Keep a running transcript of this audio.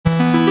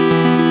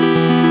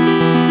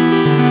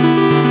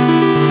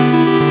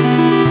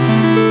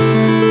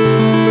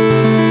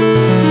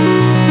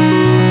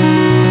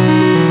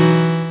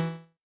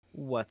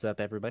What's up,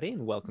 everybody,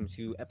 and welcome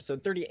to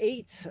episode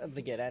 38 of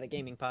the Get At It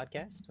Gaming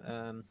podcast.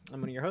 I'm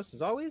one of your hosts,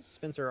 as always,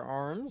 Spencer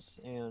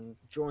Arms, and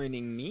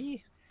joining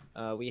me,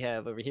 we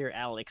have over here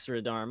Alex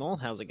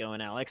Redarmal. How's it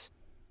going, Alex?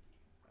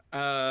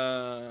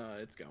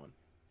 It's going,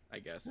 I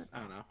guess. I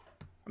don't know.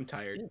 I'm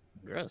tired. Yeah,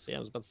 gross. Yeah, I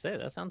was about to say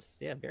that sounds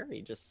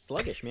very just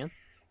sluggish, man.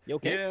 You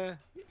okay?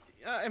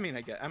 Yeah. I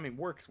mean,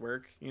 work's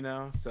work,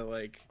 So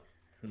like,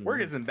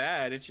 work Mhm. isn't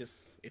bad. It's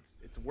just it's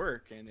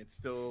work, and it's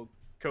still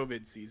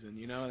COVID season.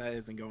 That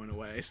isn't going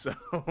away. So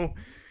it's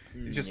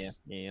Yeah,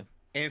 just yeah.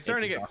 and it's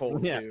starting to get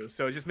cold Yeah. too.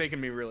 So it's just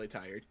making me really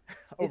tired.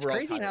 It's Overall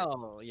crazy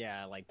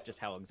tired. just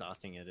how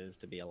exhausting it is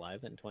to be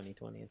alive in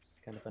 2020. It's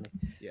kind of funny.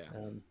 Yeah.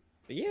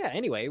 But yeah,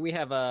 anyway, we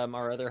have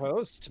our other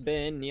host,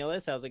 Ben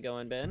Nealis. How's it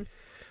going, Ben?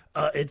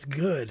 It's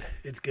good.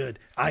 It's good.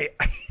 I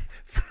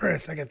for a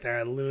second there,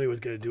 I literally was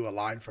gonna do a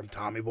line from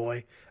Tommy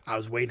Boy. I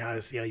was waiting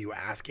to see how you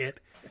ask it,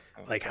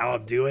 like how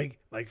I'm doing.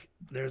 Like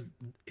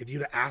if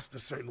you'd have asked a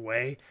certain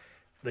way,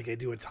 like I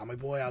do a Tommy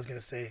Boy, I was gonna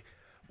say,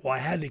 well, I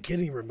had the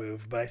kidney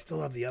removed, but I still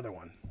have the other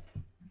one.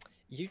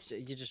 You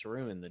just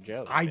ruined the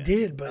joke. I Ben.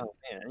 did, but Oh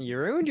man, you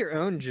ruined your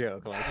own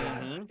joke. Like,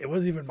 it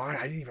wasn't even mine.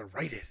 I didn't even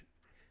write it.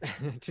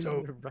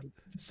 So-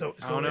 So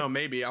I don't know.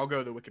 Maybe I'll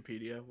go to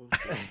Wikipedia. We'll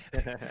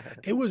see.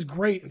 it was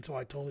great until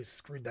I totally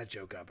screwed that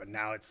joke up, and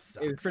now it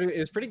sucks. it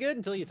was pretty good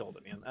until you told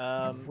it, man.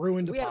 I've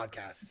ruined the we have-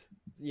 podcast.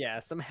 Yeah,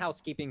 some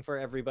housekeeping for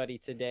everybody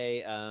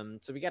today.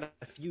 So we got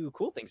a few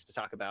cool things to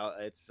talk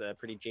about. It's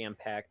pretty jam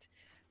packed.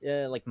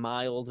 Like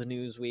mild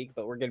news week,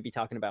 but we're going to be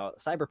talking about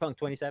Cyberpunk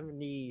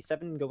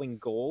 2077 going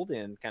gold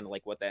and kind of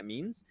like what that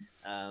means.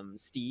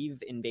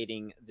 Steve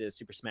invading the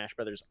Super Smash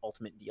Brothers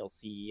Ultimate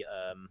DLC,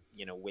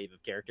 wave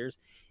of characters,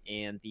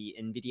 and the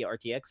NVIDIA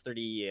RTX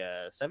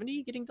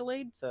 3070 getting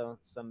delayed. So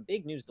some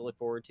big news to look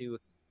forward to.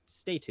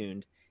 Stay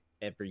tuned,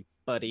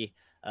 everybody.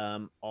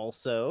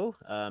 Also,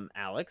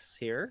 Alex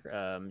here,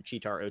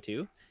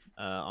 Cheetar02.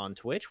 On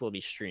Twitch. We'll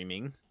be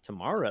streaming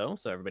tomorrow,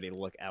 so everybody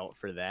look out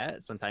for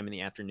that sometime in the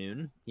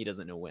afternoon. He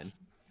doesn't know when.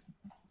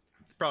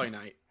 Probably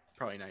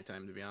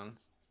nighttime, to be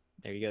honest.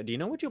 There you go. Do you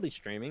know what you'll be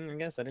streaming? I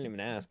guess I didn't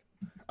even ask.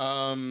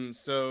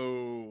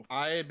 So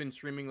I have been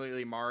streaming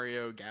lately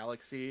Mario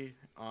Galaxy,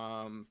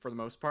 for the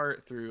most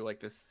part through like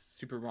this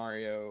Super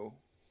Mario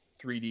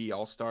 3D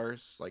All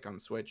Stars, like on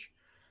the Switch.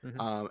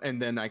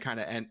 And then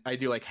I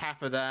do like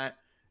half of that,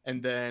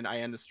 and then I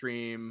end the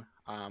stream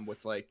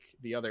with like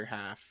the other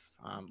half.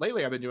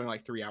 Lately, I've been doing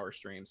like 3-hour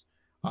streams,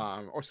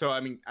 or so.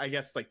 I mean, I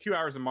guess like 2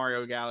 hours of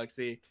Mario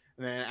Galaxy,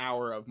 and then an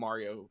hour of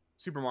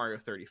Super Mario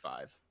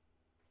 35.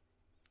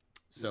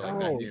 So like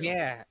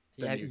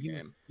that new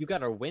game. You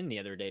got a win the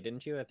other day,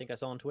 didn't you? I think I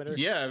saw on Twitter.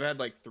 Yeah, I've had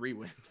like 3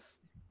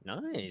 wins.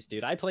 Nice,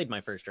 dude. I played my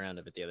first round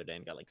of it the other day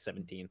and got like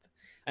 17th.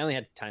 I only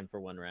had time for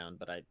one round,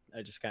 but I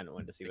just kind of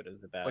wanted to see what it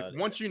was about. Like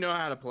once you know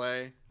how to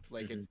play,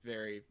 like it's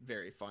very,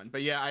 very fun.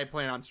 But yeah, I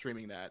plan on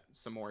streaming that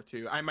some more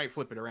too. I might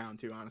flip it around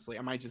too, honestly.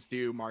 I might just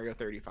do Mario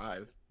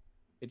 35.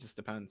 It just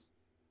depends.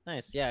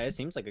 Nice. Yeah, it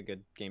seems like a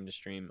good game to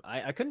stream.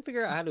 I couldn't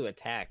figure out how to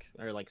attack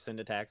or like send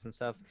attacks and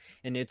stuff.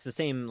 And it's the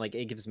same, like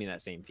it gives me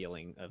that same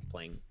feeling of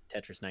playing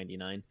Tetris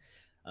 99.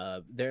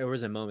 There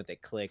was a moment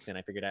that clicked and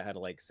I figured out how to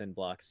like send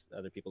blocks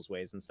other people's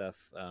ways and stuff.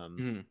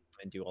 And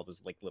do all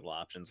those like little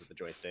options with the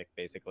joystick,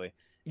 basically.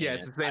 Yeah, And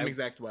it's the same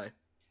exact way.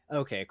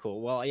 Okay,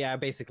 cool. Well, yeah, I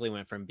basically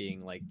went from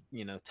being like,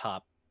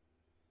 top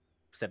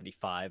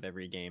 75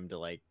 every game to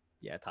like,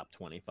 top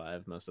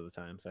 25 most of the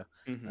time. So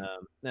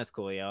that's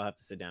cool. Yeah, I'll have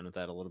to sit down with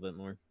that a little bit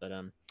more. But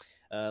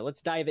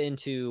let's dive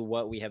into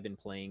what we have been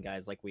playing,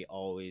 guys, like we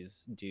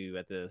always do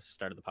at the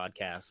start of the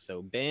podcast.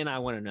 So Ben, I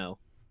want to know,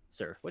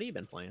 sir, what have you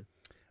been playing?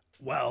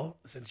 Well,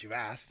 since you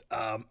asked,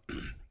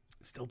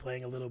 still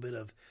playing a little bit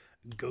of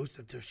Ghost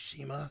of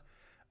Tsushima.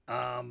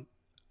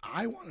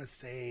 I want to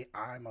say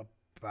I'm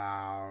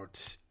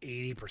about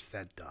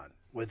 80% done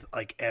with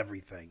like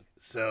everything.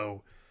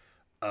 So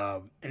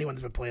anyone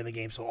that's been playing the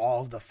game, so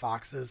all of the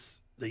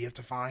foxes that you have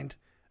to find,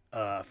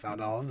 found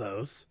all of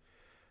those.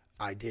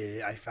 I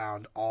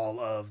found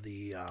all of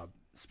the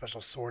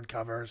special sword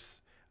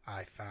covers.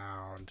 I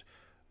found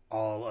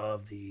all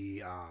of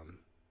the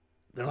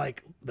they're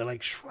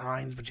like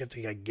shrines, but you have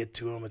to like, get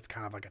to them. It's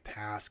kind of like a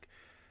task.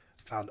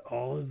 Found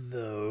all of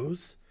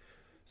those.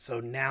 So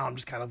now I'm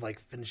just kind of like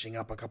finishing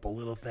up a couple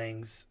little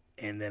things,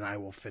 and then I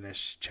will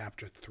finish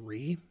chapter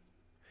 3.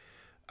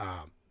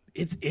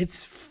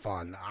 It's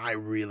fun. I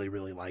really,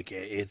 really like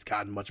it. It's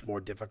gotten much more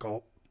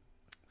difficult.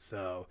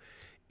 So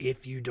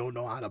if you don't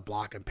know how to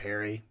block and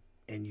parry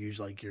and use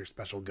like your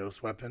special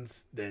ghost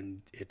weapons,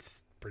 then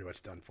it's pretty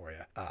much done for you.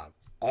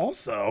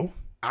 Also,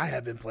 I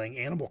have been playing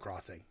Animal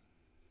Crossing.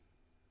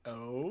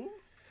 Oh,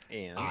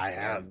 And I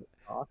have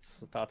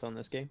thoughts on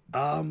this game.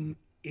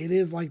 It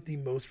is like the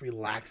most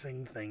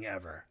relaxing thing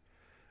ever.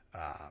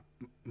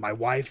 My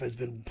wife has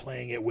been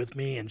playing it with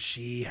me, and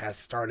she has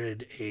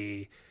started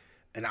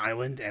an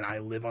island, and I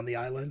live on the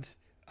island.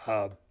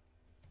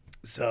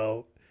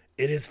 So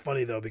it is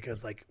funny though,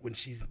 because like when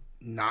she's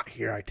not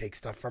here, I take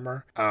stuff from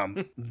her.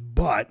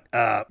 But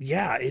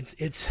yeah,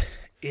 it's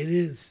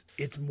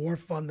more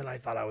fun than I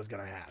thought I was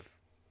gonna have.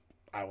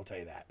 I will tell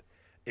you that.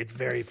 It's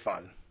very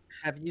fun.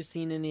 Have you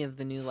seen any of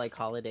the new like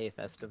holiday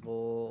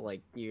festival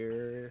like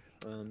gear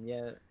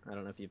yet? I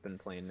don't know if you've been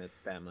playing it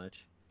that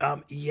much.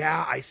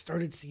 Yeah, I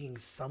started seeing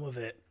some of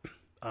it.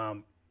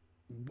 Um,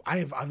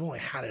 I've only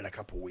had it a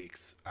couple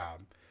weeks.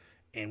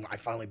 And I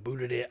finally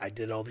booted it. I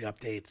did all the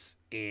updates,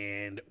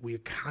 and we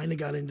kind of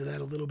got into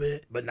that a little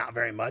bit, but not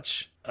very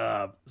much.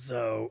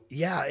 So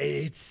yeah,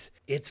 it's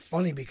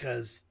funny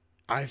because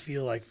I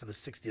feel like for the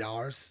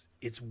 $60,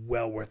 it's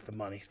well worth the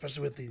money,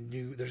 especially with the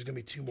new. There's gonna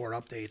be 2 more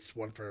updates,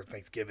 one for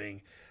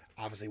Thanksgiving,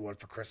 obviously one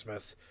for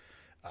Christmas.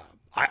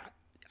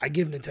 I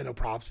give Nintendo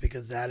props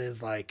because that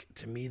is like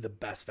to me the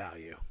best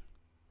value,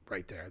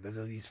 right there.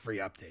 There's these free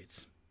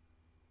updates.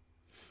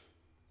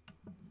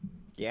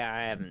 Yeah,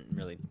 I haven't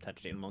really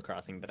touched Animal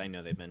Crossing, but I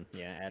know they've been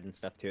adding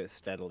stuff to it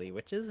steadily,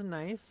 which is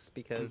nice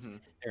because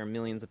there are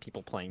millions of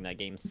people playing that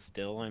game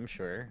still. I'm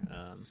sure.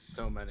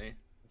 So many.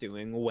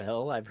 Doing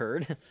well, I've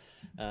heard.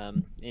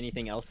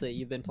 Anything else that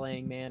you've been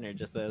playing, man, or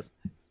just those?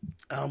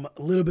 A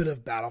little bit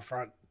of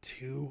Battlefront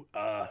 2.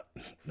 Not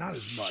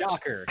as much.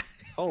 Shocker!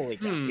 Holy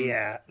cow!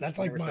 Yeah, that's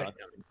like Never saw my. it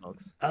coming,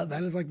 folks.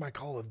 That is like my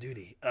Call of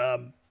Duty.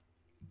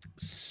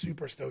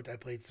 Super stoked. I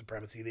played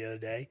Supremacy the other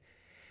day.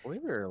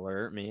 Spoiler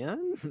alert,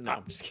 man. No,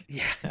 I'm just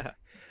kidding.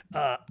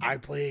 Yeah. I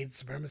played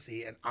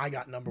Supremacy and I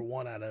got number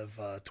 1 out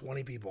of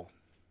 20 people.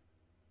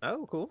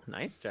 Oh, cool.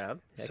 Nice job.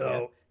 Heck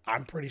So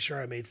I'm pretty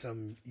sure I made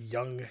some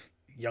young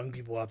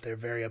people out there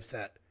very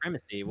upset.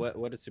 Supremacy.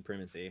 What is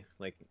Supremacy?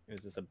 Like,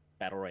 is this a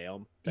battle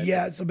royale?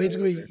 Yeah. So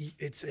basically,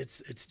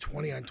 it's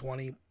 20 on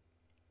 20.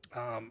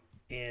 And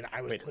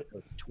I was Wait,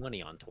 it's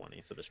 20 on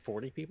 20, so there's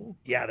 40 people?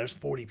 Yeah, there's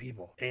 40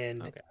 people,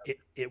 and Okay.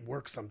 it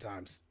works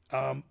sometimes.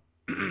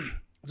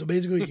 So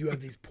basically, you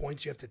have these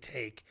points you have to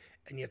take,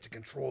 and you have to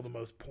control the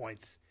most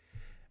points.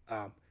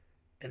 And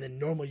then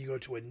normally you go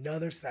to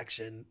another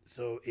section.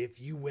 So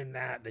if you win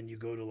that, then you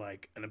go to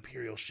like an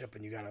Imperial ship,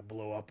 and you got to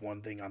blow up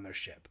one thing on their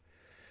ship.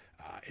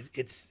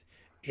 It's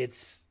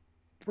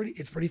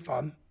pretty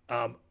fun.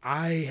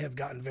 I have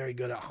gotten very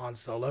good at Han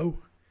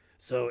Solo.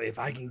 So if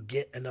I can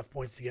get enough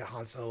points to get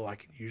Han Solo, I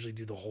can usually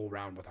do the whole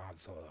round with Han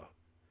Solo.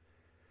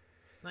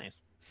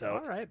 Nice. So,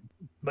 all right.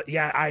 But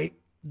yeah,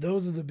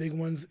 those are the big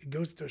ones.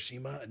 Ghost of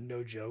Tsushima,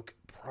 no joke.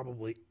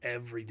 Probably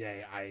every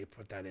day I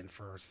put that in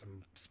for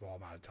some small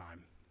amount of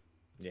time.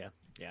 Yeah,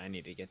 I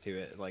need to get to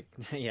it. Like,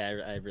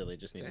 I really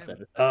just need to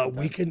set it.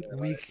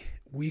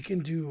 We can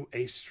do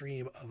a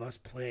stream of us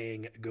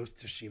playing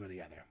Ghost of Tsushima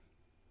together.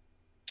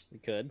 We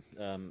could,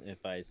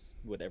 if I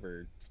would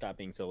ever stop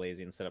being so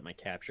lazy and set up my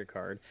capture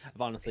card. I've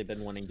honestly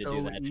been wanting to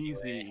do that.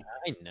 Easy.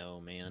 I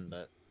know, man,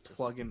 but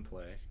Plug and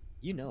play.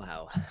 You know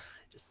how,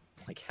 just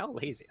like how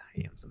lazy I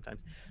am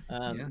sometimes.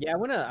 Yeah,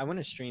 I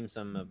wanna stream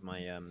some of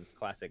my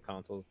classic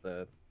consoles,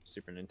 the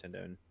Super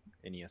Nintendo and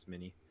NES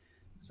Mini.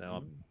 So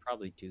I'll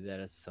probably do that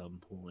at some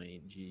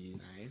point.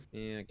 Jeez. Nice.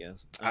 Yeah, I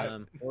guess.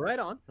 Well, right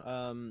on.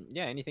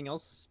 Yeah, anything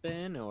else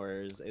spin,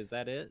 or is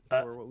that it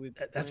for what we've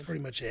That's pretty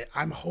much it.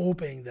 I'm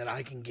hoping that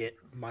I can get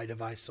my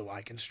device so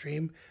I can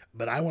stream,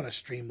 but I want to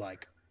stream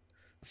like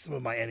some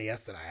of my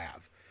NES that I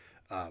have.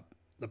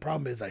 The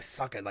problem is I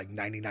suck at like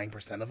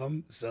 99% of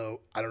them,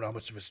 so I don't know how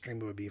much of a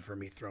stream it would be for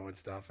me throwing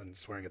stuff and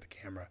swearing at the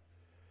camera.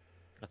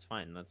 That's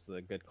fine. That's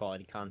the good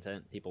quality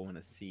content people want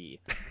to see.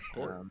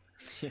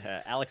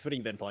 Yeah, Alex, what have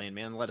you been playing,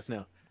 man? Let us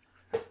know.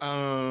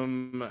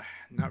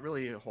 Not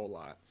really a whole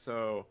lot.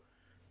 So,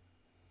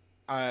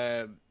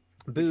 skip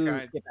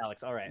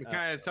Alex. All right. We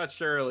kind of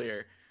touched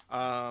earlier.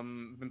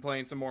 Been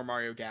playing some more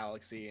Mario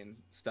Galaxy and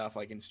stuff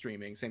like in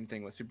streaming. Same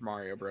thing with Super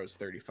Mario Bros.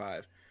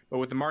 35. But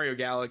with the Mario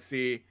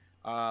Galaxy,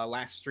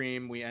 last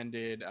stream we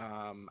ended.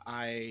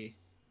 I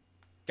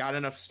got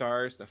enough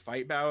stars to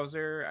fight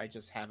Bowser. I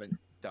just haven't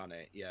done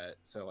it yet.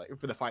 So like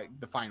for the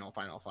final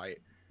fight.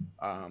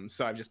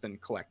 So I've just been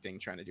collecting,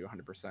 trying to do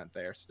 100%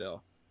 there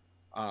still.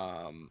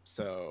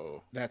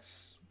 So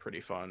that's pretty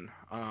fun.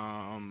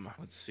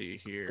 Let's see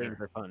here. Games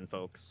are fun,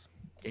 folks.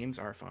 Games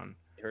are fun.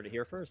 You heard it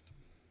here first.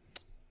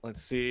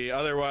 Let's see.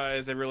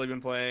 Otherwise, I've really been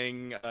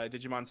playing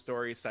Digimon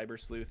Story, Cyber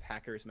Sleuth,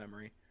 Hacker's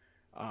Memory.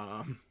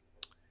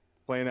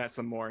 Playing that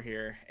some more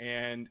here,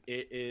 and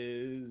it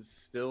is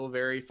still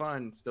very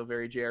fun. Still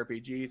very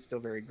JRPG. Still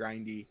very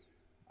grindy.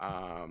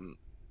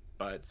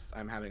 But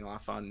I'm having a lot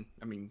of fun.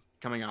 I mean,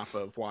 coming off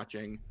of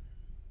watching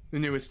the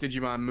newest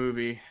Digimon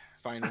movie,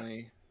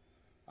 finally,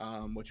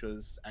 which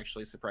was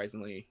actually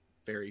surprisingly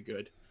very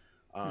good.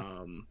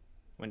 When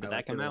did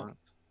that come out?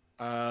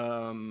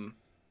 I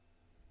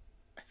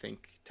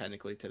think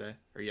technically today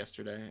or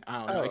yesterday.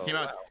 I don't know. It came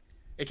out. Wow.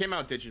 It came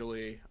out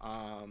digitally,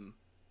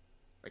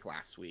 like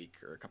last week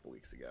or a couple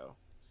weeks ago.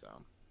 So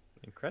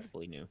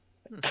incredibly new.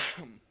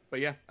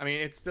 But yeah, I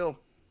mean, it's still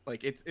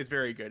like it's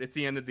very good. It's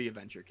the end of the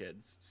Adventure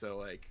Kids. So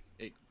like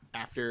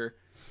after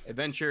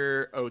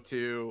Adventure,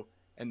 O2,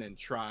 and then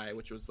Try,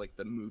 which was like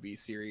the movie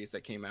series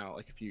that came out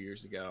like a few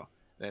years ago.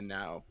 Then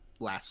now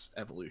Last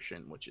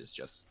Evolution, which is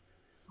just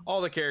all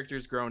the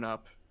characters grown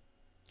up,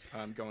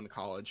 going to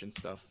college and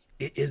stuff.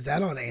 Is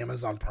that on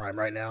Amazon Prime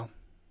right now?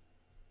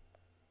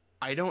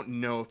 I don't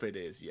know if it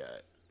is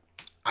yet.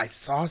 I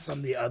saw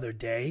some the other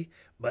day,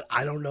 but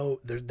I don't know.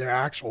 They're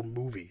actual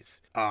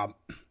movies.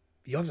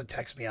 You have to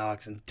text me,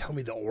 Alex, and tell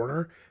me the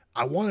order.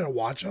 I wanted to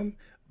watch them,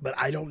 but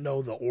I don't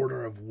know the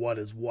order of what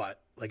is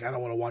what. Like, I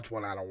don't want to watch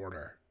one out of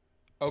order.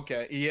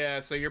 Okay, yeah,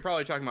 so you're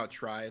probably talking about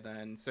Try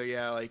then. So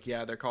yeah, like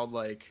they're called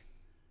like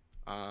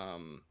I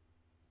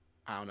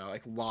don't know,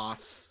 like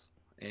Loss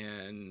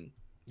and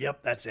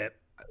Yep, that's it.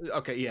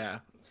 okay, yeah.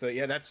 So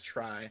yeah, that's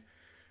Try.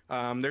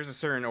 There's a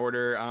certain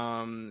order.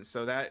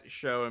 So that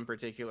show in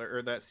particular,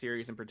 or that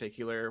series in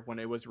particular, when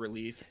it was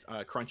released,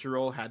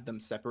 Crunchyroll had them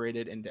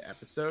separated into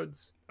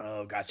episodes.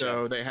 Oh, gotcha.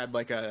 So they had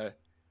like a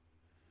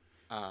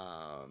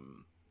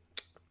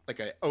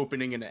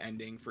opening and an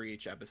ending for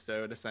each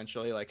episode,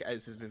 essentially, like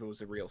as if it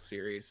was a real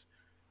series,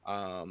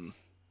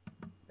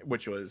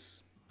 which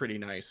was pretty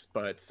nice.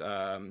 But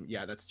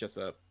yeah, that's just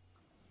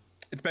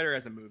it's better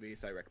as a movie,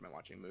 so I recommend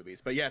watching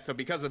movies. But yeah, so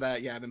because of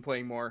that, yeah, I've been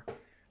playing more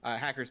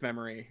Hacker's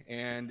Memory,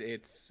 and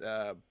it's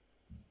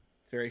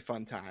very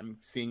fun time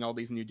seeing all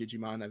these new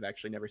Digimon I've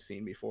actually never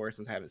seen before,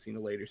 since I haven't seen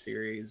the later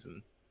series,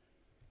 and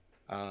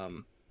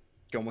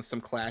going with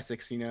some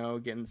classics,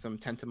 getting some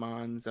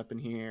Tentamons up in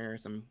here,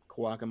 some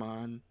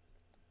Kawagamon.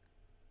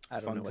 I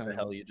don't know what the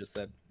hell you just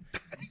said.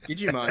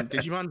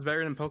 Digimon's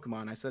better than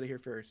Pokemon. I said it here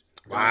first.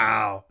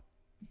 Wow.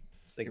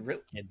 It's like,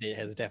 it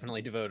has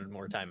definitely devoted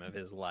more time of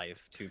his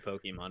life to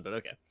Pokemon, but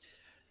okay.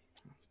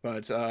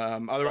 But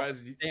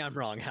otherwise, say I'm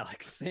wrong,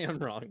 Alex. Say I'm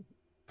wrong.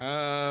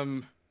 I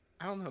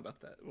don't know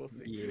about that. We'll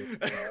see.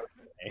 Yeah.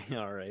 Okay.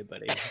 All right,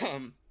 buddy.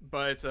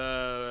 But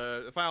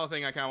the final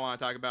thing I kind of want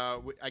to talk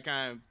about, I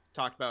kind of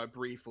talked about it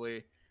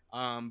briefly,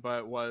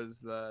 but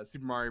was the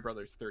Super Mario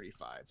Brothers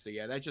 35. So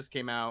yeah, that just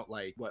came out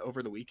like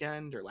over the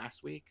weekend or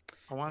last week,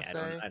 I want to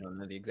say. I don't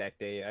know the exact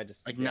date. I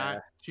just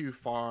not too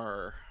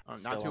far,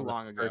 not too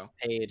long ago. First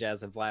page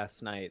as of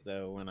last night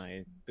though, when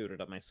I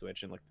booted up my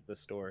Switch and looked at the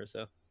store.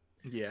 So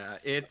yeah,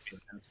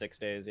 it's in 6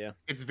 days. Yeah,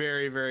 it's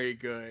very, very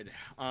good.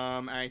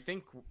 I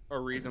think a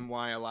reason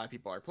why a lot of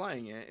people are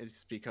playing it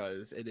is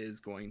because it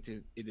is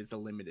a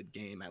limited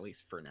game, at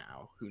least for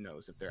now. Who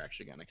knows if they're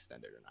actually going to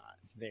extend it or not?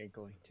 They're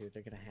going to.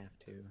 They're going to have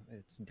to.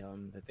 It's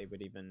dumb that they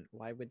would even.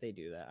 Why would they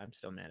do that? I'm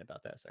still mad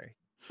about that. Sorry.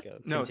 Go.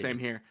 No, same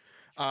here.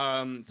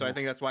 So I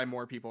think that's why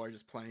more people are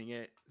just playing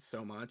it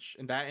so much,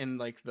 and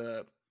like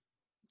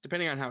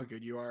depending on how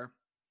good you are,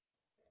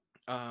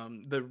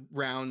 the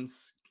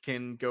rounds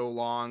can go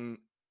long,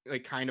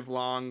 like kind of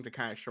long to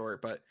kind of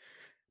short, but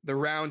the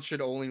round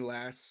should only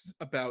last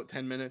about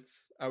 10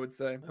 minutes, I would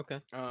say. Okay.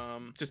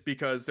 Just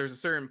because there's a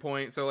certain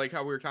point, so like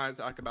how we were trying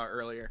to talk about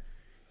earlier,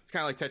 it's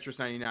kind of like Tetris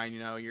 99,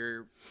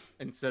 you're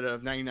instead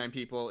of 99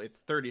 people, it's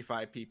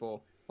 35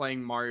 people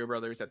playing Mario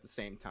Brothers at the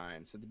same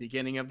time. So at the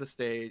beginning of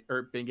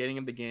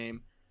the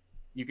game,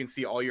 you can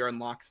see all your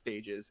unlocked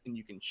stages and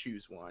you can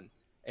choose one.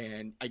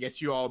 And I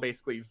guess you all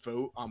basically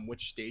vote on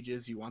which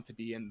stages you want to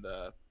be in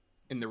the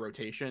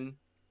rotation,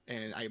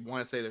 and I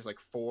want to say there's like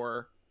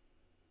 4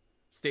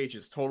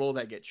 stages total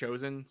that get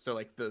chosen. So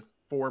like the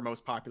 4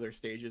 most popular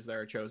stages that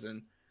are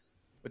chosen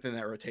within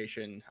that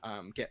rotation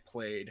get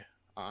played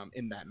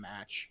in that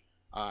match.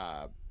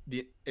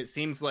 It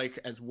seems like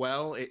as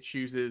well it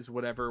chooses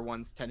whatever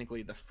one's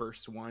technically the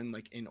first one,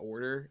 like in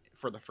order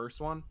for the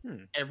first one.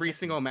 Every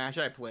single match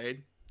I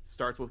played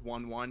starts with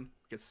 1-1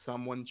 because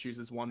someone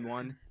chooses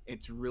 1-1.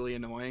 It's really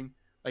annoying.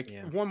 Like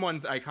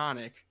 1-1's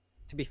iconic.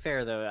 To be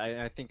fair, though,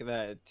 I think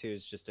that too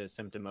is just a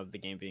symptom of the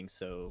game being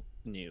so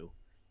new,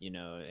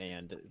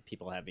 and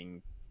people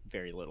having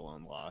very little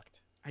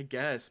unlocked. I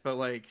guess, but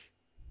like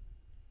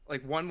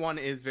 1-1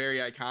 is very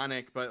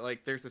iconic, but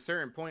like there's a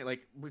certain point,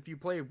 like if you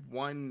play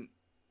one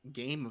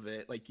game of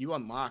it, like you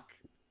unlock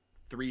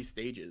 3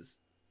 stages.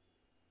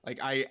 Like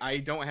I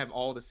don't have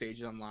all the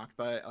stages unlocked,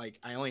 but like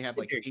I only have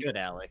like 8. Good,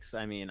 Alex.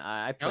 I mean,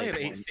 I played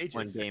 8 stages.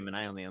 One game and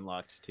I only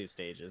unlocked 2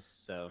 stages.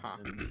 So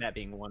that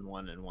being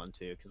 1-1 and 1-2,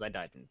 because I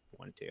died in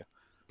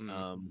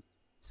 1-2.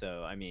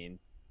 So I mean,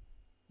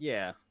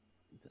 yeah,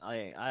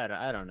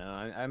 I don't know.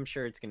 I'm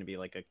sure it's going to be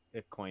like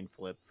a coin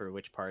flip for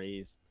which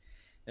parties,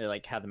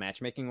 like how the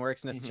matchmaking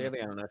works necessarily.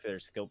 I don't know if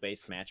there's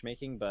skill-based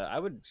matchmaking, but I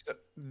would it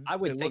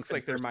think looks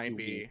like there might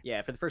be.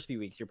 Yeah, for the first few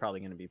weeks, you're probably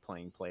going to be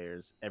playing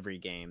players every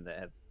game that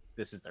have.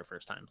 This is their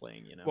first time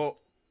playing, Well,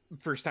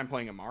 first time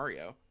playing a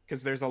Mario,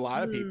 because there's a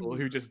lot of people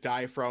who just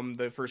die from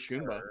the first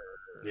Goomba.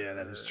 Yeah,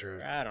 that is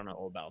true. I don't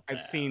know about that.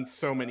 I've seen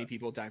so many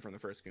people die from the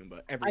first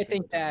Goomba. I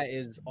think that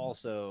is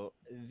also.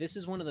 This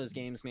is one of those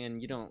games,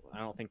 man. I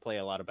don't think play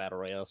a lot of Battle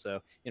Royale, so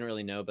you don't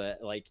really know.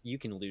 But like, you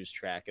can lose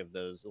track of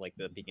those, like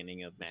the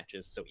beginning of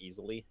matches, so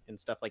easily and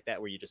stuff like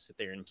that, where you just sit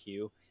there in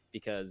queue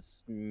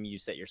because you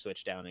set your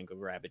Switch down and go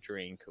grab a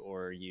drink,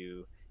 or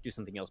you do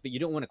something else, but you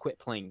don't want to quit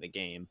playing the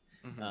game.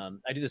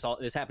 I do this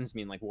this happens to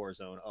me in like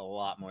Warzone a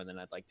lot more than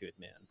I'd like to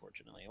admit,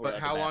 unfortunately. But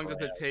how long does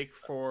it take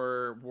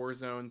for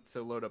Warzone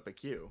to load up a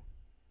queue?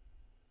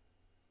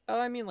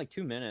 I mean, like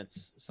 2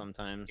 minutes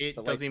sometimes. It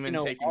but doesn't like,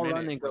 even take a I'll minute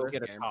run and for go this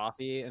get game. a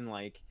coffee and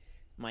like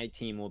my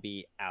team will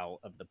be out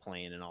of the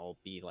plane and I'll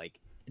be like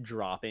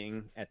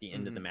dropping at the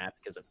end of the map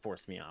because it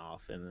forced me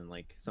off. And then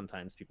like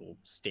sometimes people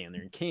stand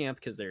there and camp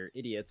because they're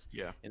idiots.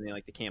 Yeah. And they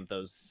like to camp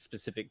those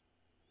specific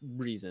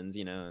reasons,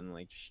 you know, and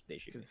like they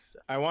shoot me. So.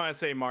 I want to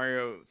say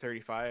Mario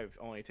 35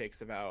 only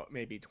takes about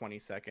maybe 20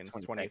 seconds,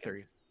 20 seconds.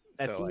 30.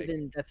 That's so,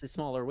 even that's a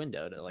smaller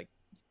window to like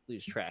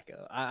lose track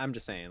of. I'm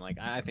just saying, like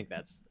I think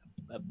that's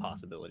a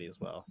possibility as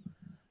well.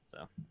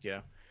 So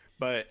yeah.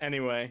 But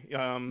anyway,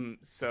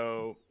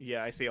 so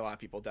yeah, I see a lot of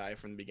people die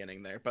from the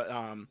beginning there. But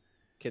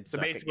kids so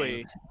suck basically,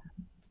 again.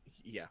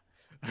 yeah.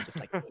 Just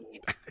like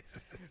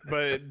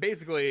but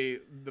basically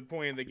the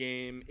point of the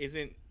game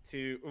isn't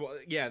to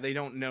they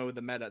don't know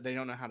the meta, they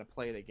don't know how to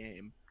play the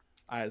game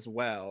as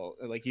well.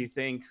 Like you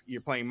think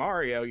you're playing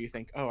Mario, you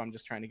think, oh, I'm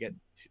just trying to get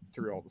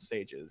through all the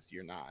stages.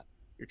 You're not,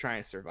 you're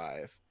trying to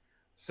survive.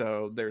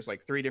 So there's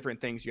like 3 different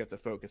things you have to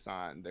focus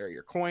on. There are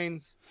your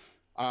coins,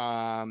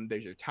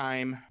 there's your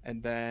time,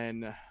 and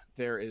then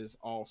there is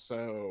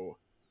also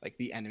like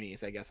the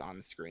enemies, I guess, on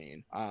the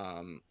screen.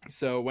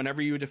 So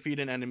whenever you defeat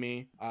an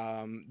enemy,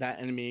 that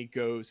enemy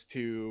goes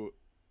to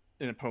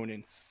an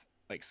opponent's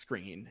like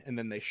screen, and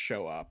then they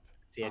show up.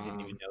 See, I didn't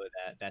even know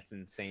that. That's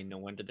insane. No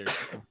wonder there's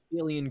a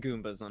billion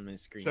Goombas on my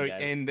screen. So,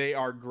 guys. and they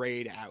are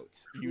grayed out.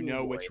 You know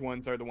Cool. which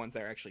ones are the ones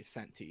that are actually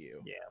sent to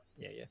you.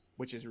 Yeah.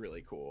 Which is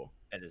really cool.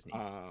 That is neat.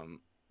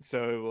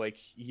 So like,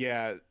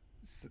 yeah,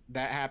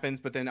 that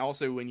happens. But then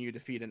also when you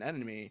defeat an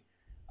enemy,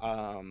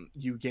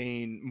 you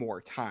gain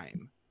more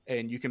time,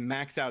 and you can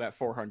max out at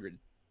 400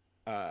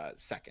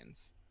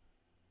 seconds.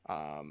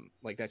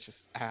 Like that's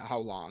just how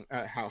long,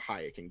 how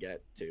high it can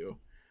get to.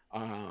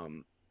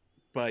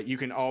 But you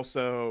can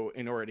also,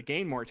 in order to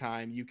gain more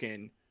time, you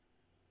can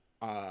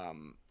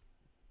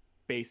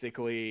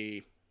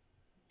basically,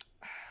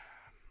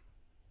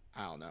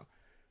 I don't know.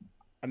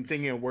 I'm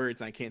thinking of words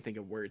and I can't think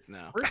of words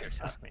now. Words are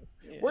tough, man.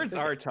 Yeah, Words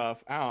are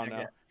tough. I don't know.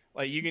 Okay.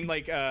 Like you can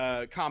like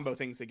combo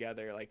things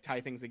together, like tie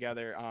things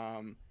together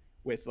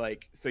with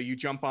like, so you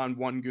jump on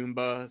one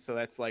Goomba, so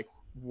that's like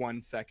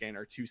 1 second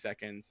or 2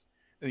 seconds.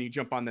 Then you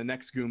jump on the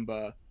next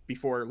Goomba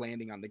before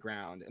landing on the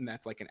ground, and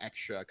that's like an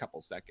extra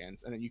couple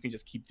seconds. And then you can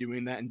just keep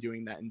doing that and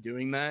doing that and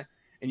doing that,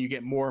 and you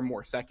get more and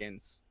more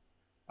seconds.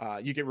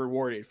 You get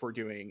rewarded for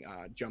doing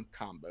jump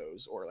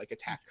combos or like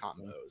attack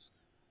combos.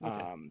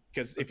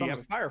 Because if you have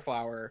a fire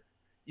flower,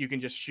 you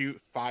can just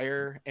shoot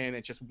fire, and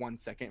it's just 1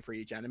 second for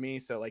each enemy.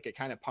 So like it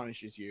kind of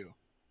punishes you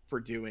for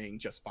doing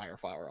just fire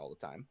flower all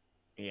the time.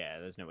 Yeah,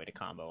 there's no way to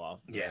combo off.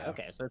 Yeah.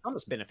 Okay, so it's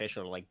almost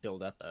beneficial to like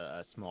build up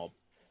a small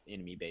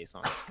enemy base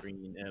on the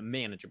screen, a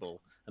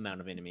manageable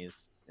amount of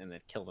enemies, and then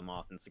kill them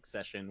off in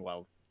succession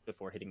while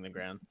before hitting the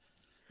ground.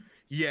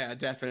 Yeah,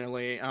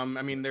 definitely. I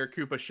mean, there are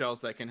Koopa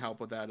shells that can help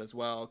with that as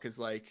well, because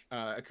like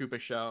a Koopa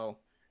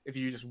shell, if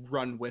you just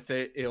run with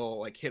it, it'll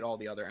like hit all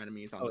the other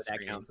enemies on the screen.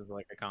 That counts as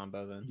like a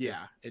combo then.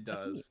 Yeah, it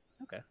does.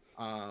 Okay.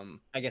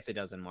 I guess it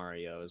does in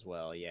Mario as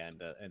well. Yeah,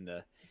 and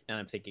the now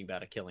I'm thinking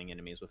about it, killing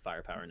enemies with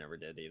firepower never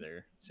did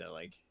either. So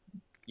like,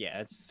 yeah,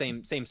 it's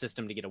same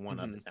system to get a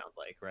 1-up. It sounds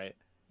like, right?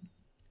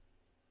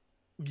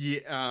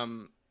 Yeah.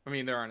 I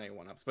mean, there aren't any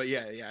 1-ups, but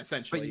yeah,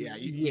 essentially,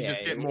 you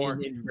just get more,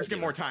 get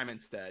more time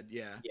instead.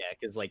 Yeah,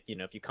 because like, you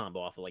know, if you combo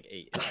off of like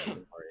 8,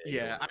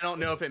 yeah, I don't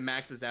know if it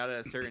maxes out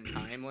at a certain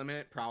time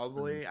limit.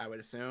 Probably, I would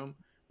assume,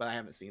 but I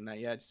haven't seen that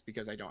yet, just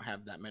because I don't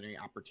have that many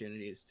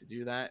opportunities to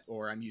do that,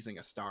 or I'm using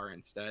a star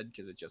instead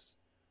because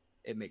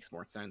it makes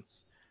more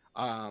sense.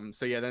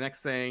 So yeah, the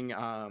next thing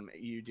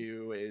you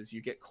do is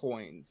you get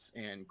coins,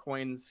 and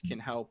coins can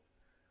help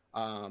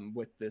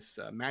with this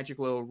magic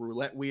little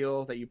roulette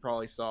wheel that you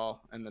probably saw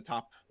in the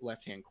top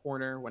left-hand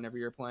corner whenever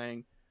you're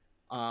playing.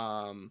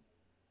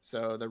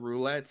 So the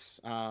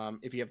roulettes,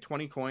 if you have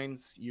 20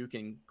 coins, you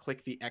can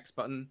click the X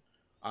button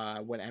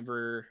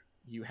whenever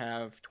you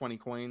have 20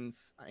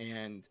 coins,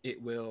 and it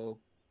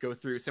will go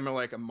through similar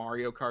like a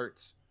Mario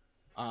Kart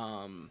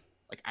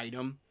like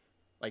item.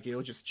 Like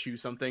it'll just choose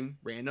something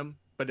random,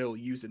 but it'll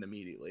use it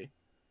immediately.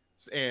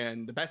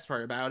 And the best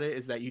part about it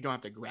is that you don't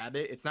have to grab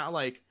it. It's not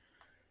like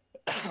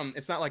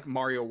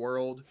Mario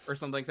World or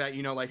something like that,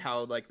 you know, like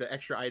how like the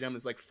extra item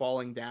is like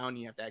falling down,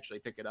 you have to actually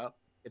pick it up.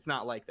 It's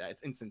not like that.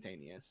 It's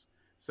instantaneous.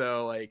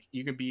 So like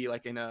you can be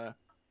like in a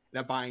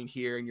bind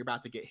here and you're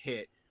about to get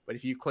hit, but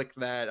if you click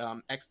that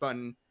X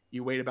button,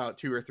 you wait about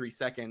 2 or 3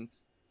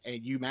 seconds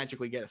and you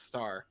magically get a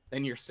star,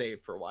 then you're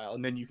saved for a while,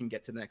 and then you can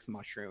get to the next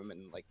mushroom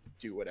and like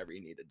do whatever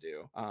you need to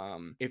do.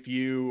 If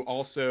you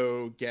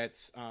also get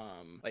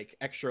like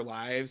extra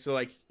lives, so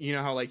like, you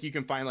know how like you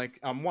can find like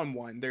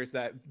 1-1, there's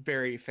that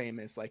very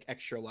famous like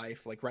extra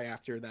life like right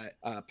after that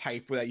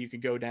pipe that you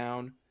could go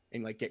down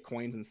and like get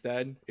coins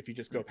instead. If you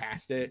just go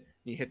past it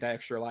and you hit that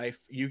extra life,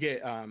 you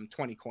get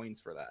 20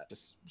 coins for that,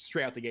 just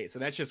straight out the gate. So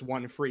that's just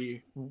one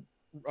free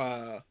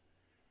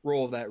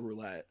roll of that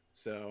roulette.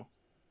 So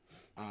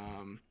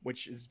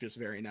which is just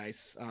very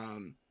nice.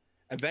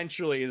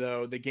 Eventually,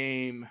 though, the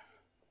game,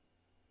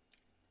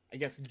 I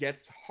guess,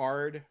 gets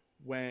hard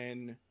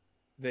when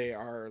there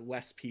are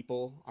less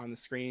people on the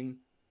screen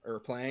or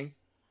playing.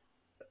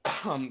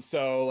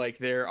 So, like,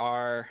 there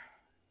are,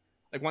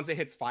 like once it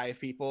hits 5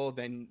 people,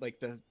 then like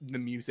the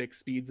music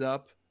speeds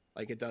up,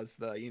 like it does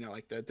the, you know,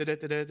 like the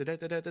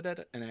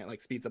and then it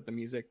like speeds up the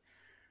music.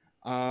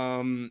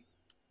 And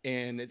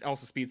it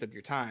also speeds up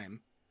your time.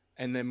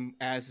 And then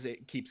as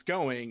it keeps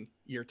going,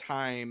 your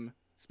time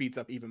speeds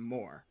up even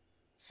more.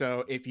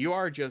 So if you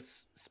are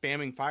just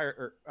spamming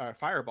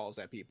fireballs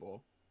at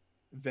people,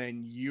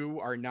 then you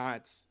are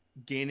not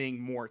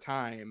gaining more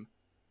time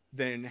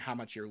than how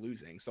much you're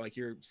losing. So like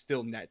you're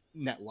still net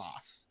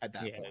loss at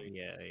that point.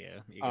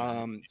 Yeah.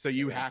 So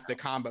you have to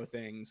combo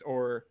things,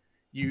 or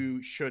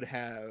you should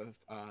have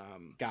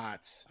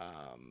got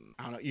I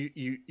don't know,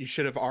 you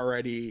should have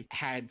already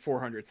had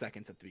 400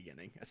 seconds at the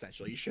beginning.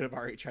 Essentially, you should have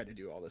already tried to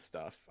do all this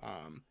stuff,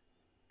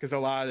 because a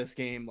lot of this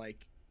game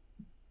like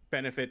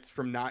benefits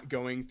from not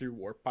going through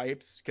warp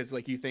pipes, because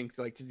like you think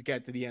like to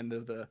get to the end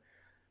of the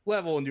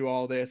level and do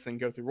all this and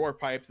go through warp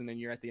pipes and then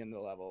you're at the end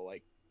of the level,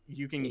 like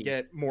you can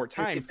get more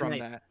time from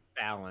that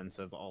balance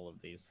of all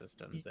of these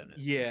systems in it.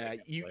 Yeah,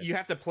 you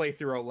have to play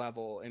through a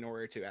level in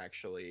order to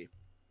actually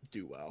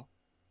do well.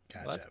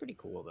 Gotcha. Well, that's pretty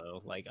cool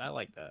though. Like I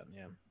like that.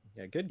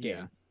 Yeah, good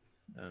game.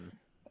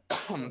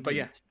 But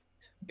yeah,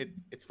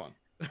 it's fun.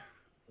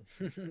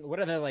 What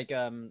are the like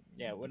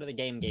what are the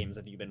games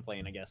have you been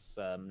playing? I guess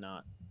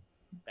not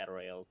battle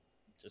royale,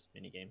 just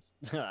mini games.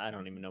 I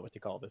don't even know what to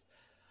call this.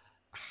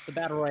 It's a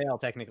battle royale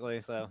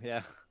technically, so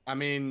yeah. I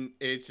mean,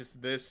 it's just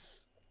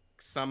this,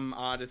 some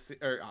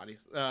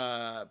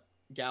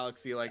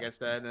Galaxy, like I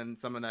said, and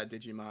some of that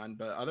Digimon,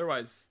 but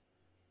otherwise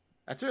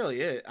that's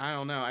really it. I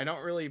don't know. I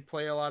don't really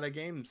play a lot of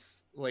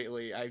games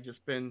lately. I've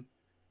just been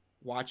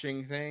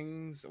watching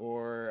things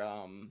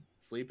or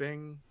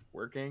sleeping,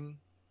 working.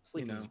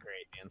 Sleeping is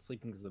great, man.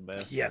 Sleeping is the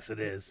best. Yes, it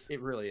is. It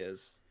really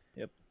is.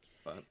 Yep.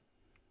 But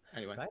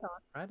anyway.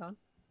 Right on.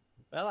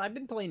 Well, I've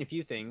been playing a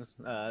few things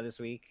this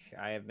week.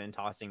 I have been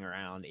tossing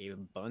around a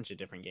bunch of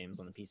different games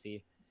on the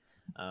PC.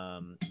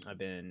 I've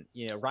been,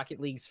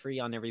 Rocket League's free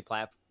on every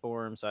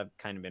platform, so I've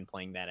kind of been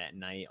playing that at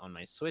night on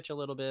my Switch a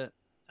little bit.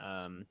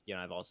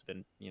 I've also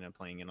been,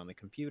 playing it on the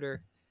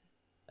computer.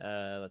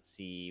 Let's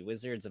see,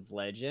 Wizards of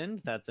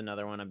Legend. That's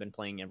another one I've been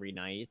playing every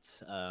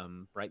night.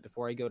 Right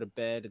before I go to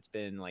bed, it's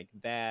been like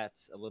that,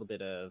 a little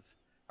bit of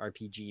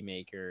RPG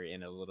Maker,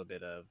 and a little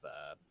bit of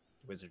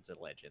Wizards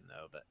of Legend,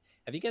 though. But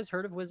have you guys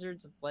heard of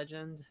Wizards of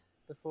Legend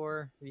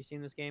before? Have you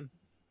seen this game?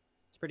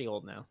 It's pretty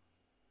old now.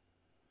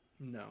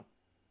 No,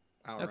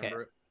 I don't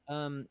remember it.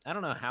 I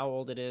don't know how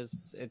old it is.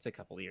 It's a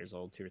couple of years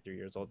old, 2 or 3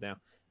 years old now.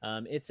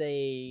 It's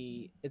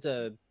a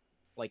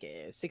like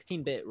a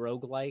 16-bit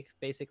roguelike,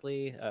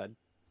 basically,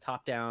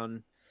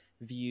 top-down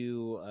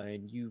view,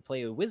 and you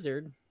play a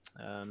wizard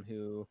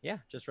who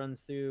just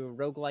runs through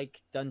roguelike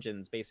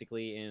dungeons,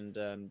 basically, and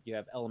you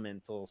have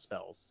elemental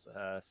spells.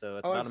 So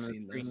at the bottom of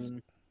the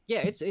screen,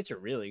 it's a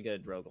really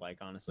good roguelike,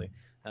 honestly.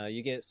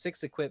 You get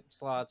 6 equip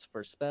slots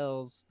for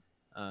spells,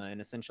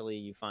 and essentially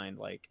you find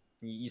like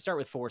you start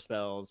with 4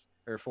 spells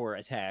or 4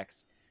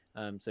 attacks.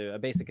 So a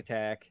basic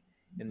attack,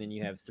 and then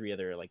you have 3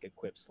 other like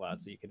equip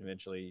slots that you can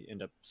eventually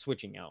end up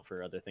switching out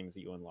for other things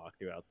that you unlock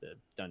throughout the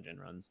dungeon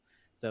runs.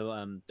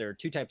 So there are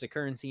 2 types of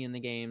currency in the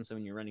game. So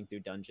when you're running through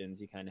dungeons,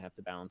 you kind of have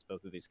to balance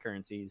both of these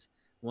currencies.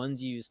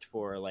 One's used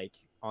for like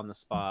on the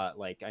spot,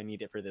 like I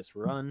need it for this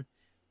run.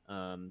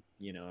 I'm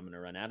going to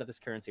run out of this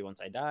currency once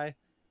I die.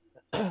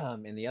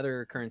 And the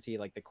other currency,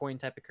 like the coin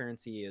type of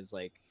currency, is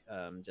like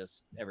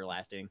just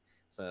everlasting.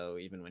 So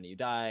even when you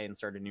die and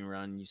start a new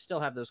run, you still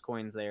have those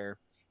coins there.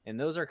 And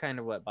those are kind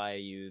of what buy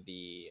you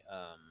the,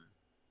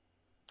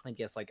 I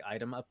guess, like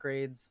item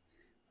upgrades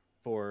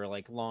for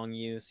like long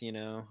use,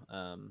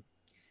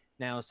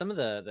 Now, some of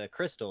the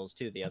crystals,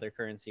 too, the other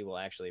currency will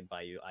actually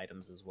buy you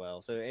items as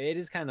well. So it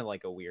is kind of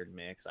like a weird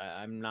mix.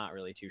 I'm not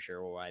really too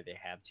sure why they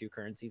have 2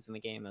 currencies in the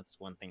game. That's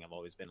one thing I've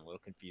always been a little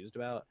confused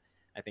about.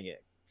 I think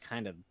it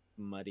kind of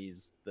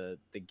muddies the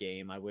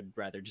game. I would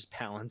rather just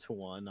balance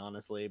one,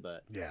 honestly.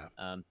 But yeah.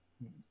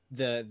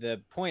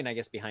 The point, I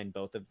guess, behind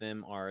both of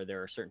them are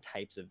there are certain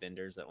types of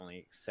vendors that only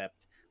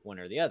accept one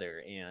or the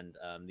other, and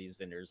these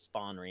vendors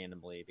spawn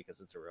randomly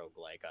because it's a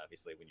roguelike,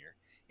 obviously, when you're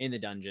in the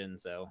dungeon.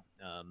 So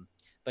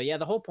but yeah,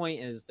 the whole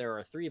point is there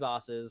are 3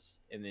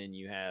 bosses, and then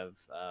you have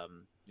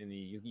and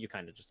you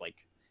kind of just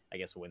like, I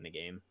guess, win the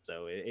game.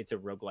 So it's a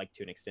roguelike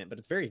to an extent, but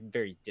it's very,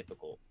 very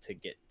difficult to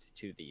get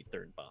to the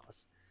 3rd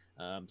boss.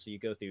 So you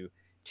go through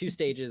 2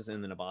 stages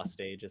and then a boss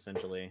stage,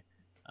 essentially.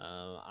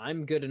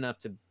 I'm good enough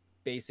to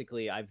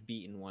basically, I've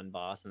beaten 1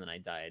 boss and then I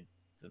died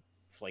the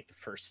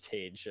first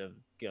stage of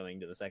going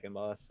to the 2nd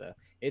boss. So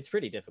it's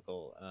pretty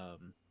difficult.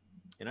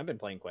 And I've been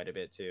playing quite a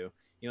bit too.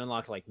 You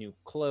unlock like new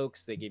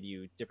cloaks. They give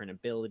you different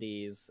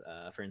abilities.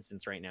 For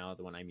instance, right now,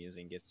 the one I'm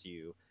using gives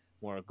you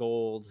more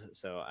gold.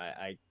 So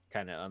I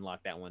kind of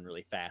unlocked that one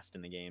really fast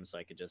in the game. So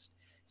I could just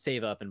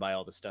save up and buy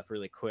all the stuff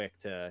really quick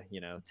to,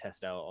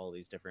 test out all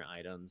these different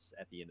items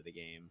at the end of the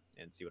game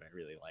and see what I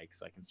really like.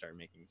 So I can start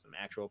making some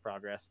actual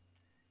progress.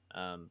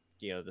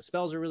 The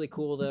spells are really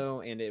cool though,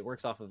 and it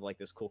works off of like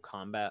this cool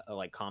combat,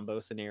 like combo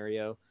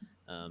scenario.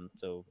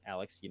 So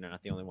Alex, you're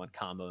not the only one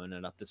comboing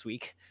it up this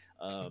week.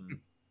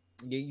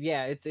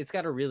 Yeah, it's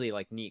got a really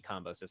like neat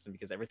combo system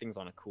because everything's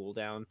on a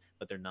cooldown,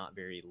 but they're not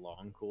very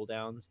long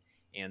cooldowns,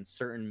 and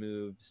certain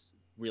moves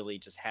really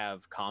just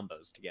have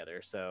combos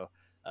together. So,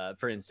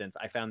 for instance,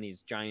 I found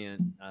these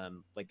giant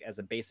like as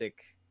a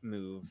basic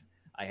move.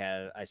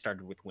 I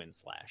started with Wind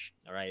Slash,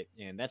 all right,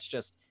 and that's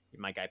just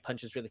my guy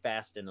punches really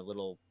fast, and a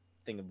little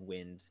thing of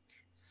wind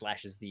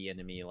slashes the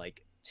enemy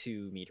like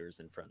 2 meters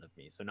in front of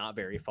me, so not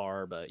very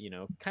far, but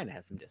kind of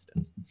has some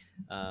distance.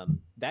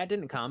 That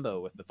didn't combo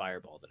with the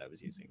fireball that I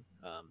was using.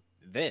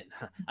 Then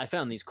I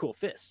found these cool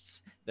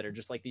fists that are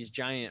just like these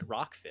giant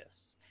rock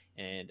fists,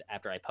 and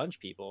after I punch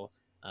people,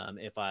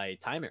 if I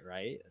time it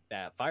right,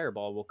 that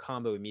fireball will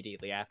combo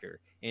immediately after,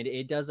 and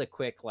it does a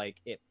quick like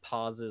it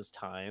pauses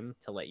time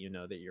to let you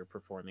know that you're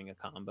performing a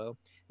combo,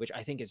 which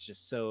I think is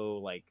just so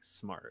like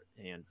smart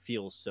and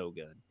feels so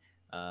good.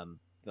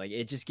 Like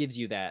it just gives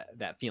you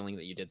that feeling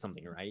that you did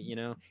something right,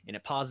 and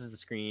it pauses the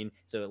screen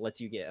so it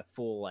lets you get a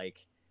full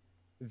like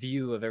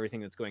view of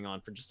everything that's going on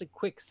for just a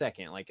quick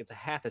second. Like it's a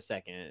half a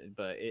second,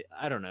 but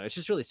I don't know, it's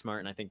just really smart,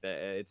 and I think that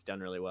it's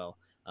done really well.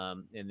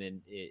 And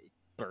then it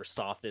bursts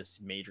off this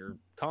major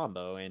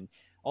combo, and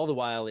all the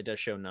while it does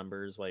show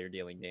numbers while you're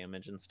dealing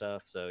damage and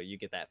stuff, so you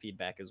get that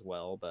feedback as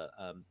well. But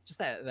just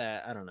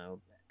that I don't know,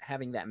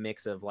 having that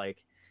mix of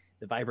like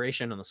the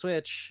vibration on the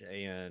switch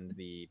and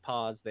the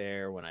pause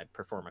there when I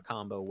perform a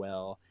combo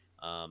well,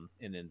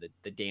 and then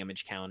the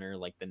damage counter,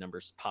 like the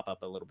numbers pop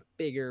up a little bit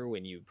bigger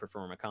when you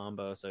perform a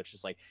combo, so it's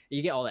just like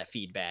you get all that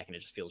feedback and it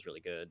just feels really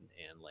good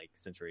and like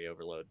sensory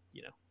overload,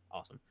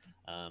 awesome.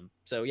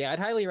 So yeah, I'd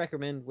highly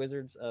recommend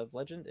Wizards of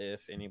Legend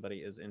if anybody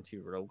is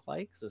into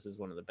roguelikes. This is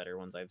one of the better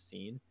ones I've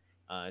seen.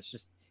 It's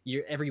just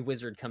every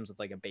wizard comes with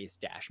like a base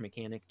dash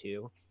mechanic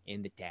too,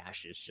 and the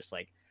dash is just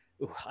like,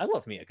 ooh, I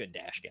love me a good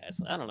dash, guys.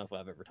 I don't know if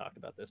I've ever talked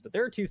about this, but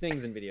there are two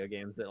things in video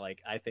games that like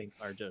I think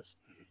are just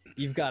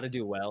you've got to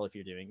do well if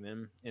you're doing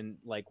them. And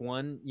like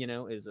one,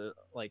 is a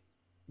like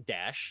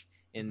dash,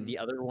 and the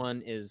other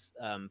one is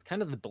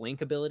kind of the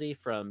blink ability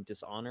from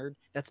Dishonored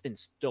that's been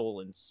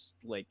stolen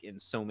like in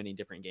so many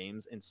different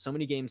games, and so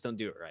many games don't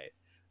do it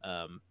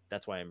right.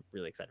 That's why I'm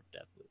really excited for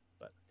Deathloop.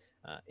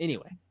 But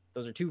anyway,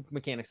 those are two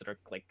mechanics that are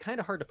like kind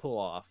of hard to pull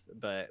off,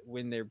 but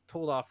when they're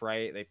pulled off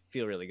right, they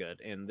feel really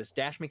good. And this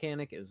dash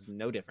mechanic is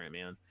no different,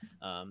 man.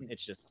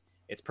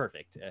 It's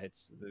perfect.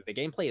 It's the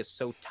gameplay is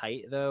so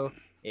tight though.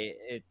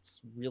 It's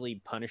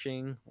really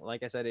punishing.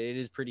 Like I said, it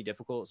is pretty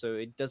difficult, so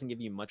it doesn't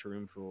give you much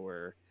room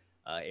for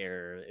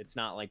error. It's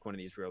not like one of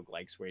these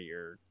roguelikes where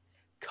you're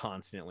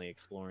constantly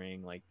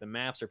exploring. Like the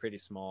maps are pretty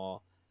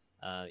small.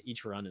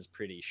 Each run is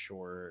pretty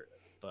short,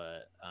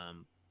 but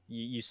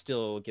you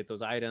still get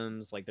those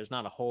items. Like there's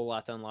not a whole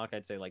lot to unlock.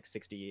 I'd say like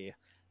 60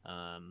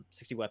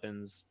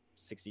 weapons,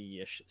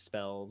 60-ish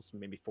spells,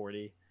 maybe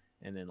 40,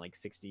 and then like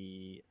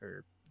 60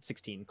 or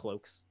 16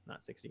 cloaks,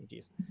 not 60,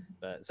 geez.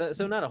 But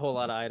so not a whole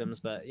lot of items,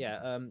 but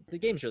yeah, the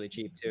game's really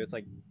cheap too. It's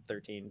like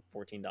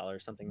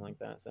 $13-14, something like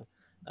that. So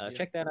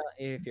check that out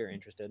if you're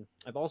interested.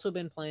 I've also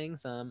been playing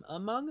some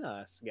Among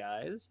Us,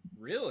 guys.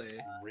 Really?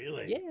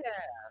 Really? Yeah.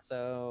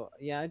 So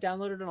yeah, I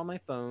downloaded it on my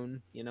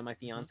phone. My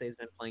fiance has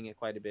been playing it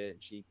quite a bit.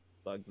 She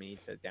bugged me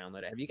to download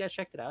it. Have you guys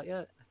checked it out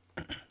yet?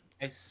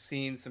 I've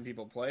seen some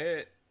people play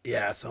it.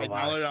 Yeah, so I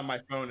downloaded it on my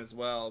phone as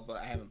well, but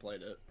I haven't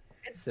played it.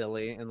 It's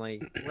silly, and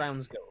like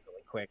rounds go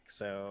really quick.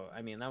 So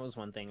I mean, that was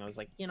one thing. I was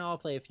like, I'll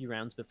play a few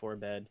rounds before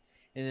bed.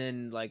 And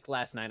then like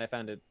last night, I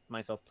found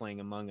myself playing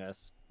Among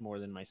Us more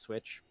than my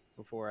Switch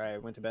before I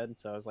went to bed.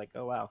 So I was like,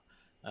 oh wow,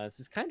 this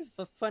is kind of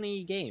a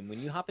funny game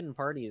when you hop in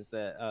parties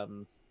that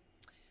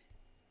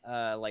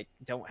like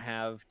don't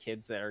have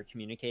kids that are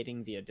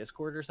communicating via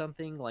Discord or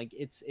something. Like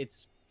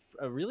it's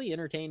a really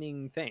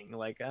entertaining thing.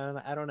 Like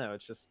I don't know,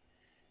 it's just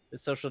the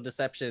social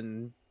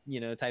deception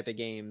type of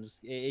games.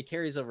 It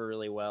carries over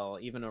really well,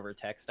 even over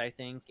text, I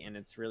think, and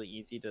it's really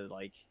easy to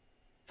like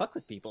fuck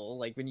with people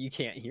like when you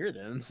can't hear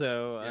them.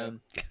 So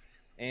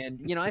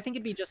and I think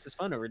it'd be just as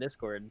fun over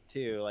Discord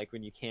too, like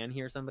when you can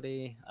hear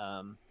somebody.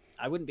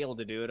 I wouldn't be able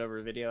to do it over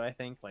video, I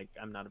think. Like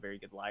I'm not a very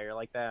good liar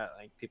like that.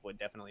 Like people would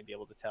definitely be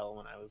able to tell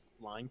when I was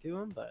lying to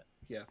them, but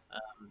yeah,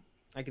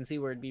 I can see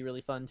where it'd be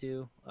really fun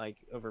too, like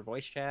over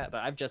voice chat.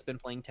 But I've just been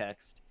playing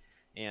text,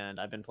 and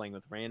I've been playing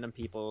with random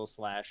people /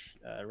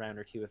 a round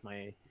or two with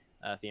my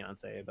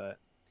fiance. But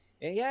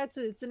yeah,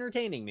 it's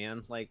entertaining,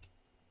 man. Like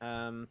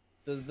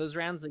those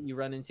rounds that you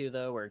run into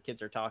though, where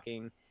kids are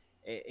talking,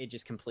 it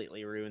just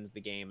completely ruins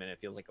the game, and it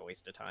feels like a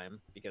waste of time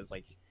because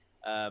like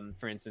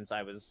for instance,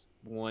 I was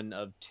one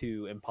of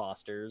 2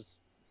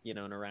 imposters in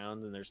a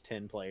round, and there's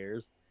 10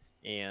 players.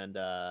 And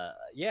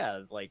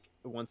yeah, like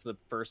once the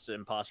first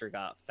imposter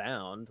got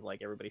found,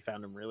 like everybody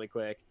found him really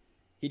quick.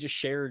 He just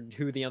shared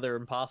who the other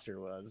imposter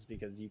was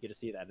because you get to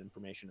see that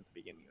information at the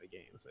beginning of the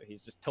game. So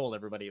he's just told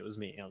everybody it was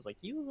me. And I was like,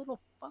 you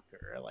little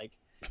fucker, like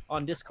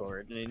on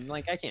Discord. And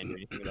like I can't do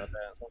anything about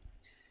that.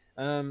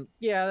 So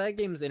yeah, that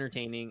game's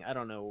entertaining. I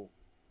don't know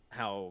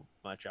how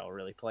much I'll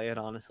really play it,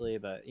 honestly,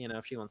 but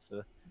if she wants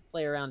to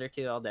play around or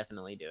two, I'll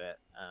definitely do it.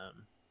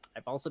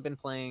 I've also been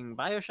playing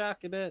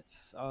BioShock a bit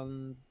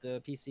on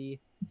the PC.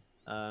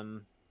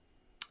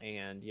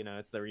 and you know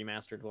it's the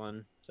remastered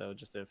one, so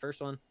just the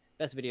first one.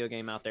 Best video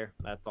game out there.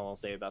 That's all I'll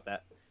say about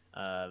that.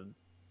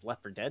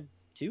 Left 4 Dead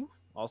 2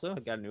 also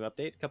got a new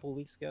update a couple of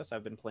weeks ago, so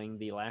I've been playing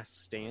the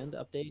Last Stand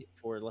update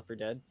for Left 4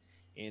 Dead,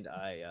 and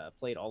I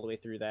played all the way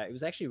through that. It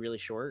was actually really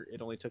short.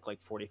 It only took like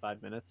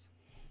 45 minutes,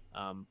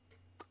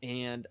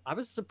 and I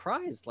was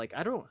surprised. Like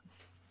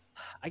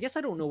I guess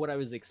I don't know what I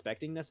was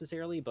expecting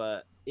necessarily,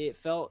 but it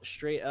felt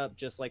straight up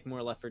just like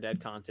more Left 4 Dead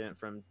content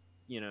from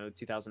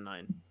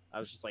 2009. I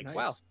was just like, Nice.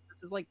 wow,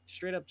 this is like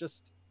straight up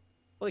just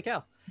holy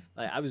cow.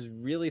 Like, I was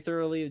really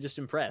thoroughly just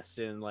impressed,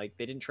 and like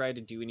they didn't try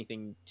to do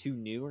anything too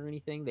new or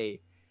anything. They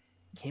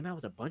came out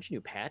with a bunch of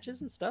new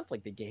patches and stuff.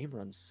 Like the game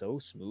runs so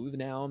smooth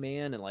now,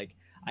 man, and like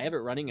I have it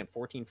running at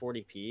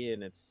 1440p,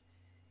 and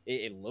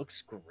it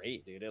looks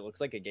great, dude. It looks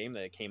like a game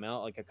that came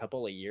out like a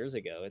couple of years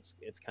ago.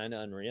 It's kind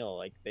of unreal.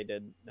 Like they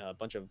did a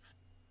bunch of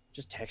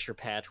just texture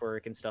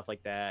patchwork and stuff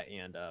like that,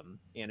 and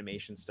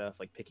animation stuff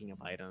like picking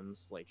up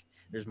items. Like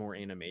there's more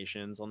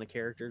animations on the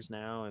characters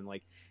now, and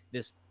like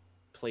this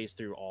plays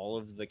through all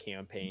of the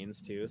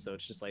campaigns too. So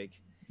it's just like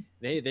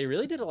they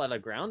really did a lot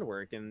of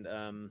groundwork, and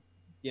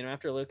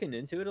after looking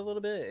into it a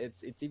little bit,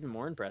 it's even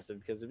more impressive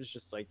because it was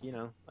just like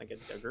like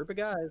a group of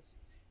guys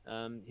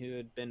who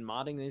had been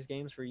modding these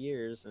games for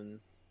years, and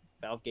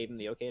Valve gave them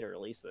the okay to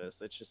release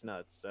this. It's just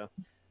nuts. So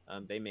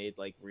they made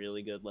like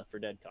really good Left 4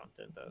 Dead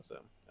content though.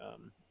 So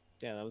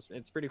yeah,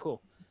 it's pretty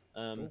cool.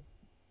 Cool.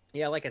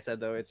 Yeah, like I said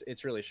though,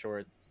 it's really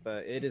short,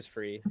 but it is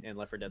free, and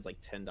Left 4 Dead's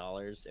like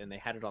 $10, and they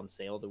had it on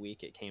sale the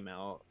week it came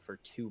out for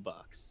 $2.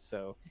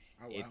 So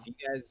Oh, if wow. you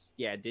guys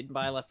didn't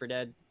buy Left 4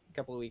 Dead a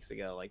couple of weeks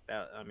ago, like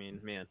that, I mean,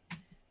 man,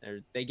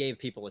 they gave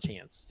people a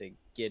chance to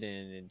get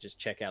in and just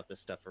check out this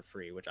stuff for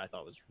free, which I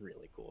thought was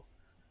really cool.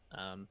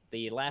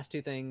 The last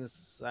two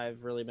things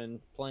I've really been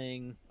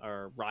playing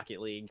are Rocket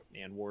League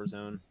and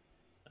Warzone.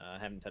 I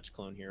haven't touched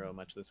Clone Hero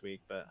much this week,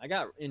 but I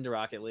got into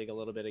Rocket League a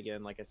little bit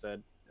again, like I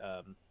said.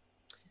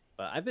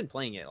 But I've been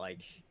playing it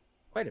like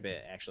quite a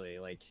bit, actually,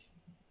 like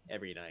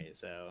every night.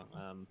 So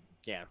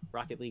yeah,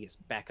 Rocket League is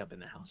back up in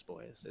the house,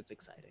 boys. It's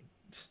exciting.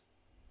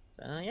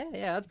 So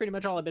yeah, that's pretty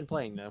much all I've been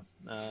playing though.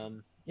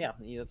 Yeah,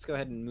 let's go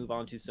ahead and move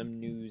on to some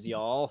news,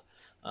 y'all.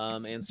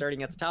 And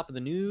starting at the top of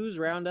the news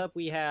roundup,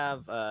 we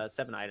have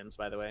 7 items,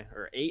 by the way,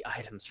 or 8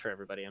 items for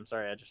everybody. I'm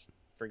sorry, I just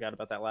forgot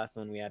about that last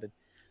one we added.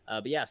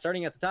 But yeah,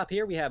 starting at the top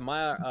here, we have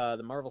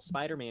the Marvel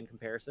Spider-Man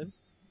comparison.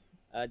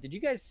 Did you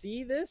guys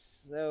see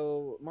this?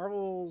 So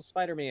Marvel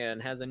Spider-Man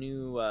has a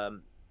new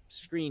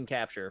screen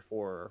capture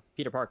for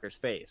Peter Parker's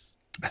face.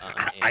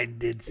 I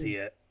did see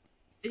it.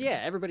 Yeah,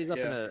 everybody's up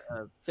in a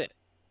fit.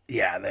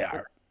 Yeah, they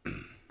are.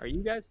 Are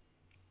you guys?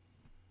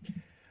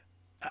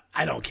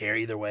 I don't care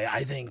either way.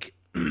 I think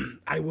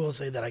I will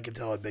say that I can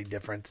tell a big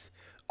difference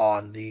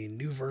on the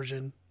new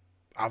version,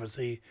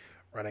 obviously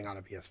running on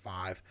a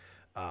PS5.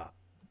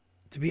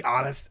 To be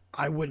honest,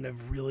 I wouldn't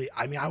have really,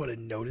 I mean, I would have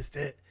noticed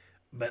it,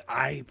 but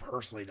I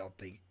personally don't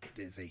think it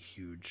is a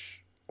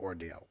huge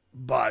ordeal.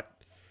 But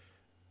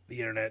the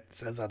internet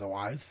says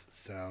otherwise,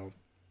 so,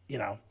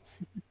 Yeah,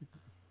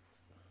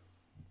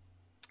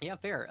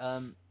 fair.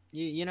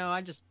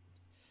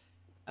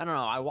 I don't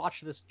know. I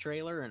watched this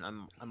trailer, and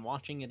I'm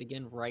watching it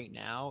again right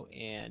now,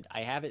 and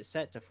I have it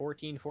set to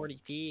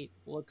 1440p.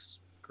 Looks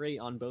great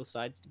on both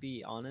sides, to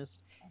be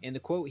honest. And the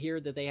quote here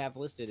that they have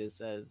listed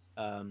says,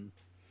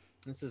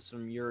 this is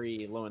from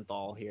Yuri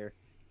Lowenthal here.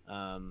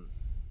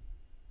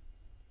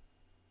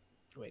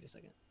 Wait a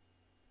second.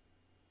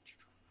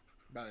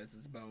 About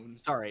his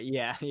bones. Sorry.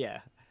 Yeah.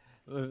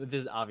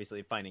 This is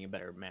obviously finding a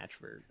better match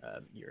for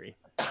Yuri.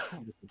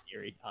 This is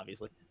Yuri,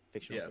 obviously,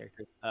 fictional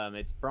character.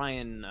 It's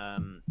Brian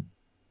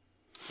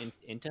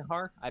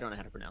Intihar. I don't know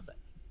how to pronounce that.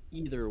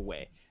 Either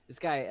way, this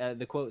guy,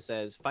 the quote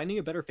says, finding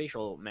a better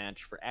facial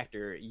match for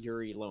actor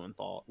Yuri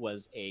Lowenthal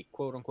was a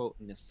quote-unquote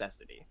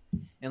necessity.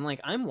 And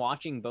like, I'm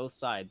watching both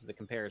sides of the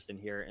comparison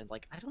here, and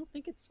like, I don't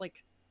think it's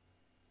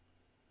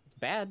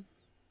bad.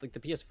 Like the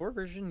PS4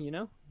 version,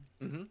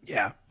 Mm-hmm.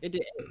 yeah.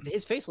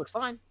 His face looks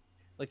fine.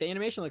 Like the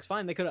animation looks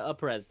fine. They could have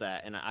up-res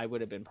that, and I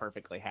would have been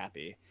perfectly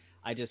happy.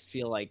 I just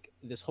feel like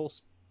this whole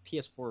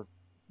PS4 or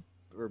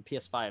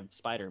PS5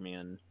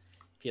 Spider-Man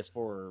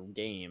PS4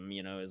 game,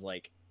 is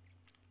like,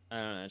 I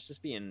don't know. It's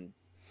just being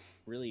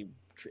really.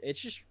 It's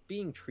just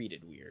being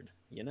treated weird.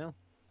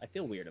 I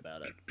feel weird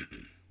about it.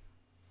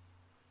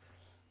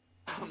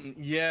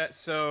 Yeah,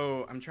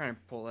 so I'm trying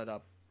to pull that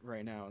up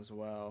right now as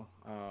well.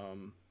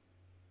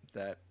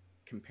 That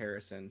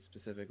comparison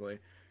specifically.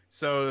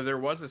 So there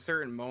was a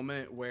certain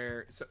moment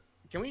where. So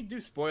can we do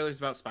spoilers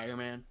about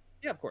Spider-Man?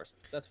 Yeah, of course.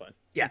 That's fine.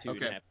 Yeah,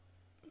 okay.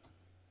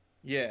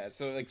 Yeah,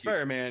 so like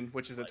Spider-Man,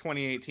 which is a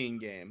 2018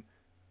 game.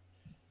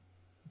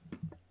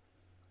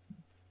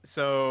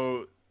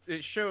 So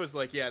it shows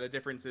like the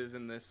differences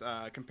in this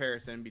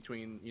comparison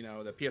between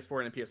the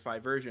PS4 and the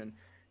PS5 version,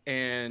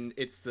 and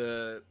it's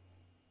the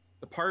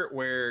part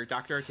where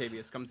Dr.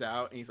 Octavius comes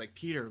out and he's like,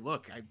 Peter,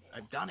 look,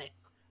 I've done it.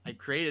 I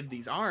created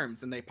these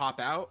arms, and they pop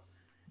out,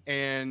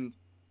 and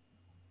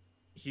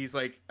he's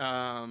like,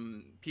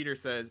 Peter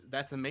says,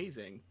 that's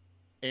amazing.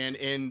 And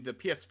in the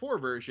PS4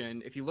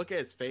 version, if you look at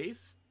his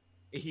face,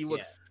 he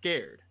looks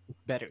scared.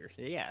 It's better.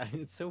 Yeah,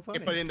 it's so funny.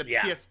 But in the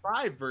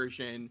PS5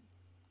 version,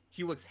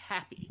 he looks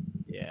happy.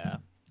 Yeah.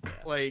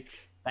 Like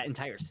that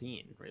entire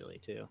scene, really,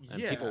 too.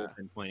 And people have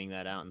been pointing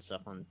that out and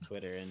stuff on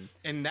Twitter,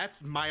 and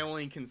that's my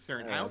only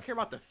concern. I don't care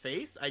about the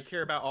face. I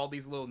care about all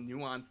these little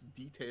nuanced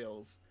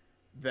details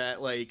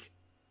that, like,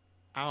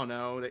 I don't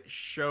know, that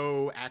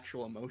show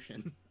actual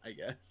emotion, I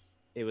guess.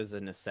 It was a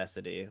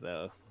necessity,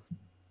 though,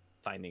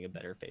 finding a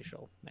better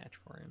facial match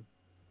for him.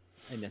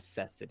 A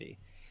necessity.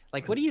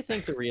 Like, what do you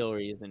think the real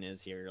reason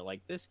is here? Like,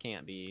 this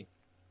can't be...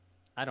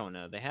 I don't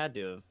know. They had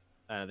to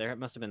have... there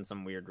must have been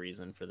some weird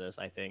reason for this,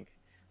 I think,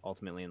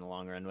 ultimately in the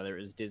long run. Whether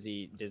it was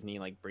Disney,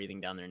 like, breathing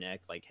down their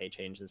neck, like, hey,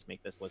 change this,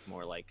 make this look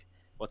more like...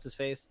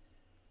 What's-his-face?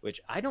 Which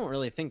I don't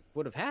really think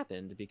would have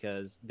happened,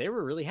 because they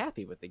were really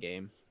happy with the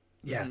game.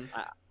 Yeah.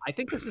 I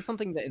think this is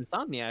something that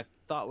Insomniac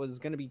thought was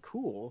going to be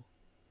cool,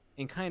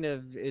 and kind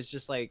of is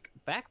just, like,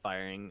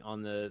 backfiring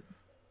on the...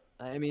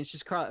 I mean, it's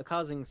just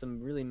causing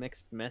some really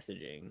mixed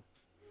messaging.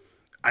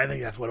 I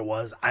think that's what it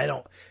was. I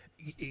don't,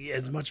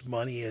 as much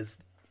money as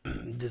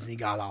Disney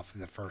got off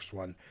of the first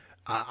one,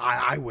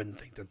 I wouldn't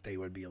think that they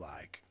would be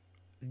like,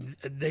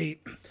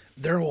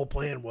 their whole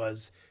plan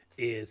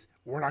is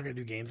we're not going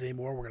to do games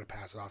anymore. We're going to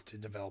pass it off to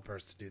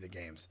developers to do the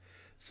games.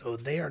 So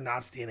they are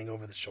not standing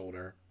over the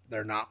shoulder.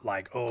 They're not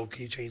like, oh,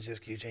 can you change this?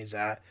 Can you change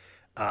that?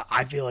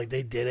 I feel like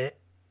they did it.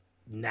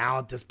 Now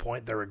at this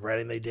point, they're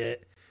regretting they did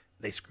it.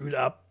 They screwed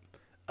up.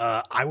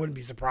 I wouldn't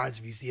be surprised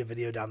if you see a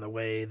video down the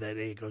way that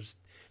it goes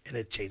and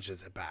it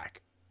changes it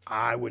back.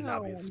 I would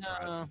not be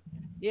surprised. No.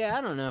 Yeah,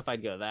 I don't know if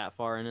I'd go that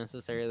far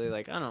necessarily.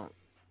 Like, I don't,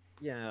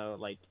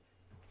 like,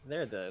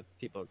 they're the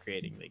people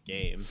creating the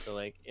game, so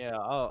like, yeah,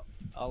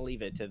 I'll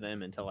leave it to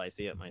them until I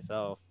see it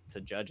myself to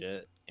judge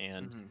it,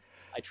 and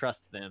I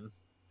trust them.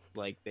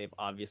 Like, they've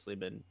obviously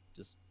been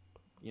just,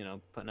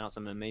 putting out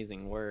some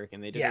amazing work,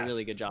 and they did a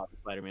really good job with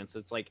Spider-Man. So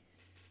it's like,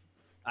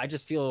 I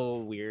just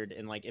feel weird,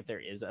 and like, if there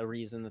is a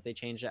reason that they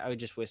changed it, I would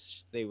just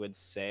wish they would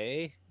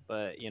say.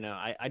 But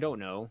I don't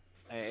know.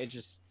 It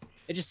just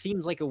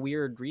seems like a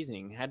weird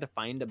reasoning. Had to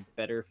find a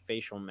better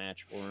facial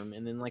match for him,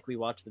 and then like we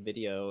watched the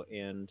video,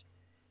 and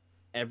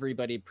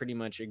everybody pretty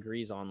much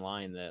agrees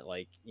online that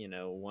like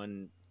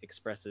one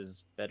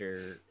expresses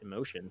better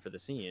emotion for the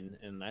scene,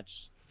 and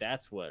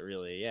that's what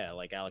really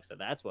like Alex said,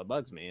 that's what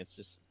bugs me.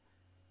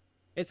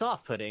 It's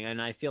off-putting,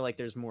 and I feel like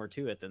there's more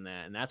to it than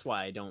that, and that's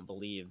why I don't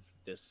believe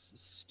this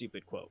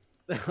stupid quote.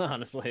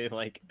 Honestly,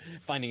 like,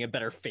 finding a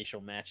better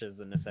facial match is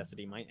a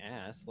necessity. My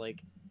ass,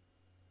 like,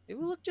 it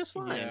would look just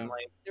fine. Yeah.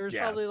 Like, there was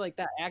probably like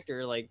that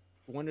actor like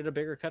wanted a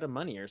bigger cut of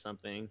money or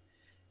something.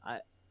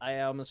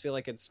 I almost feel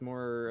like it's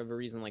more of a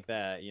reason like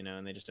that,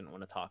 and they just didn't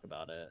want to talk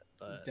about it.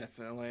 But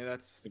definitely,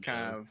 that's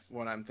kind of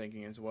what I'm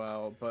thinking as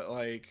well. But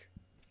like,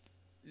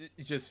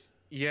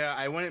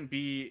 I wouldn't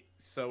be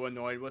so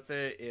annoyed with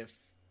it if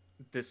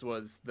this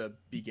was the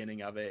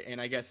beginning of it.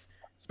 And I guess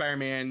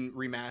Spider-Man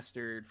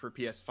Remastered for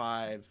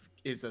PS5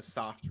 is a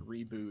soft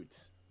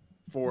reboot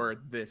for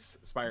this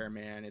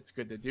Spider-Man. It's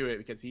good to do it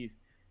because he's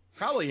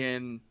probably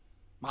in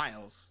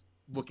Miles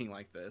looking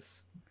like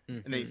this.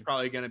 And then he's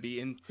probably going to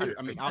be in 2.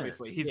 I mean,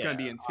 obviously, he's going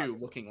to be in 2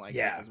 looking like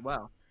this as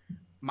well.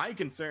 My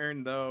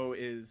concern, though,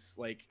 is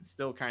like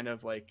still kind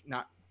of like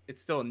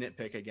it's still a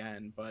nitpick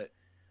again, but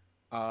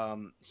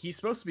he's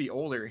supposed to be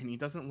older and he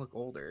doesn't look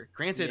older.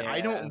 Granted, I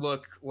don't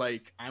look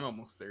like I'm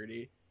almost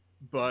 30,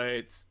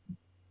 but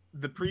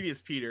the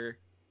previous Peter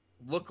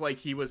looked like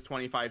he was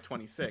 25,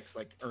 26,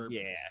 like, or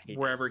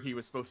wherever he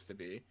was supposed to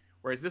be.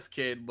 Whereas this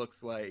kid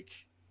looks like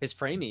his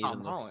frame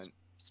even looks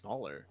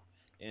smaller.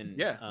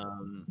 And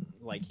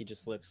like he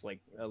just looks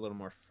like a little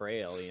more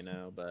frail,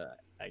 but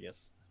I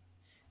guess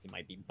he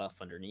might be buff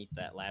underneath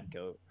that lab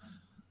coat.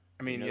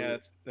 I mean,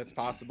 that's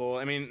possible.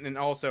 I mean, and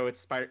also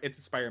it's a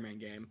Spider-Man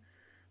game.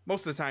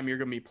 Most of the time you're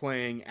going to be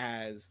playing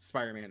as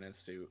Spider-Man in a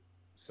suit.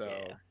 So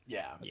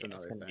that's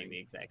another it's going to thing. be the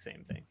exact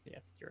same thing. Yeah,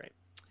 you're right.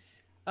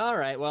 All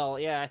right. Well,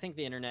 I think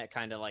the internet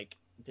kind of like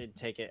did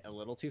take it a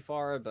little too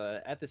far,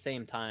 but at the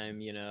same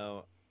time,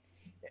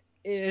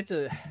 it's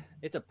a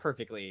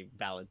perfectly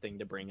valid thing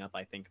to bring up,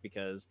 I think,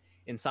 because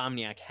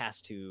Insomniac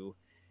has to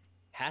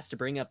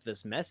bring up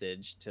this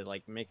message to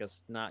like make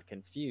us not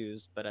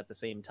confused, but at the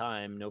same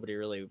time nobody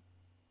really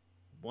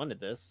wanted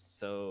this,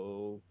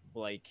 so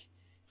like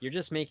you're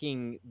just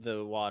making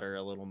the water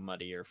a little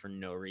muddier for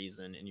no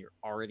reason, and you're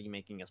already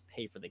making us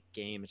pay for the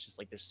game. It's just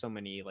like there's so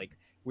many like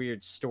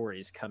weird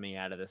stories coming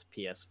out of this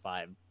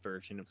PS5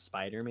 version of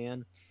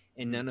Spider-Man,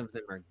 and none of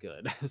them are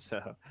good.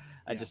 So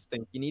I just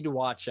think you need to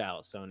watch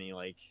out, Sony.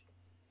 Like,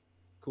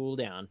 cool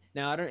down.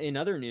 Now, in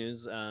other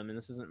news, and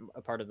this isn't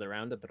a part of the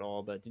roundup at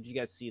all, but did you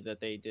guys see that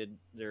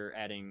they're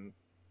adding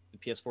the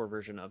PS4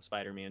 version of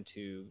Spider-Man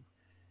to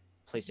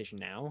PlayStation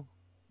Now?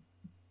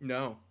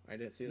 No, I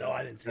didn't see that. No,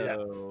 I didn't see that.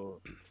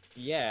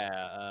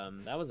 Yeah,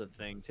 that was a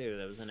thing too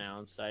that was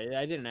announced.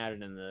 I didn't add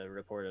it in the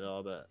report at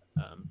all, but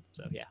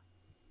so yeah,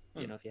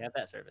 if you have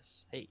that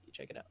service, hey,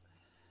 check it out.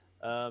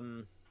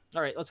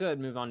 All right, let's go ahead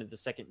and move on to the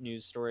second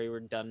news story. We're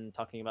done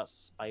talking about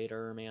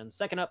Spider-Man.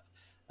 Second up,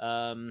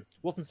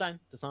 Wolfenstein,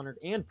 Dishonored,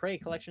 and Prey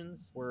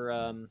collections were,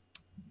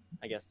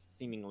 I guess,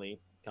 seemingly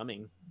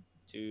coming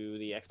to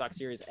the Xbox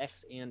Series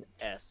X and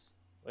S,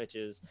 which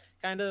is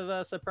kind of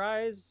a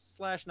surprise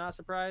slash not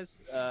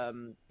surprise.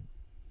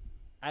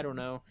 I don't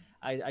know.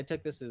 I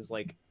took this as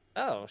like,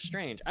 oh,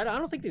 strange. I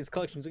don't think these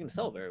collections are going to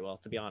sell very well,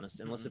 to be honest,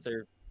 unless if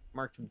they're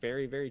marked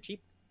very, very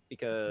cheap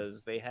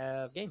because they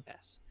have Game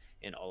Pass.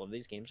 And all of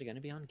these games are going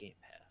to be on Game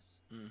Pass.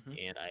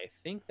 And I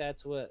think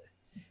that's what,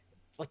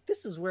 like,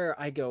 this is where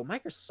I go,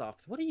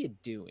 Microsoft, what are you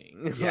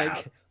doing?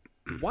 Yeah.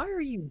 Like, why are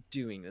you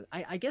doing this?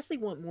 I guess they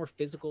want more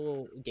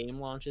physical game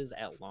launches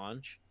at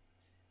launch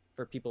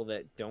for people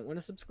that don't want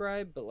to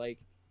subscribe, but like,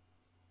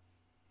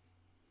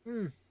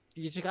 you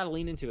just got to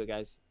lean into it,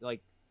 guys.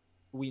 Like,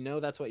 we know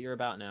that's what you're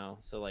about now.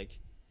 So, like,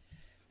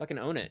 fucking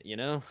own it, you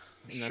know?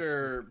 And that's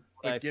Sure,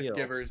 what I but gift feel.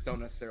 givers don't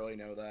necessarily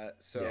know that.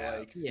 So Yeah.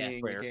 like Yeah,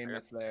 seeing fair, the game fair.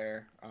 that's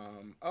there,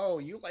 oh,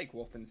 you like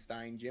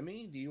Wolfenstein,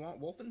 Jimmy? Do you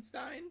want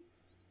Wolfenstein?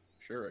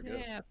 Sure, I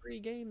guess. Yeah, 3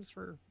 games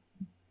or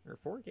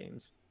 4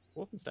 games.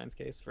 Wolfenstein's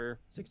case for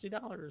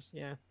 $60.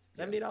 Yeah,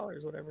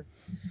 $70, whatever.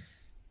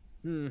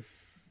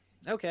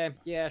 Okay,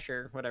 yeah,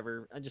 sure,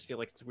 whatever. I just feel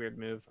like it's a weird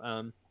move.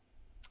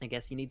 I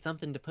guess you need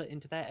something to put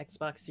into that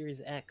Xbox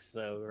Series X,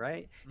 though,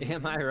 right?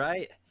 Am I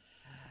right?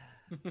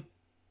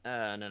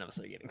 None of us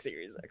are getting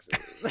Series X.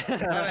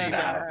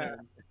 No.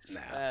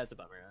 That's a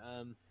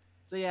bummer.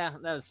 So yeah,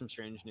 that was some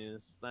strange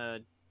news.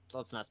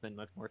 Let's not spend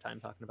much more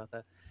time talking about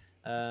that.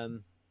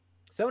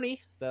 Sony,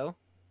 though,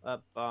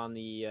 up on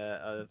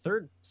the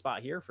third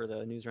spot here for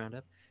the news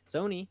roundup.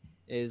 Sony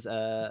is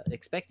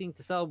expecting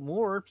to sell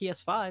more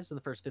PS5s in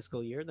the first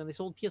fiscal year than they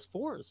sold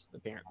PS4s,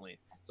 apparently.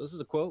 So this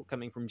is a quote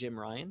coming from Jim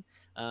Ryan.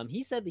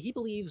 He said that he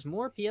believes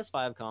more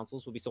PS5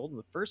 consoles will be sold in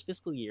the first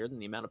fiscal year than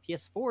the amount of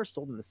PS4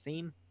 sold in the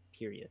same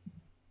period.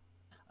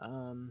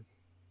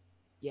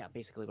 Yeah,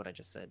 basically what I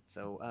just said.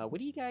 So what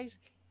do you guys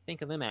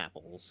think of them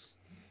apples?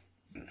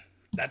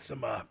 That's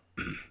some,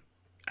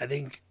 I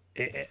think,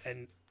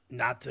 and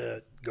not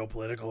to go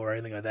political or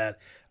anything like that,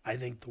 I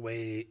think the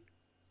way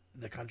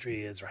the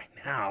country is right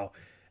now,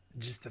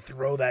 just to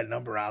throw that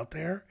number out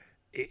there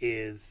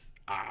is,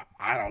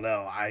 I don't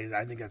know.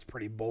 I think that's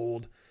pretty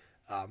bold.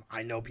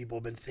 I know people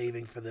have been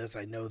saving for this.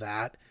 I know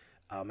that.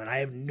 And I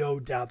have no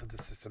doubt that the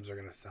systems are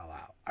going to sell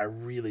out. I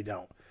really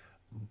don't.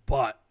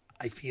 But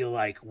I feel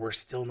like we're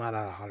still not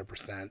at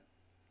 100%.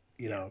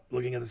 You know,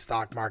 looking at the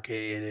stock market,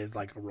 it is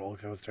like a roller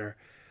coaster.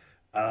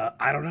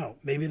 I don't know.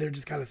 Maybe they're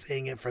just kind of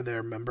saying it for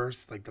their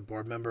members, like the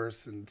board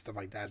members and stuff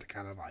like that, to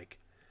kind of like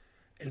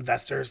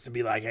investors to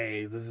be like,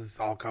 hey, this is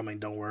all coming.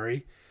 Don't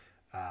worry.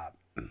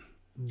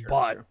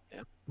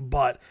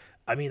 But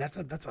I mean, that's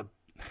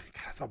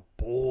a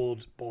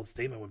bold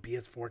statement. When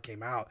PS4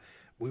 came out,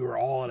 we were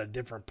all at a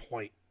different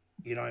point.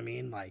 You know what I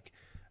mean? Like,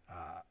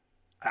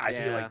 I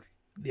feel like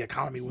the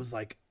economy was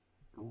like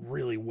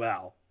really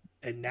well,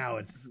 and now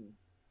it's,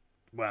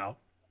 well,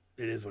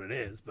 it is what it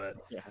is. But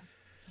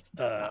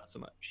not so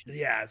much.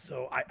 Yeah.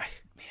 So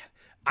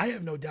I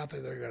have no doubt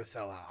that they're going to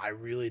sell out. I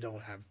really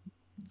don't have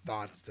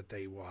thoughts that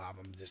they will have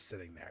them just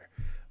sitting there.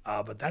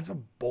 But that's a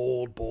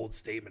bold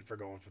statement for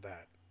going for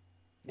that.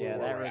 Yeah,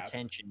 that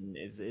retention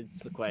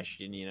it's the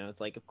question, you know.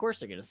 It's like, of course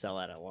they're going to sell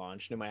out at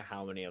launch, no matter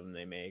how many of them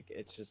they make.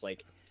 It's just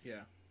like,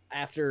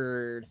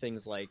 after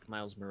things like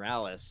Miles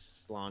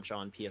Morales launch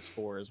on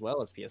PS4 as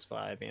well as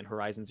PS5, and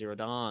Horizon Zero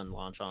Dawn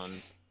launch on,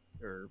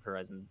 or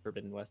Horizon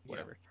Forbidden West,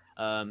 whatever.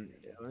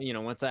 You know,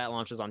 once that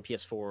launches on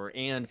PS4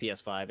 and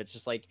PS5, it's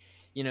just like,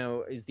 you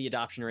know, is the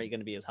adoption rate going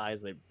to be as high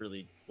as they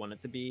really want it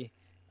to be?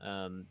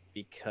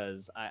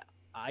 Because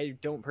I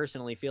don't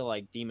personally feel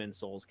like Demon's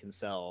Souls can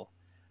sell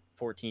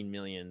 14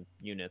 million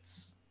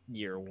units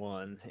year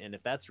one, and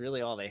if that's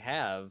really all they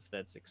have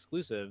that's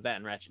exclusive, that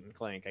and Ratchet and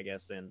Clank, I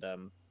guess, and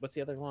what's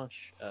the other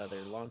launch,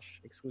 their launch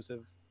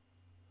exclusive?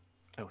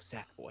 Oh,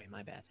 Sackboy,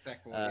 my bad.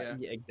 Sackboy,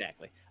 yeah,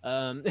 exactly.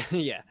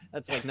 Yeah,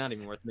 that's like not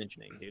even worth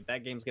mentioning, dude.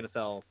 That game's gonna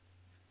sell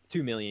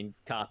 2 million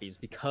copies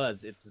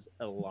because it's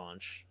a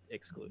launch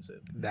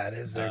exclusive. That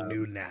is their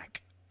new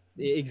knack.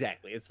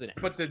 Exactly, it's the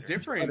knack. But the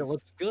difference, but it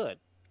looks good.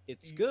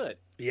 It's good.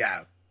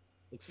 Yeah,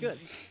 it's good.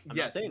 I'm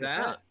yes, not saying that.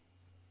 It's not.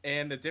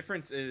 And the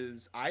difference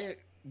is,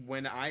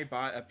 when I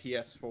bought a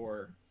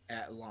PS4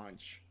 at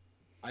launch,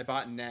 I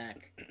bought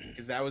Knack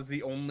because that was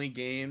the only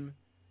game,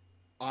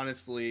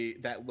 honestly,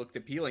 that looked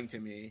appealing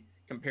to me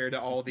compared to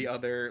all the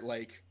other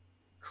like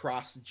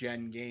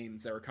cross-gen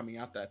games that were coming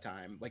out that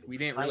time. Like we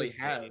didn't really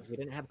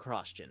have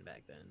cross-gen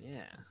back then.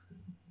 Yeah.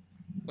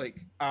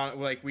 Like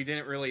we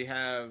didn't really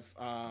have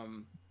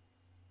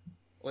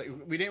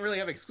we didn't really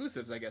have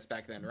exclusives, I guess,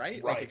 back then,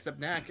 right? Like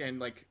except Knack and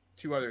like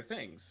 2 other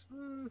things.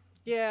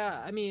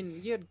 Yeah, I mean,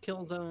 you had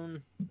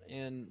Killzone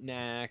and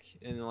Knack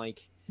and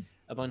like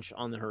a bunch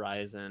on the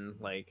horizon,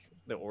 like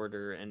The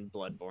Order and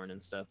Bloodborne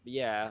and stuff. But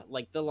yeah,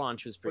 like the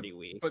launch was pretty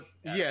weak. But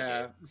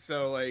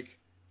so like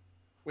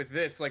with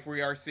this, like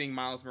we are seeing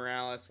Miles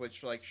Morales,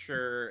 which like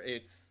sure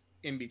it's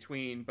in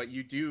between, but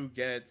you do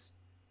get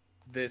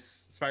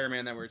this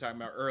Spider-Man that we were talking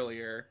about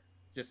earlier,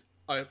 just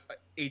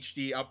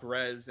HD up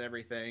res and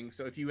everything.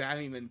 So if you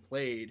haven't even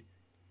played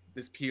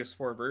this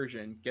PS4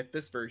 version, get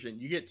this version.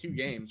 You get 2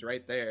 games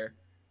right there.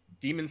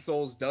 Demon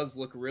Souls does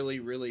look really,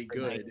 really For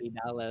good.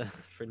 $90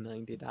 for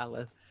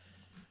 $90.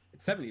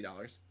 It's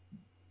 $70.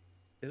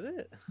 Is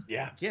it?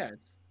 Yeah. Yeah,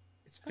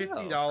 it's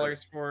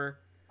 $50 for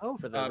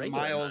for the regular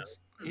Miles.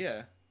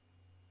 Yeah,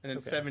 and then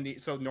Okay. 70.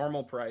 So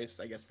normal price,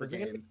 I guess, So for is it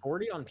gonna be games.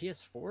 40 on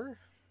PS4?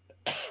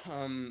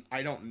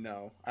 I don't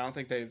know. I don't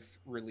think they've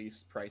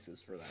released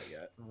prices for that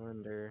yet. I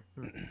wonder.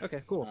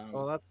 Okay, cool.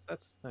 Well,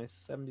 that's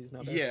nice. 70's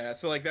not bad. Yeah,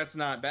 so like that's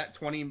not that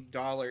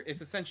 $20.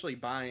 It's essentially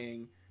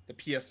buying the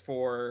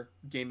PS4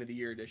 Game of the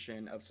Year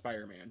edition of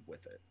Spider-Man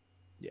with it.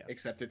 Yeah.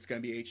 Except it's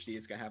going to be HD.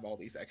 It's going to have all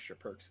these extra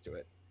perks to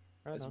it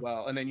Right as on.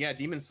 well. And then yeah,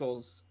 Demon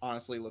Souls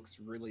honestly looks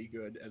really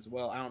good as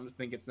well. I don't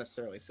think it's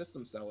necessarily a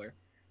system seller,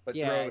 but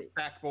Yeah. throw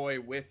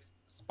Sackboy with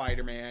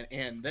Spider-Man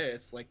and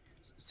this, like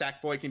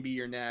Sackboy can be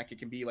your knack. It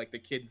can be like the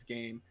kids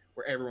game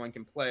where everyone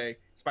can play.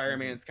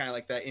 Spider-Man's kind of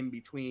like that in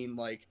between,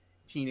 like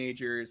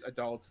teenagers,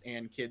 adults,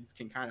 and kids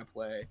can kind of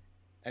play.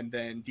 And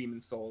then Demon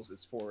Souls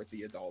is for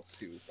the adults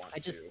who want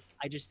to.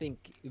 I just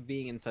think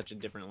being in such a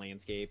different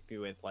landscape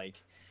with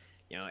like,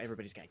 you know,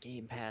 everybody's got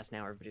Game Pass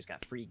now. Everybody's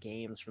got free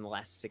games from the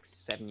last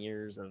 6-7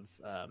 years of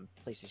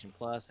PlayStation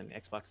Plus and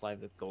Xbox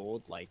Live with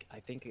Gold. Like,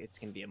 I think it's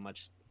going to be a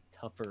much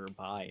tougher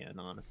buy-in,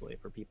 honestly,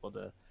 for people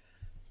to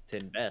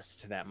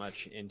invest that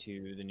much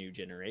into the new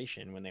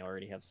generation when they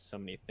already have so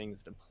many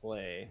things to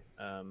play.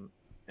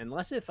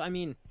 Unless if, I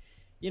mean,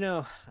 you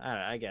know,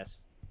 I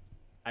guess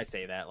I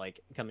say that like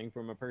coming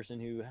from a person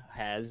who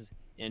has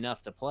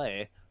enough to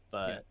play,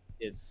 but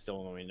is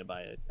still willing to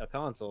buy a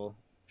console.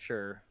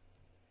 Sure.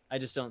 I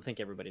just don't think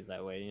everybody's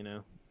that way, you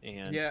know?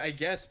 And yeah, I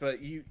guess,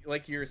 but you,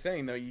 like you were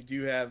saying though, you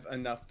do have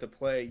enough to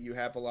play. You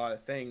have a lot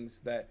of things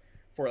that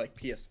for like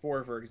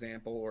PS4, for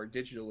example, or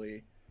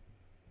digitally,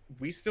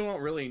 we still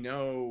don't really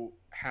know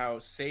how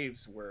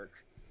saves work.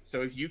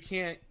 So if you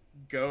can't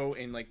go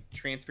and like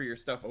transfer your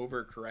stuff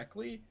over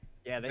correctly,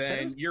 yeah, they said it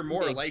then was you're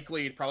more big.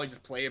 likely to probably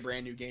just play a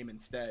brand new game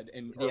instead,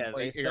 and or Yeah,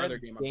 play they your said other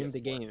game on game to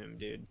PS4. game,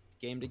 dude.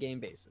 Game to game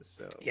basis.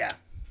 So Yeah.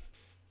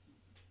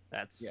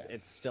 that's Yeah.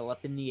 it's still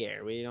up in the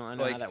air. We don't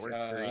know Like how that works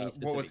for any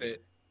specific what was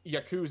it?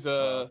 Yakuza,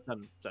 well,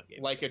 some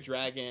games. Like a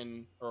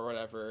Dragon or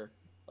whatever.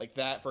 Like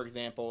that, for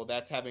example,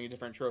 that's having a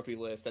different trophy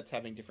list. That's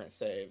having different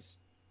saves.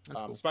 That's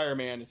cool.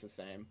 Spider-Man is the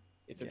same.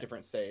 It's a Yeah.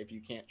 different save.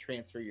 You can't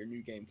transfer your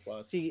new game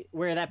plus. See,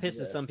 where that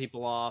pisses some Yes.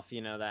 people off,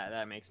 you know,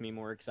 that makes me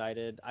more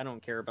excited. I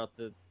don't care about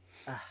the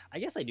I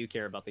guess I do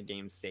care about the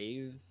game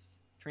saves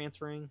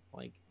transferring.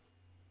 Like,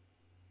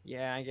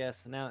 yeah, I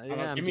guess now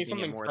I'm give me giving it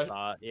something more spe-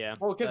 thought. Yeah,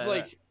 Well, because but,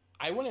 like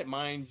I wouldn't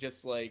mind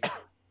just like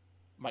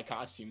my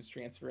costumes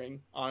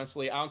transferring.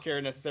 Honestly, I don't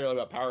care necessarily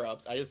about power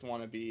ups. I just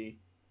want to be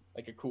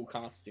like a cool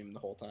costume the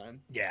whole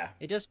time. Yeah.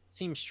 it just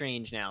seems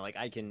strange now. Like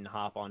I can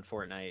hop on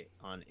Fortnite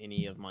on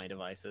any of my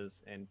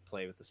devices and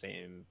play with the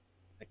same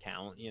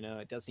account. You know,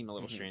 it does seem a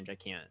little Mhm. strange. I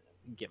can't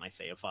get my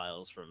save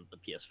files from the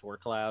PS4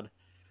 cloud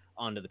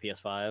onto the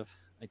PS5.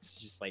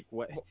 It's just like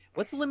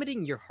what's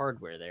limiting your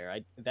hardware there?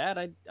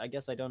 I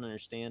guess I don't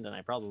understand, and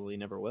I probably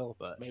never will.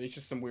 But Maybe it's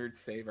just some weird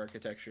save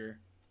architecture.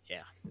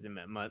 yeah,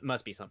 it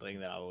must be something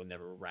that I will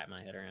never wrap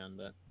my head around.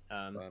 But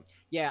But-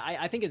 yeah,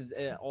 I think it's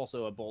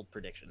also a bold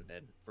prediction,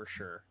 then for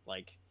sure.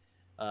 Like,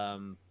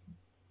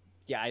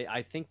 yeah,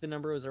 I think the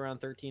number was around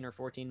 13 or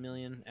 14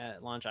 million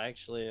at launch. I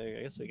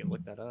guess we can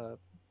look that up.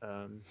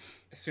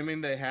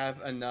 Assuming they have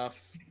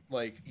enough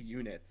like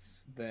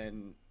units,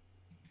 then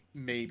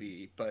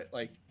maybe. But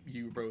like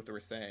you both were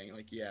saying,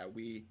 like yeah,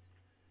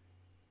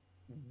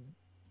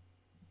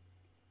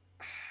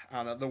 I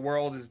don't know. The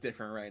world is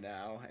different right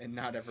now, and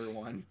not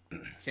everyone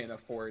can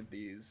afford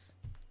these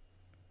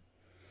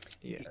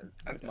Yeah,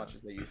 as much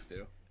as they used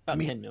to. about I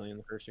mean- 10 million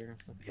the first year.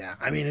 Yeah.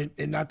 I mean,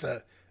 and not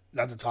to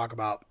talk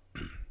about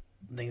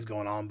things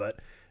going on, but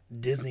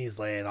Disney is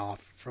laying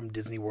off from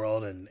Disney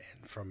World and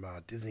from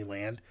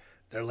Disneyland.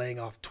 They're laying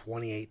off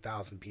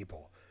 28,000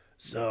 people.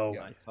 So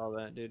I saw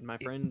that, dude. My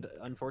friend,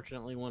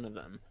 unfortunately, one of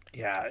them.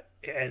 yeah,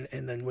 and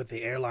then with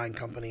the airline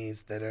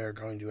companies that are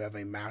going to have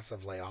a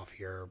massive layoff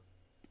here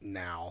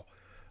now,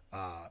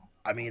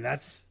 I mean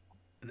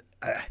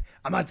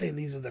I'm not saying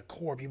these are the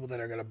core people that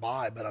are going to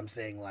buy, but I'm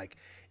saying like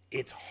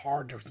it's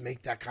hard to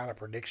make that kind of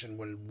prediction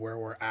where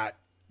we're at,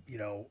 you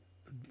know,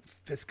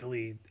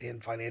 fiscally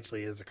and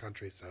financially as a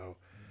country. So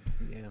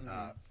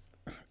Yeah.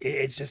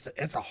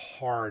 it's a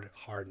hard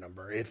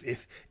number.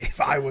 If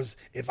I was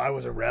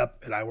a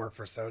rep and I work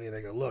for Sony and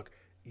they go, look,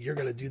 you're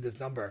going to do this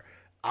number,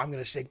 I'm going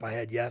to shake my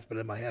head yes, but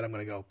in my head I'm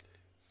going to go,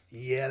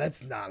 yeah,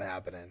 that's not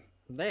happening.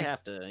 They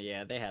have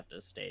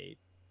to stay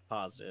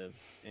positive,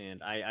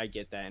 and I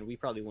get that, and we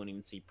probably won't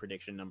even see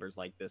prediction numbers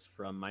like this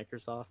from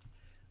Microsoft.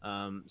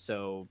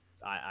 So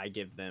I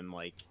give them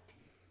like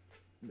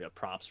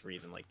props for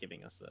even like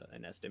giving us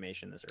an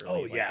estimation this early.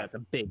 Oh, Like, yeah. that's a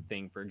big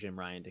thing for Jim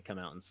Ryan to come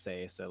out and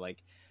say. So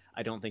like,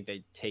 I don't think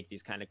they take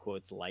these kind of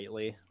quotes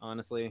lightly,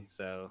 honestly.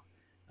 So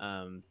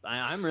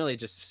I'm really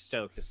just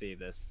stoked to see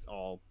this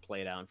all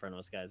played out in front of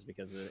us, guys,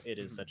 because it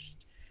is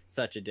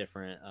such a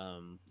different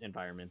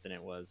environment than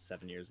it was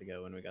 7 years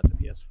ago when we got the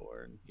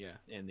PS4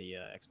 and the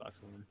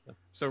Xbox One.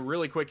 So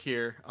really quick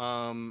here,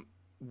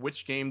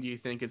 which game do you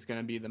think is going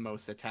to be the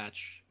most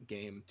attached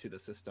game to the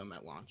system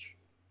at launch?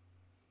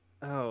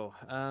 Oh,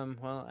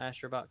 well,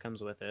 Astrobot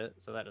comes with it,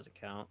 so that doesn't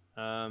count.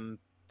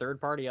 Third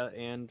party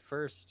and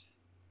first.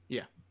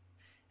 Yeah.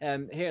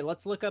 Here,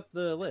 let's look up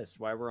the list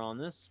while we're on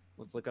this.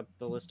 Let's look up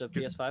the list of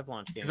PS5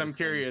 launch games. Because I'm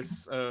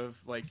curious of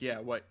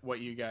what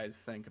you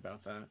guys think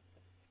about that.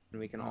 And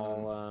we can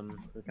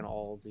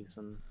all do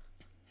some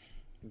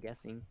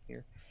guessing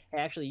here. Hey,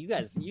 actually, you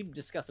guys, you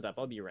discuss it up.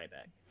 I'll be right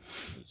back.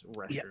 Use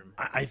restroom. Yeah,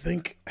 I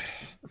think,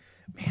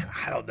 man,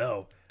 I don't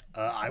know.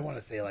 I want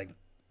to say like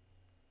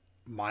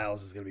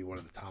Miles is going to be one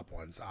of the top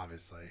ones,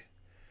 obviously.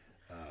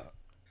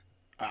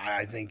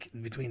 I think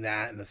between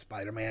that and the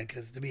Spider-Man,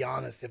 because to be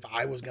honest, if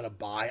I was going to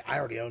buy, I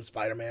already own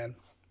Spider-Man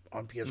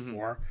on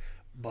PS4,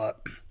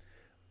 but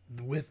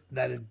with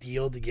that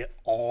deal to get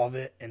all of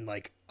it and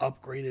like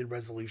upgraded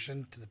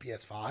resolution to the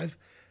PS5,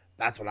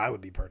 that's what I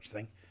would be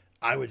purchasing.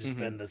 I would just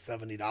spend the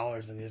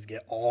 $70 and just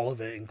get all of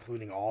it,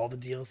 including all the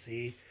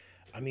DLC.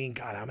 I mean,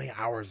 God, how many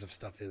hours of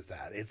stuff is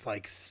that? It's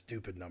like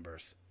stupid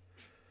numbers.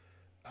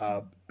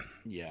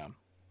 Yeah.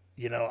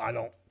 You know, I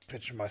don't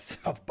picture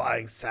myself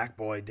buying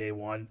Sackboy day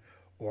one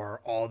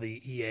or all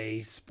the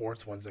EA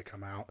sports ones that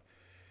come out.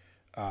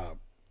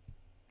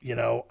 You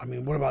know, I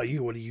mean, what about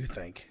you? What do you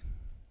think?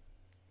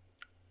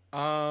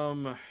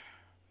 I'm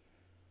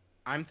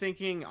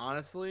thinking,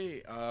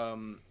 honestly,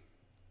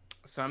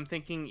 so I'm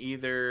thinking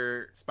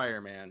either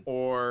Spider-Man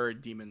or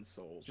Demon's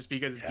Souls. Just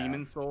because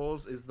Demon's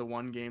Souls is the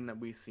one game that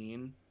we've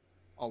seen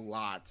a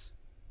lot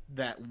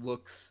that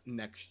looks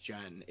next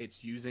gen.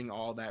 It's using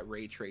all that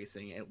ray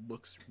tracing. It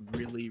looks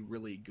really,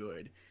 really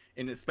good.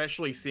 And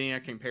especially seeing a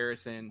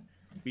comparison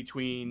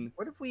between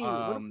what if we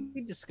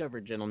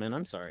discovered, gentlemen?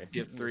 I'm sorry.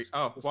 PS3.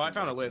 Oh, well, I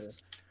found a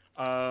list.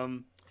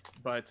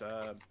 But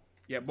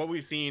yeah, what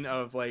we've seen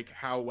of like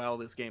how well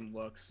this game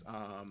looks,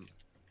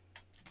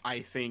 I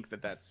think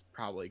that's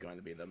probably going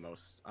to be the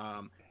most.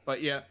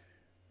 But yeah,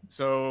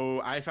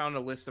 so I found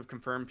a list of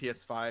confirmed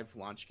PS5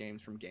 launch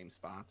games from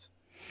GameSpot.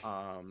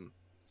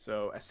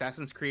 So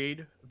Assassin's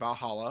Creed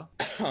Valhalla,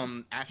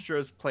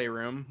 Astro's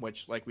Playroom,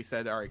 which, like we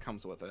said, already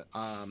comes with it.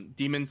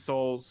 Demon's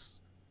Souls,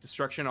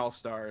 Destruction All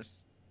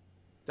Stars,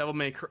 Devil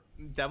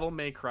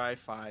May Cry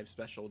 5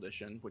 Special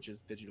Edition, which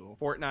is digital.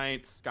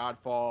 Fortnite,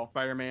 Godfall,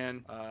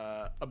 Spider-Man,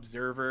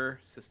 Observer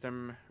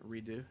System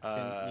Redo.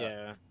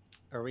 Yeah.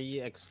 Are we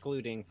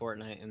excluding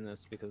Fortnite in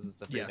this because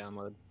it's a free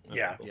download? Okay,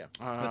 Yeah. cool.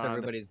 That's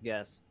everybody's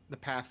guess. The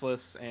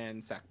Pathless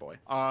and Sackboy.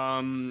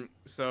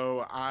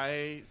 So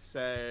I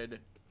said,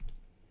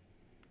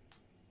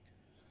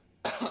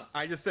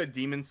 I just said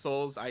Demon's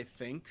Souls, I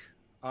think,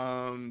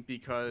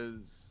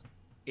 because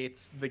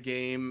it's the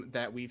game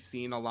that we've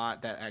seen a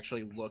lot that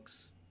actually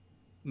looks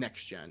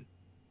next gen.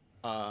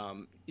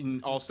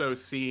 And also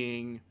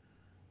seeing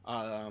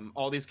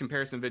all these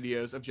comparison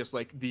videos of just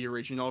like the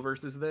original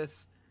versus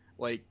this,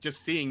 like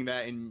just seeing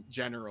that in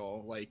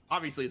general, like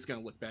obviously it's going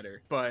to look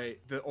better, but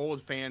the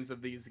old fans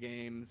of these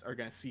games are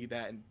going to see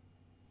that and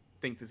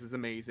think this is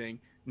amazing.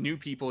 New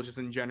people just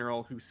in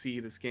general who see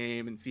this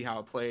game and see how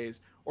it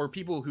plays, or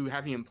people who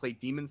haven't even played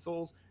Demon's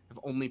Souls, have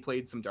only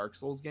played some Dark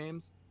Souls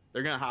games,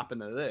 they're going to hop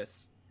into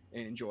this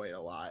and enjoy it a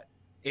lot.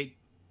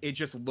 It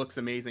just looks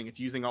amazing. It's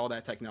using all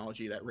that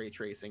technology, that ray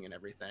tracing and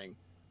everything.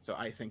 So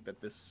I think that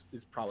this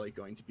is probably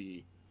going to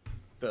be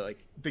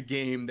the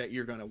game that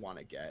you're going to want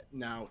to get.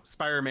 Now,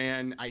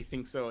 Spider-Man, I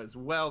think so as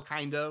well,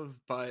 kind of,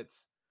 but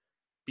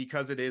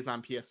because it is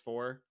on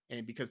PS4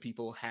 and because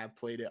people have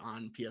played it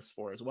on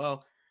PS4 as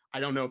well, I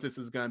don't know if this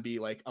is going to be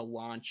like a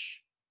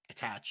launch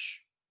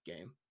attach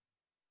game.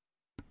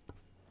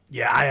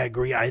 Yeah, I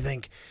agree. I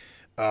think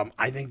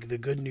the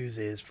good news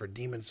is for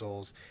Demon's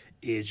Souls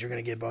is you're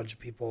going to get a bunch of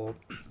people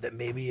that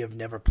maybe have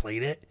never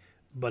played it,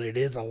 but it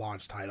is a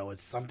launch title.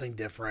 It's something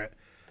different.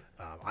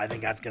 I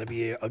think that's going to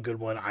be a good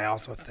one. I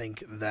also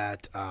think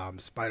that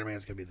Spider-Man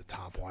is going to be the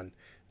top one,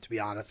 to be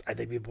honest. I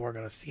think people are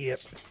going to see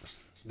it.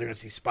 They're going to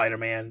see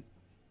Spider-Man.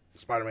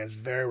 Spider-Man is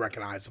very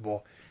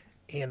recognizable.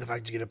 And the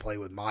fact you get to play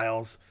with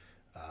Miles,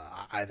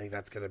 I think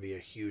that's going to be a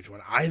huge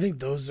one. I think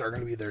those are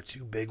going to be their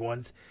two big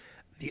ones.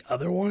 The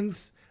other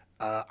ones,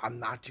 I'm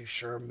not too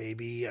sure,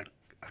 maybe a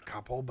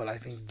couple, but I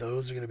think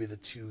those are going to be the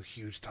two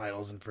huge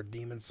titles. And for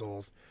Demon's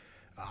Souls,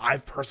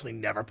 I've personally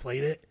never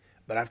played it,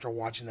 but after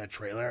watching that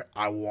trailer,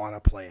 I want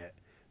to play it.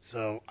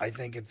 So I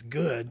think it's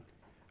good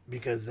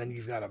because then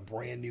you've got a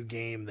brand new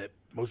game that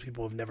most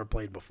people have never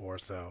played before.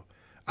 So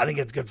I think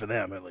it's good for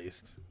them, at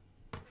least.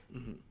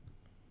 Mm-hmm.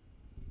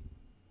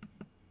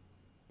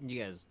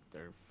 You guys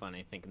are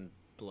funny thinking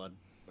Blood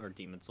or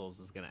Demon's Souls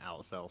is going to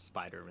outsell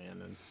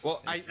Spider-Man.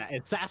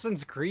 And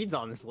Assassin's Creed's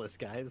on this list,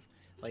 guys.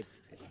 Like,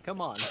 come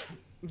on.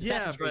 Yeah,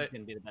 Assassin's Creed but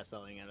can be the best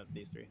selling out of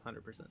these three,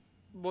 100%.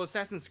 Well,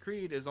 Assassin's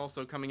Creed is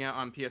also coming out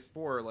on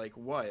PS4, like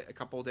what, a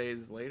couple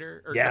days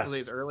later, or Yeah. a couple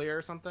days earlier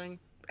or something?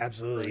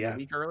 Absolutely, Like yeah. a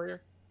week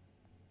earlier.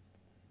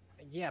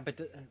 Yeah,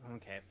 but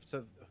okay.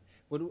 So,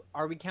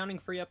 are we counting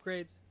free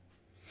upgrades?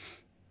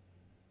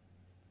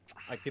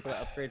 Like people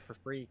that upgrade for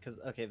free? Because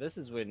okay, this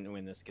is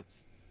when this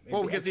gets.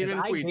 Well, because even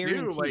if we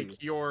do,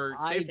 like you, your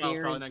save file's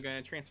probably not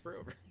going to transfer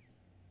over.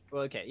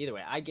 Well, okay. Either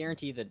way, I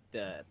guarantee that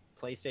the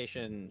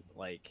PlayStation,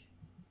 like,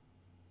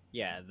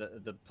 yeah,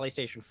 the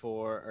PlayStation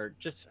 4 or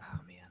just oh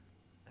man,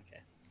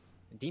 okay,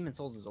 Demon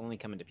Souls is only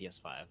coming to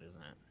PS5,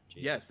 isn't it?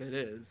 Jeez. Yes, it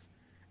is,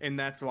 and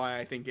that's why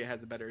I think it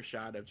has a better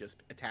shot of just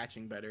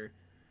attaching better.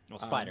 Well,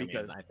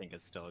 Spider-Man, I think,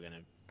 is still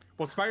gonna.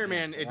 Well,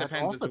 Spider-Man, it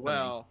depends as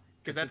well,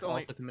 because that's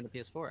only also coming to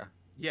PS4.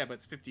 Yeah, but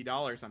it's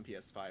 $50 on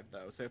PS5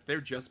 though. So if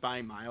they're just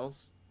buying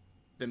miles,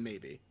 then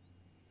maybe.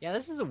 Yeah,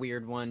 this is a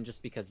weird one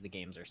just because the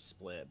games are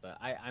split. But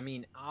I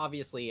mean,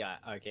 obviously,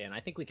 okay, and I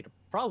think we could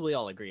probably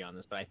all agree on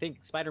this. But I think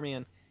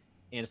Spider-Man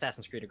and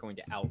Assassin's Creed are going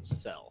to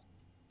outsell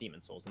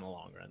Demon Souls in the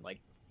long run, like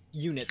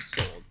units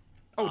sold.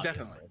 Oh,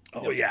 obviously. definitely.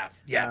 Oh yeah,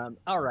 yeah.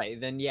 All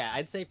right, then yeah,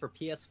 I'd say for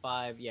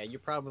PS5, yeah, you're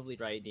probably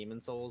right. Demon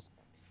Souls,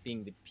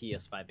 being the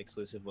PS5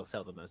 exclusive, will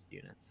sell the most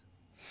units.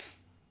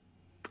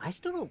 I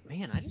still don't,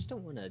 man. I just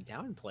don't want to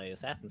downplay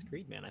Assassin's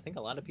Creed, man. I think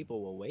a lot of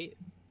people will wait.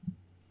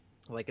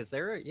 Like, is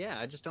there? Yeah,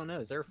 I just don't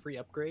know. Is there a free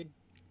upgrade?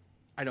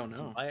 I don't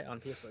know. Buy it on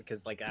PS4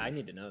 because, like, I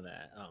need to know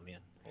that. Oh man,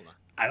 hold on.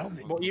 I don't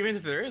think. Well, even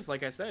if there is,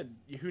 like I said,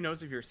 who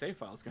knows if your save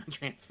file is going to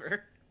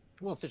transfer?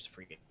 Well, if there's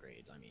free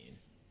upgrades, I mean,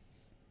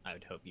 I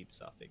would hope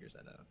Ubisoft figures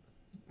that out.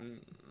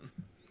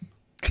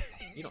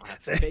 You don't have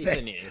faith in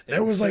anything.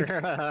 There was like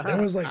I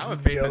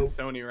have faith in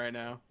Sony right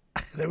now.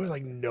 There was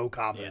like no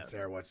confidence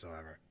there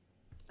whatsoever.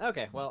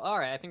 Okay, well, all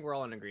right. I think we're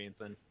all in agreement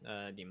then.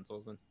 Demon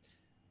Souls then.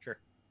 Sure.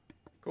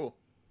 Cool.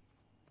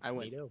 I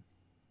win. Neato.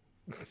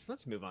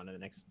 Let's move on to the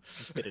next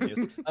bit of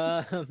news.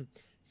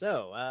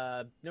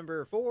 So,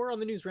 number 4 on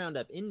the news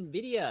roundup,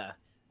 NVIDIA.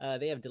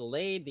 They have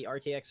delayed the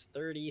RTX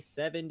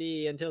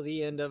 3070 until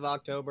the end of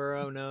October.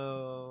 Oh no.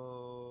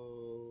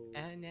 Oh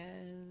no.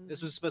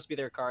 This was supposed to be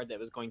their card that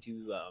was going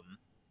to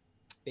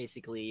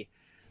basically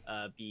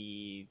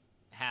be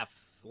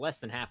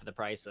less than half of the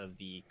price of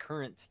the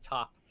current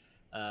top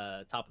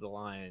of the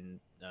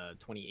line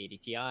 2080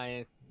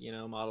 Ti,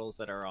 models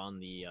that are on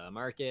the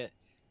market.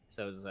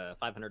 So it's a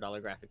 $500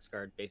 graphics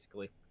card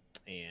basically,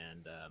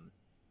 and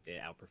it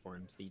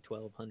outperforms the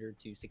 $1,200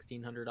 to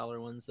 $1,600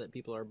 ones that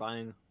people are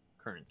buying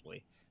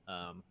currently.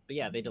 But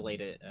yeah, they delayed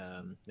it.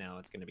 Now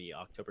it's going to be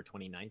October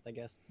 29th, I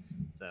guess.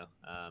 So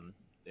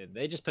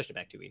they just pushed it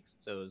back 2 weeks.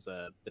 So it was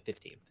the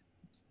 15th.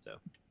 So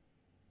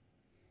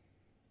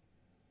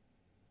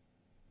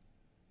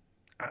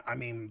I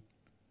mean,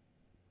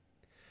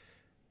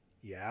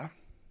 yeah.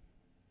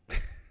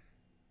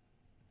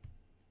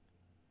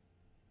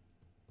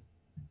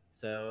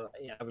 So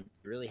yeah, I would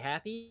be really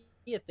happy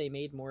if they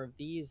made more of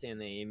these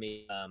and they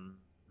made I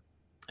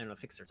don't know,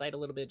 fix their site a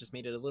little bit, just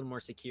made it a little more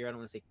secure. I don't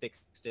want to say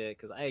fixed it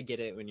because I get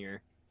it when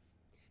you're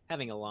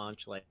having a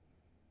launch like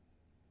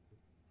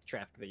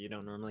traffic that you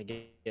don't normally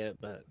get,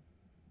 but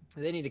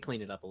they need to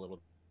clean it up a little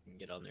and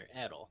get on there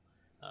at all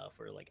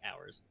for like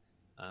hours.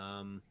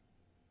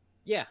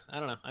 Yeah, I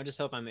don't know. I just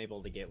hope I'm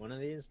able to get one of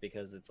these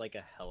because it's like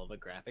a hell of a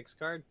graphics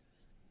card.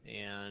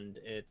 And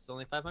it's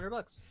only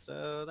 $500,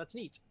 so that's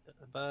neat.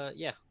 But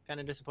yeah, kind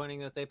of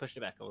disappointing that they pushed it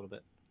back a little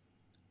bit.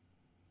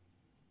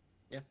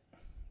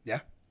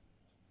 Yeah.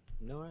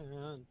 No,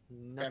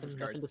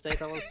 nothing to say,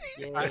 fellas.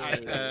 Yay.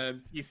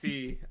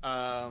 PC.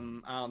 I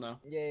don't know.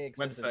 Yay,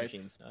 expensive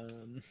Websites.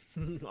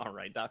 machines. All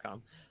right,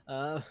 .com.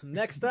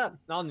 Next up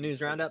on the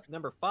news roundup,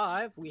 number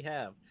 5, we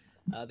have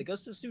the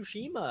Ghost of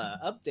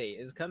Tsushima update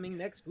is coming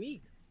next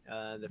week.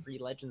 The free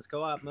Legends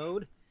co-op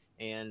mode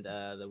and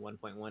the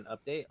 1.1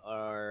 update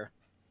are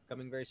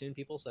coming very soon,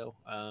 people. So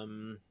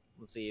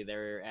let's see,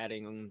 they're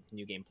adding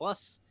New Game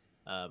Plus,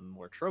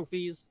 more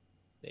trophies.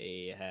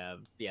 They have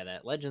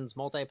that Legends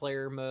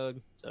multiplayer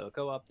mode, so a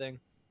co-op thing.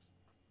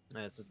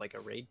 This is like a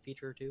raid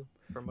feature too,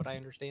 from what I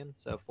understand.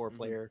 So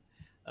 4-player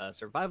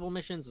survival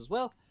missions as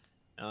well.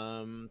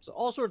 So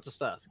all sorts of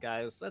stuff,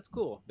 guys. That's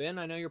cool. Ben,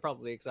 I know you're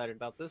probably excited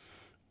about this.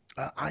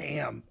 I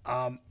am.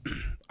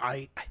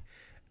 I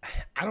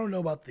don't know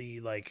about the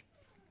like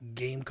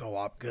game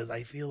co-op because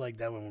I feel like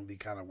that one would be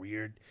kind of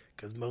weird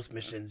because most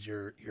missions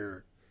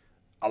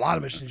a lot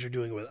of missions you're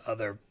doing with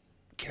other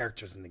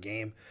characters in the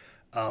game.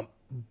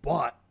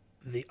 But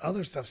the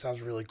other stuff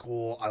sounds really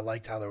cool. I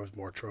liked how there was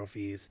more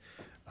trophies.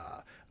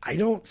 I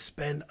don't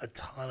spend a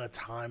ton of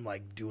time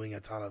like doing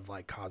a ton of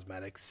like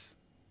cosmetics.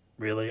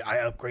 Really, I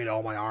upgrade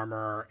all my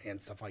armor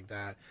and stuff like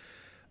that.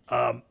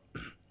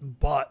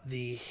 But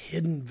the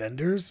hidden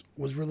vendors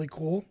was really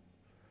cool.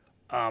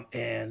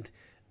 And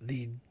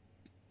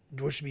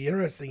what should be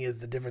interesting is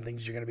the different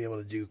things you're going to be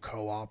able to do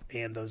co-op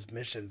and those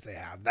missions they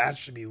have. That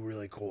should be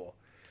really cool.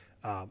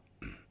 I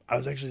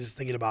was actually just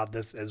thinking about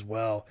this as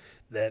well,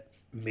 that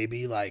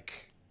maybe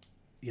like,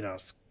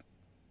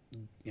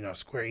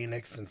 Square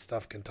Enix and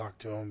stuff can talk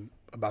to them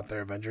about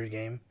their Avenger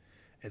game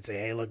and say,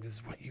 hey, look, this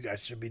is what you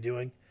guys should be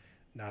doing,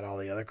 not all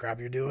the other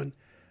crap you're doing.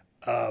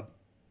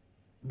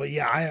 But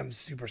yeah, I am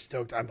super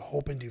stoked. I'm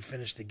hoping to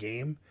finish the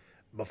game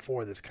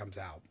before this comes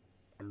out.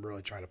 I'm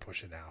really trying to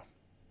push it now.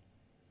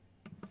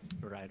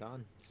 Right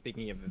on.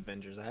 Speaking of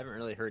Avengers, I haven't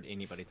really heard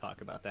anybody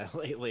talk about that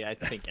lately. I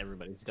think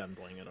everybody's done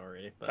playing it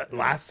already. But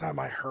Last time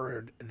I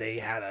heard, they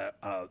had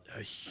a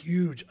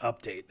huge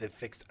update that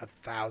fixed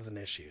 1,000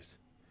 issues.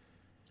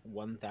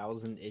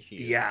 1,000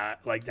 issues. Yeah,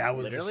 like that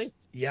was Literally?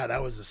 yeah,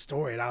 that was the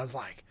story, and I was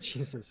like,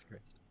 Jesus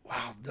Christ.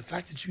 wow, the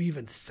fact that you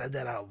even said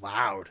that out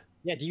loud.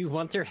 Yeah, do you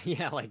want their...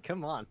 Yeah, like,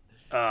 come on.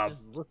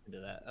 Just listen to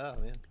that.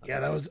 Oh, man. Yeah,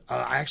 that was.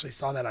 I actually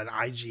saw that on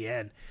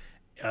IGN.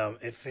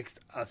 It fixed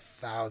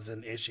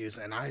 1,000 issues,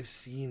 and I've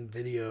seen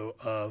video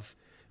of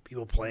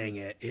people playing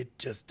it. It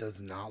just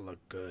does not look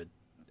good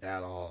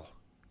at all.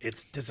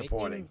 It's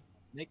disappointing.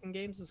 Making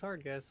games is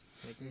hard, guys.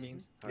 Making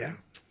games is hard. Yeah.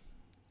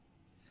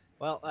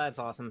 Well, that's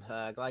awesome.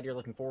 Glad you're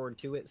looking forward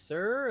to it,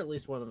 sir. At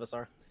least one of us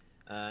are.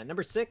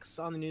 Number 6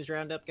 on the news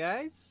roundup,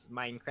 guys.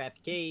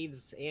 Minecraft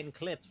Caves and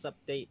Cliffs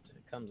update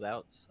comes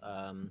out.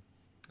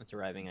 It's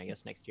arriving, I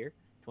guess, next year,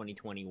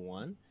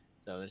 2021.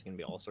 So there's going to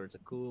be all sorts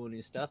of cool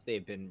new stuff.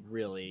 They've been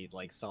really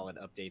like solid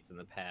updates in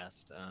the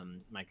past.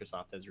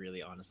 Microsoft has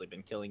really honestly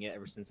been killing it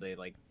ever since they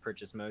like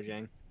purchased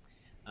Mojang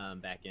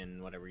back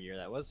in whatever year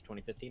that was,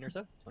 2015 or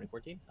so,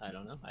 2014. I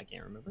don't know. I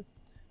can't remember.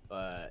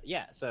 But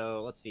yeah,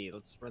 so let's see.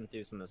 Let's run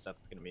through some of the stuff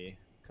that's going to be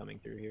coming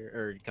through here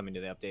or coming to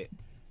the update.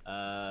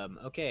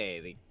 Okay,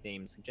 the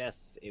name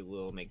suggests it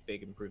will make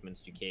big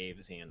improvements to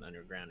caves and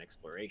underground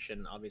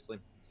exploration, obviously.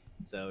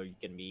 So you're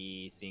going to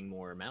be seeing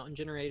more mountain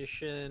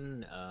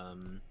generation.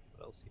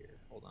 What else here?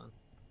 Hold on.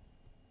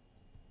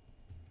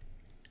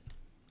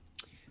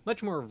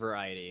 Much more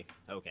variety.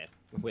 Okay,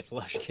 with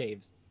lush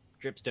caves,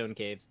 dripstone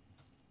caves,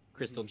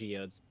 crystal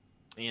geodes,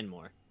 and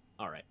more.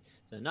 All right.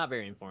 So not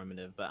very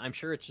informative, but I'm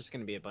sure it's just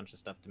going to be a bunch of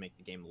stuff to make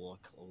the game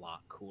look a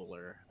lot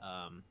cooler.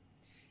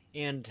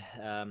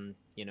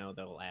 You know,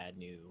 they'll add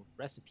new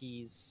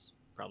recipes,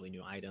 probably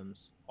new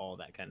items, all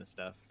that kind of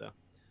stuff. So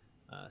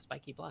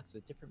spiky blocks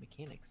with different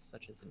mechanics,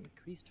 such as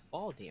increased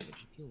fall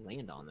damage if you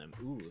land on them.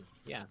 Ooh,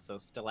 yeah, so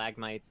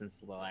stalagmites and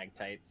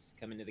stalactites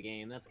come into the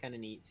game. That's kind of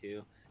neat,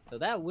 too. So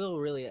that will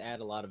really add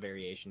a lot of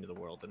variation to the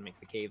world and make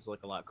the caves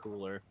look a lot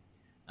cooler.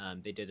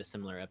 They did a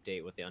similar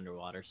update with the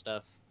underwater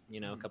stuff, you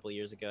know, a couple of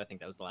years ago. I think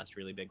that was the last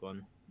really big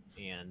one.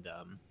 And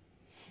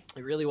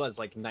it really was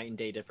like night and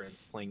day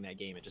difference playing that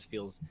game. It just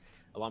feels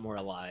a lot more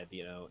alive,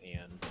 you know,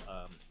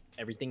 and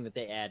everything that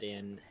they add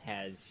in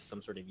has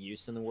some sort of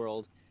use in the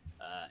world.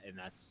 And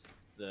that's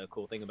the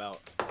cool thing about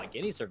like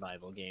any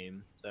survival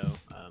game. So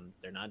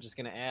they're not just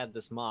going to add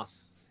this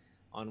moss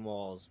on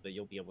walls, but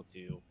you'll be able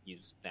to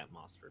use that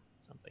moss for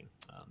something.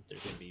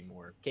 There's going to be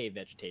more cave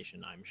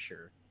vegetation, I'm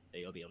sure, that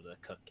you'll be able to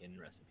cook in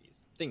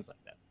recipes, things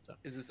like that. So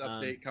is this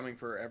update coming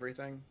for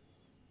everything,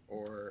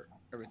 or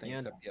everything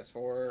except PS4,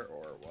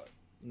 or what?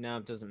 No,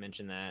 it doesn't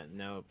mention that.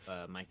 No,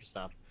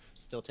 Microsoft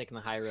still taking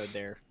the high road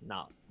there,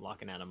 not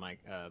locking out of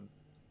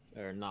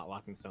or not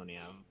locking Sony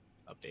out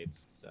of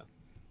updates. So.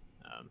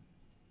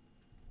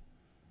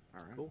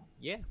 All right. Cool.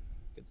 Yeah,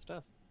 good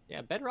stuff.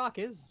 Yeah, Bedrock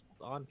is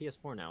on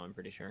PS4 now, I'm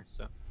pretty sure.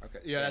 So. Okay.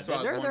 Yeah, that's what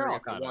I was wondering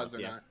if it was or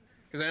not.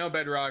 Because I know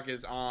Bedrock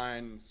is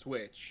on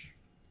Switch.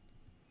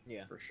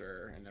 Yeah. For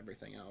sure, and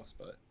everything else,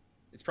 but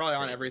it's probably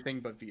on everything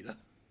but Vita.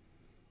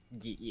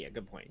 Yeah,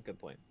 good point. Good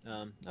point.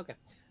 Okay.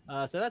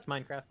 So that's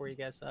Minecraft for you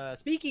guys.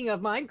 Speaking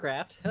of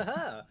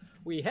Minecraft,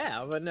 we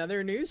have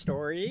another news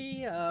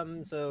story.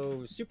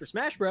 So Super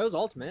Smash Bros.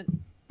 Ultimate.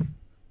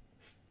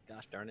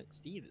 Gosh darn it,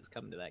 Steve is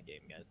coming to that game,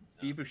 guys.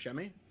 Steve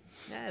Buscemi?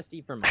 Yeah,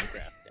 Steve from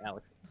Minecraft,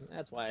 Alex.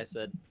 That's why I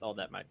said all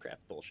that Minecraft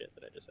bullshit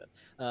that I just said.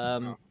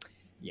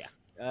 Yeah.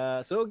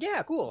 So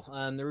yeah, cool.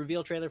 The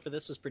reveal trailer for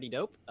this was pretty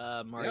dope.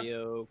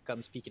 Mario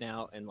comes peeking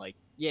out and like,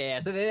 yeah.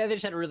 So they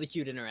just had a really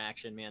cute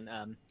interaction,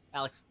 man.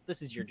 Alex,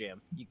 this is your jam.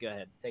 You go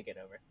ahead, take it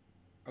over.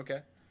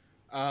 Okay.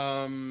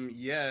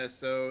 Yeah.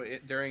 So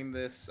during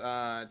this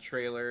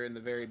trailer in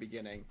the very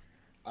beginning,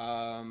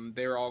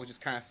 they were all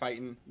just kind of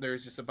fighting.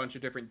 There's just a bunch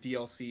of different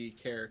DLC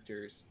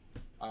characters,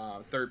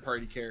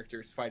 third-party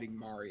characters fighting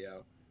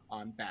Mario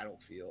on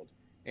Battlefield.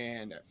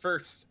 And at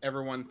first,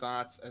 everyone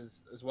thought,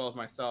 as well as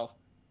myself,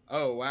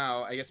 oh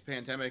wow, I guess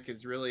Pandemic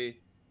has really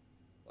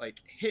like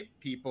hit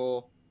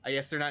people. I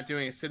guess they're not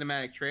doing a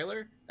cinematic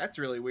trailer. That's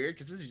really weird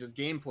because this is just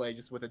gameplay,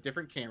 just with a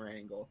different camera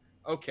angle.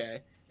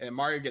 Okay, and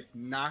Mario gets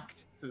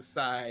knocked to the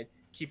side,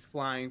 keeps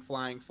flying,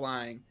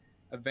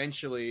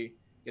 eventually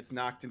gets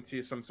knocked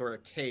into some sort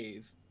of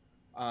cave,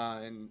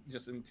 and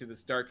just into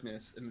this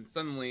darkness, and then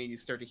suddenly you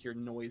start to hear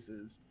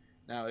noises.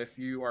 Now, if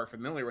you are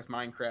familiar with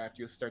Minecraft,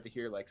 you'll start to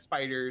hear like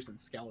spiders and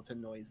skeleton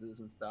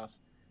noises and stuff.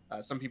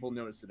 Some people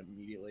noticed it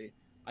immediately.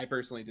 I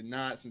personally did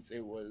not, since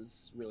it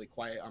was really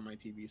quiet on my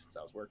TV since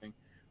I was working.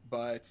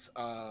 But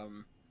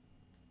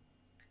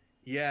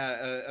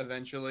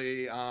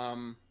eventually,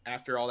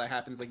 after all that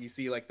happens, like you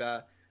see like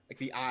the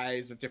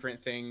eyes of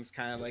different things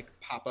kind of like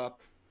pop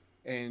up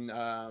and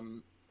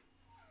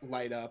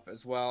light up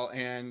as well,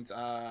 and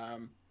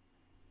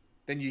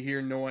then you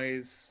hear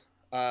noise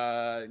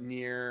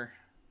near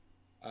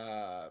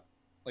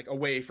like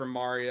away from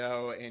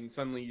Mario, and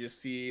suddenly you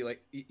just see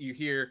like you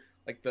hear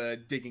like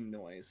the digging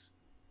noise,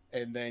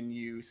 and then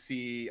you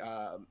see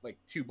like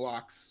 2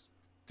 blocks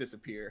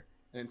disappear,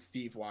 and then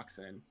Steve walks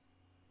in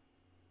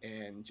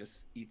and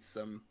just eats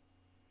some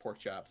pork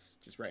chops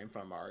just right in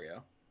front of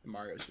Mario, and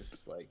Mario's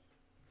just like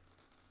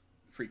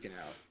freaking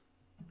out.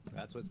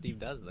 That's what Steve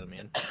does, though,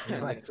 man. He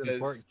And likes it them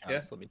pork says,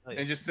 chops, let me tell you.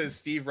 and it just says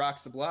Steve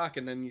rocks the block,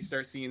 and then you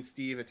start seeing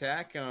Steve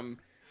attack.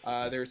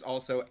 There's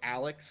also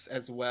Alex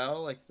as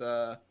well, like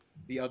the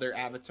other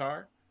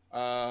avatar,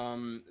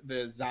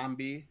 the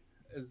zombie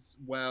as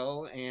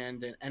well,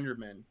 and an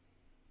Enderman.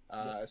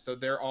 So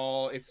they're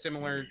all. It's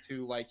similar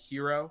to like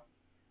Hero,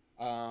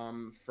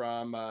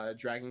 from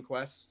Dragon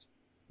Quest,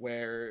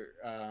 where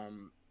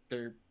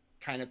they're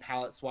kind of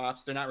palette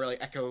swaps. They're not really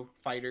Echo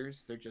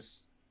fighters. They're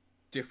just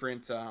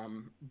different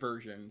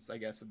versions, I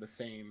guess, of the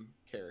same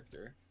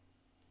character.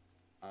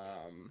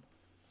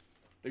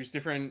 There's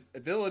different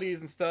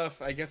abilities and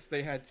stuff. I guess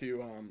they had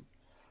to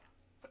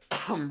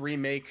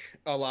remake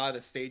a lot of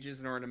the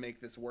stages in order to make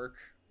this work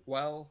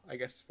well, I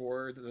guess,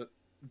 for the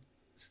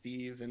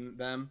Steve and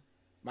them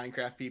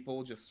Minecraft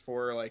people, just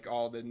for like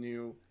all the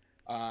new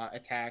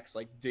attacks,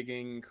 like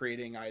digging,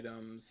 creating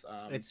items.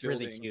 It's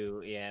building. really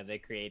cute. Yeah, they're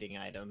creating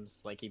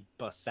items. Like he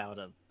busts out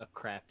a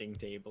crafting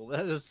table.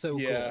 That is so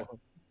Yeah. cool.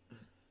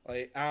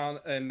 Like,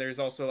 and there's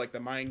also like the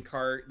mine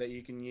cart that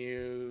you can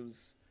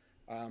use.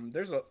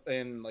 There's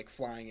and like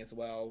flying as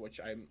well, which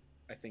I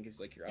think is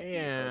like your upbeat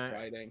Yeah.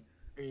 gliding.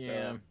 Yeah. So,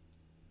 I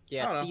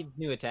Yeah, don't know. Steve's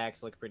new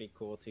attacks look pretty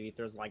cool too. He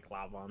throws like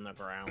lava on the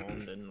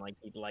ground and like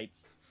he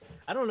lights.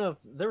 I don't know if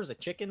there was a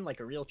chicken, like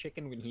a real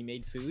chicken, when he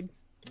made food.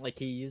 Like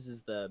he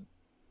uses the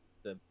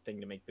thing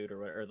to make food,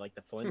 or like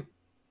the flint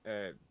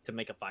to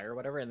make a fire or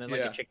whatever, and then like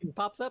Yeah. a chicken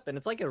pops up, and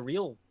it's like a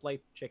real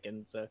life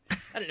chicken. So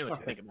I didn't know what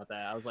to think about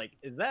that. I was like,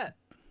 is that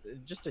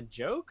just a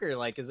joke, or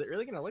like is it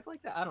really gonna look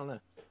like that? I don't know.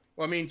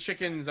 Well, I mean,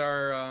 chickens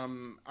are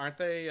aren't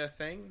they a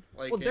thing?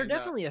 Like, Well, they're in,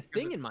 definitely a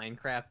thing it- in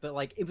Minecraft, but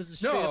like it was a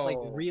straight up like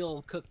No.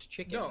 real cooked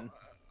chicken. No.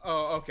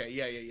 Oh, okay.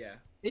 Yeah.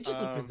 It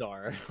just looked Um,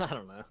 bizarre. I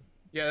don't know.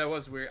 Yeah, that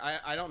was weird.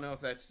 I don't know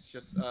if that's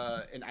just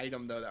an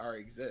item though that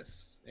already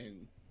exists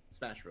in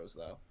Smash Bros.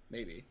 Though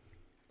maybe,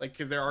 like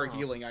because there are Oh.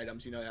 healing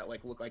items, that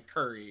like look like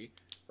curry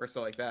or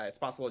stuff like that. It's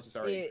possible it just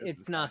already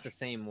exists. It's in not the Smash.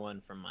 same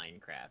one from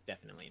Minecraft.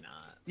 Definitely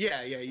not.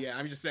 Yeah.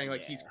 I'm just saying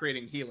like he's Yeah.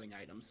 creating healing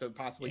items, so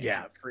possibly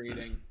Yeah. he's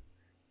creating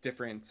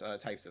different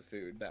types of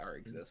food that already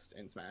exist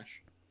in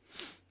Smash.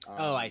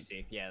 Oh, I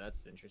see. Yeah,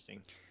 that's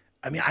interesting.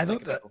 I mean, I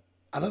thought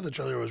Like, the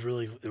trailer was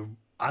really.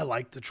 I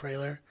liked the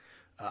trailer.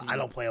 I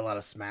don't play a lot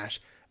of Smash.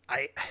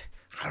 I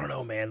don't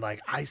know, man. Like,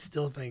 I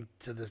still think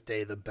to this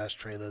day the best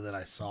trailer that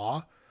I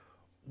saw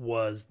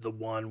was the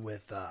one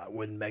with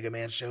when Mega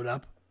Man showed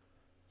up.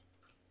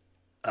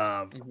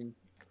 Mhm.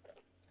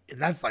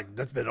 And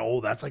that's been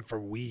old. That's like for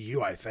Wii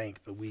U, I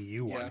think, the Wii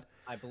U Yeah. one.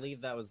 I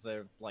believe that was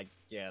their the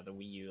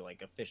Wii U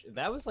like official.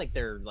 That was like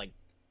their like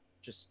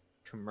just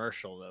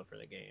commercial though for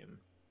the game.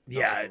 Not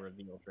Yeah, like a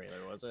reveal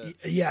trailer, was it?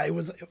 yeah. It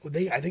was.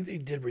 I think they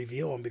did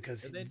reveal him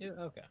because Did they do?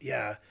 Okay.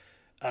 yeah,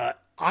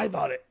 I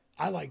thought it.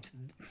 I liked.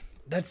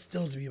 That's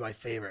still to be my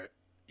favorite.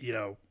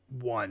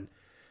 One.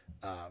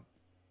 I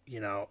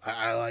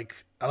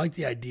like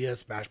the idea of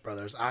Smash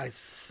Brothers. I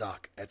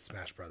suck at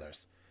Smash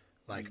Brothers.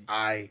 Like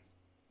I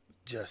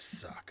just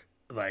suck.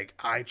 Like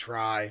I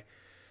try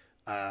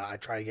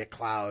to get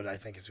Cloud. I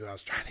think is who I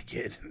was trying to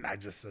get, and I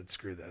just said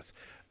screw this.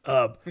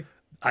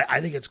 I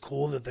think it's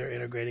cool that they're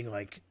integrating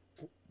like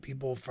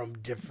people from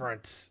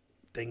different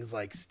things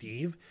like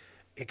Steve.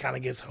 It kind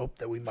of gives hope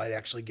that we might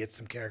actually get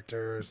some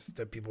characters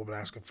that people have been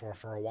asking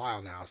for a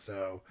while now.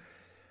 So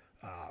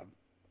I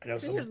know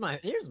some.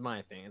 Here's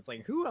my thing. It's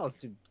like who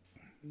else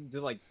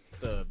do like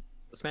the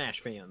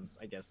Smash fans,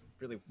 I guess,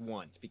 really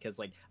want? Because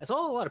like I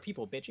saw a lot of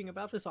people bitching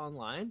about this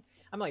online.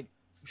 I'm like,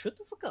 shut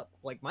the fuck up.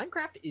 Like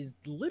Minecraft is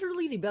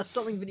literally the best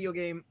selling video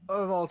game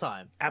of all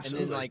time.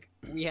 Absolutely. And then like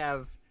we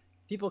have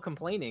people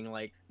complaining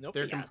like nope.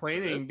 They're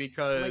complaining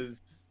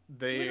because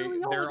they're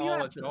literally all of you all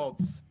asked for them.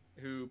 adults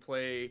who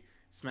play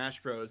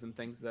Smash Bros. And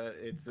thinks that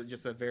it's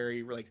just a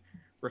very like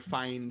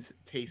refined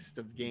taste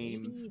of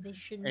games. Maybe they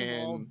shouldn't have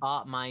all and-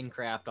 bought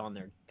Minecraft on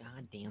their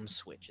goddamn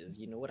Switches.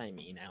 You know what I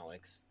mean,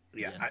 Alex?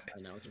 Yeah, Yes, I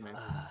know what you mean.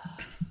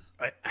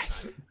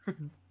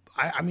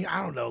 I mean,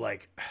 I don't know.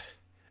 Like,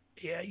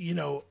 yeah,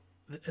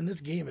 and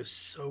this game is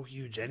so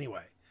huge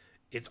anyway.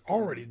 It's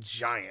already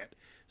giant.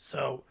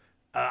 So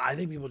I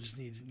think people just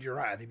need. You're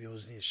right. I think people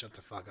just need to shut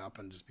the fuck up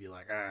and just be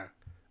like,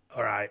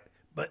 all right.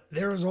 But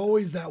there is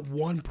always that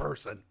one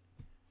person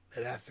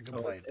that has to Oh,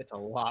 complain. it's a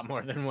lot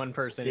more than one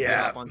person.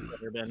 Yeah. Up on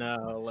Twitter, but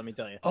no, let me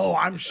tell you. Oh,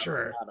 I'm There's a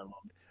sure. lot of them.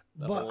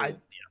 The But whole- I,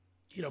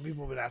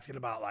 people have been asking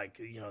about like,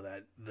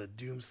 that the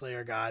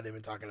Doomslayer guy. They've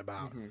been talking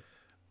about Mhm.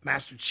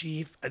 Master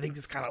Chief. I think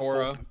it's kind of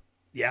Aura.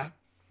 Yeah.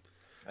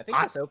 I think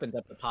this opens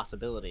up the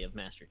possibility of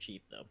Master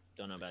Chief, though.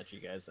 Don't know about you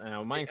guys.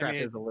 Minecraft mean-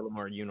 is a little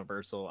more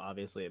universal,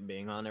 obviously, it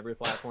being on every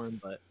platform,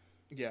 but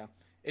Yeah,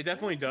 it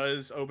definitely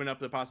does open up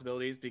the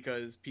possibilities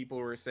because people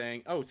were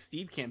saying, "Oh,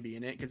 Steve can't be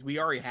in it," because we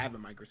already have a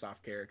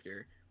Microsoft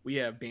character. We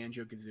have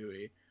Banjo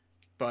Kazooie,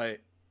 but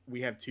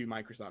we have 2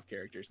 Microsoft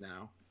characters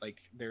now.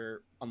 Like, there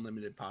are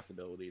unlimited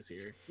possibilities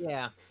here.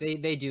 yeah,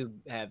 they do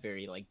have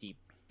very like deep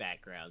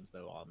backgrounds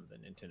though on the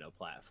Nintendo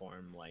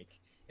platform. Like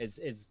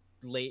as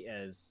late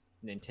as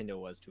Nintendo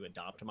was to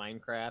adopt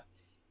Minecraft,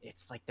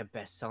 it's like the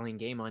best selling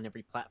game on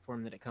every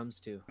platform that it comes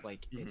to.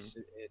 Like it's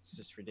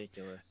just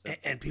ridiculous. So.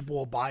 And people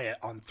will buy it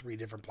on 3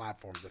 different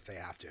platforms if they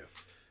have to.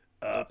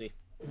 Guilty.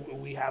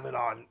 We have it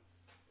on,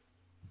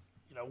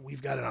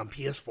 we've got it on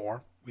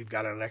PS4, we've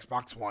got it on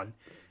Xbox One,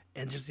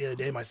 and just the other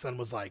day my son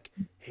was like,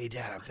 "Hey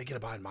Dad, I'm thinking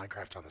of buying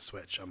Minecraft on the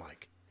Switch." I'm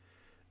like,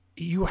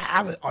 "You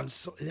have it on?"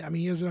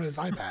 He has it on his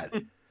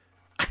iPad.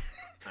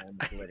 I'm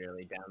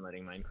literally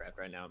downloading Minecraft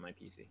right now on my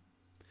PC.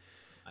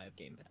 I have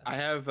Game Pass. I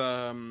have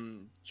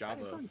It's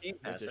Java on Game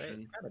Pass, right?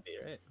 edition. It's gotta be,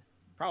 right?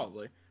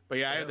 Probably. But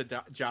yeah, I have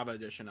the Java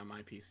edition on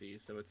my PC,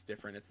 so it's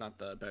different. It's not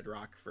the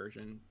Bedrock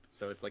version,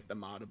 so it's like the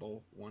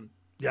moddable one.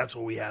 That's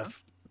what we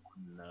have.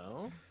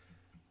 No.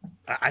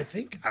 I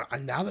think,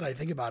 now that I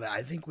think about it,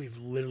 I think we've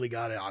literally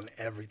got it on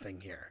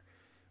everything here.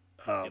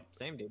 Yep,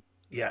 same dude.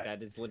 Yeah.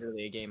 That is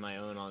literally a game I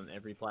own on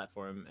every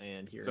platform,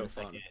 and here So in a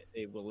second, fun.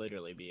 it will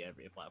literally be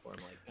every platform,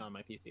 like on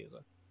my PC as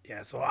well.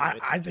 Yeah, so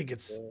I think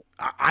it's,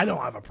 I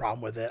don't have a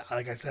problem with it.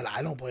 Like I said,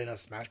 I don't play enough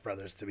Smash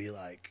Brothers to be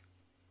like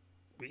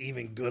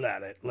even good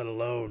at it, let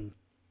alone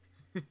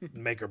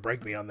make or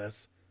break me on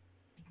this.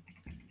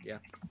 Yeah.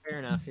 Fair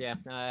enough. Yeah,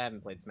 no, I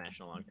haven't played Smash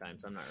in a long time,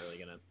 so I'm not really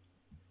gonna.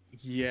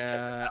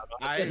 Yeah,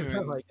 I Like,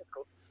 haven't, it's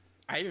cool.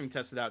 I haven't even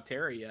tested out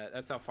Terry yet.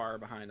 That's how far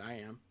behind I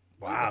am.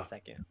 Wait a Wow.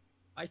 second.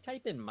 I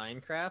type in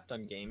Minecraft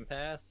on Game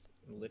Pass.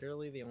 And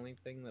literally, the only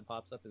thing that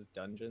pops up is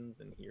Dungeons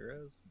and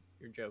Heroes.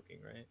 You're joking,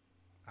 right?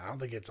 I don't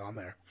think it's on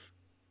there.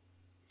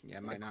 Yeah,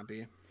 it might not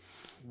be.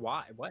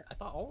 Why? What? I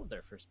thought all of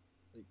their first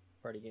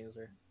party games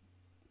were.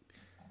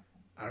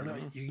 I don't know.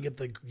 Mhm. You get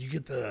the you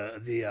can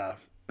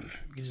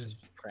just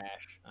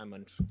Trash. I'm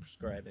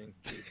unsubscribing.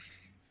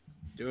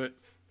 Do it.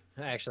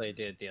 Actually, I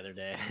did the other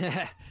day.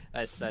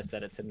 I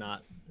set it to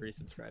not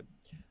resubscribe.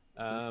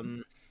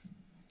 I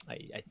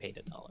paid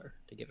 $1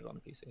 to get it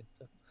on PC.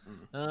 So.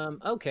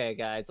 Okay,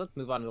 guys, let's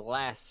move on to the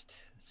last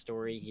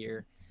story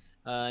here.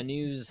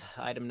 News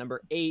item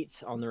number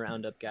 8 on the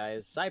roundup,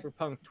 guys.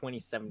 Cyberpunk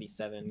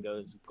 2077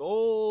 goes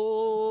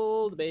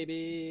gold,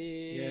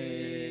 baby.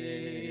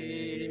 Yay.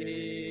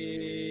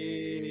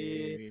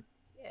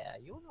 Yeah,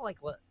 you want to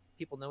let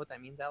people know what that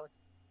means, Alex?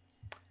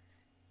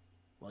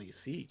 Well, you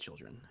see,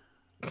 children,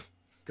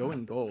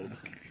 going gold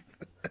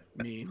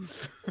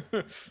means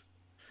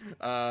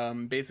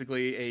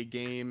basically a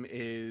game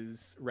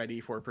is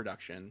ready for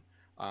production.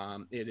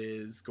 It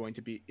is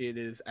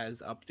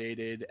as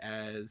updated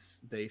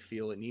as they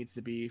feel it needs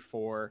to be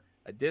for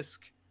a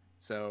disc.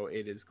 So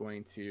it is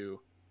going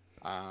to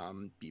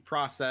be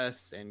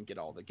processed and get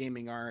all the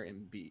gaming art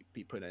and be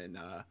put in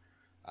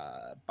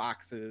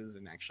boxes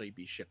and actually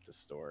be shipped to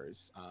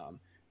stores.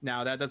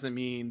 Now that doesn't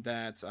mean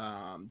that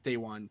day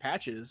one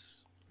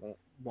patches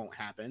won't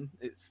happen.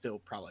 It still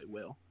probably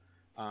will,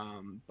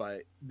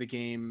 but the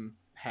game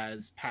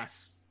has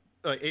passed.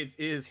 It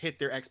is hit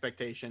their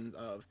expectations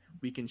of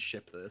we can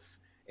ship this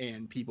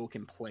and people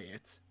can play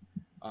it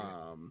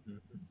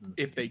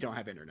if they don't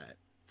have internet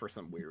for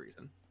some weird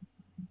reason.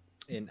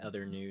 In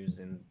other news,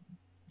 and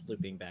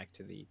looping back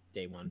to the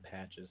day one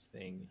patches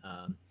thing,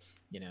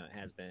 it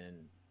has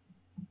been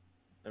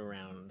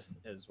around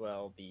as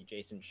well, the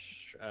Jason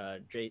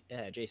Schreier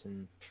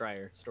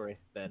story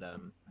that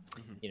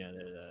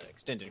the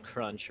extended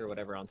crunch or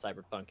whatever on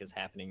Cyberpunk is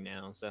happening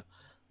now. So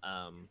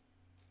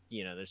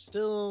they're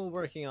still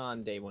working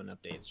on day one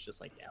updates, just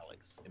like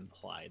Alex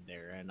implied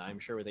there, and I'm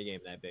sure with a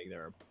game that big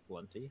there are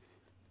plenty.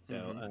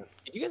 So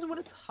did you guys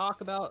want to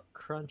talk about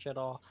crunch at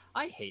all?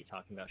 I hate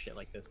talking about shit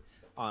like this,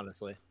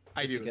 honestly.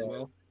 I do as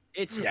well.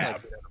 It's just Yeah.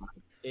 like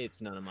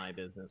it's none of my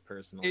business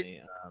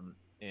personally.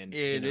 And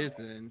It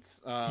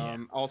isn't.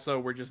 Also,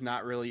 we're just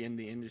not really in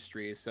the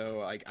industry,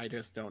 so I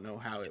just don't know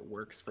how it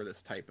works for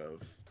this type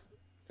of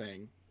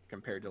thing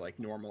compared to like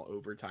normal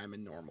overtime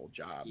and normal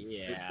jobs.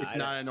 Yeah, it's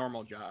not a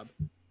normal job.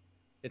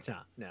 It's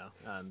not. No.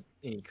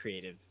 Any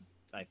creative,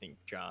 I think,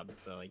 job,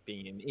 like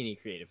being in any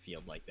creative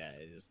field like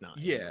that is not.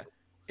 Yeah,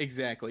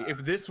 exactly.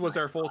 If this was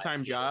our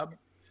full-time job,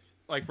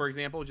 like for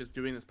example, just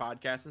doing this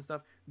podcast and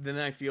stuff, then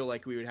I feel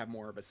like we would have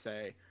more of a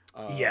say.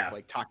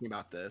 Like talking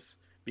about this,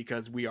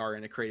 because we are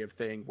in a creative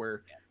thing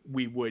where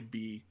we would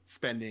be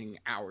spending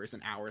hours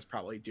and hours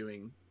probably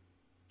doing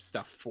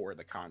stuff for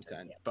the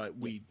content, but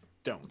we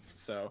don't.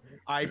 So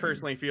I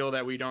personally feel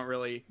that we don't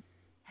really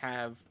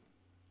have,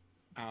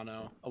 I don't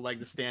know, a leg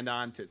to stand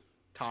on to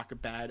talk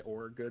bad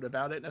or good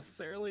about it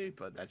necessarily,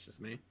 but that's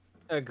just me.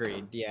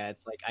 Agreed. Yeah,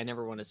 it's like I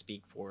never want to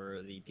speak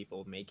for the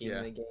people making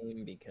the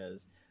game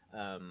because,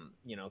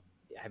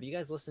 have you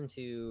guys listened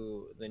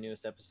to the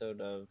newest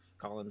episode of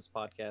Colin's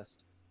podcast,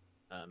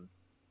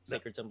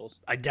 Sacred Symbols?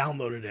 I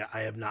downloaded it.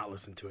 I have not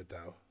listened to it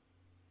though.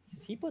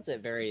 He puts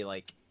it very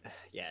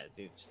yeah,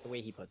 dude, just the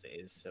way he puts it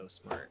is so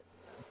smart.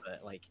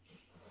 But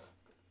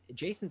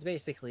Jason's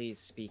basically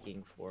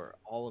speaking for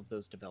all of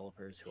those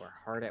developers who are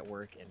hard at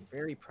work and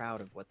very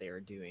proud of what they are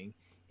doing.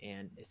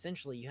 And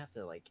essentially you have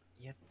to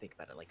think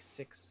about it,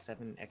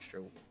 6-7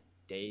 extra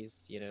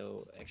days,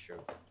 extra.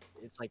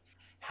 It's like,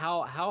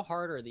 how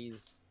hard are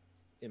these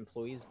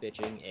employees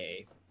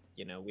bitching.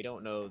 We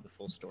don't know the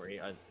full story.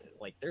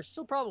 Like they're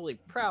still probably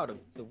proud of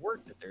the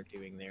work that they're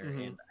doing there,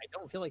 and I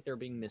don't feel like they're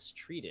being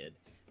mistreated.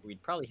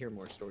 We'd probably hear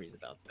more stories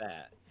about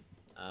that.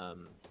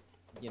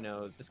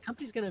 This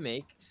company's gonna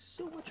make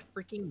so much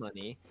freaking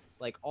money.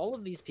 Like all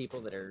of these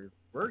people that are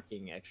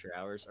working extra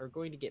hours are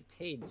going to get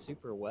paid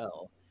super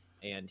well.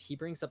 And he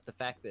brings up the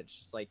fact that it's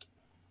just like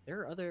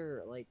there are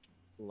other like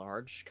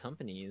large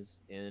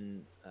companies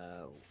in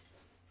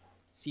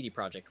CD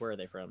Projekt. Where are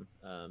they from?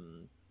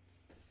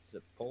 Is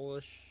it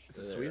Polish? Is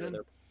it Sweden?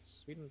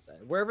 Sweden,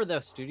 wherever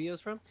the studio's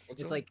from.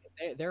 What's It's up? like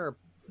there are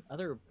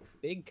other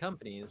big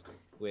companies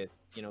with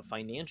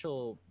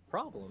financial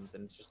problems,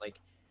 and it's just like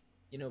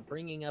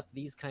bringing up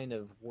these kind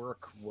of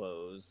work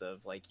woes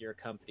of like your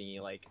company,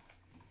 like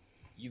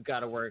you've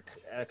got to work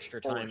extra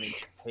time and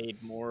get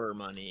paid more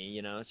money.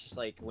 It's just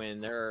like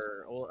when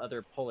there are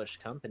other Polish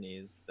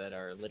companies that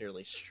are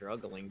literally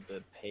struggling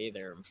to pay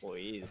their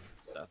employees and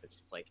stuff. It's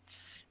just like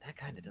that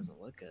kind of doesn't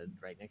look good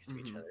right next to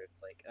each other. It's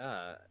like,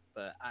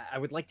 but I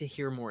would like to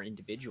hear more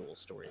individual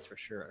stories for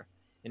sure.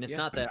 And it's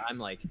not that I'm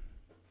like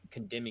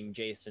condemning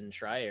Jason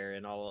Schreier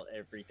and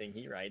everything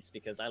he writes,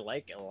 because I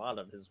like a lot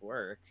of his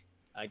work.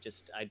 I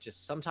just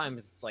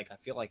sometimes it's like I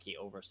feel like he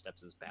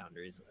oversteps his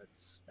boundaries.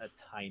 It's a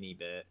tiny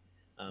bit.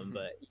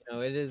 But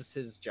it is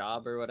his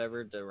job or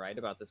whatever to write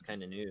about this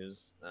kind of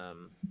news.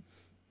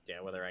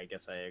 Whether I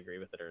guess I agree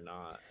with it or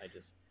not,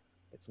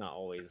 it's not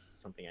always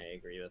something I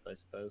agree with, I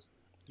suppose.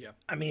 Yeah.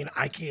 I mean,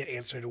 I can't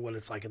answer to what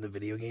it's like in the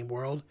video game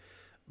world,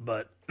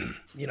 but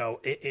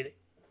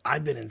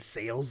I've been in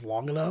sales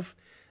long enough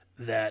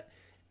that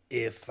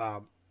if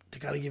to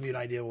kind of give you an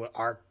idea what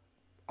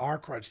our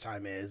crunch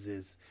time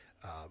is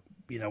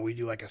we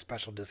do like a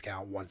special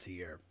discount once a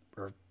year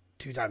or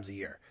 2 times a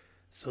year.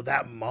 So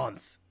that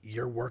month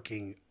you're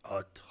working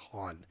a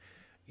ton.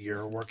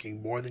 You're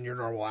working more than your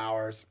normal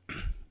hours.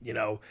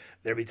 There'll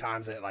be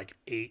times at like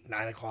 8,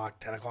 9 o'clock,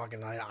 10 o'clock at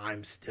night,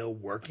 I'm still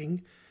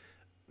working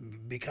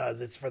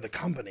because it's for the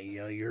company.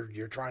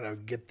 You're trying to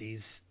get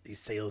these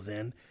sales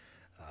in.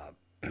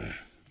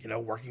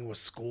 Working with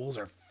schools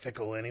are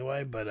fickle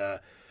anyway,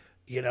 but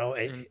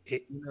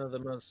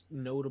the most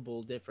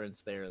notable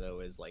difference there though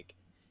is like,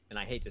 and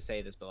I hate to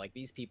say this, but like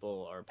these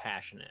people are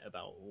passionate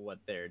about what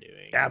they're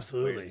doing.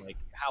 Absolutely. Whereas, like,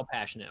 how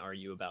passionate are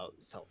you about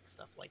selling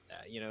stuff like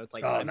that? It's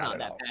like Oh, I'm not not at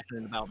that all.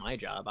 passionate about my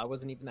job. I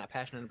wasn't even that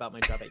passionate about my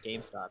job at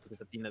GameStop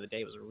because at the end of the day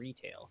it was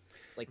retail.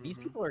 It's like these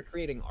people are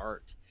creating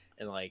art,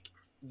 and like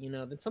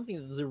that's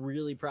something that they're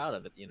really proud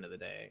of at the end of the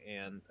day.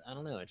 And I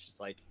don't know, it's just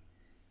like,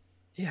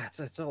 yeah,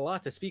 it's a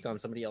lot to speak on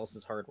somebody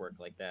else's hard work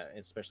like that,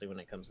 especially when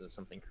it comes to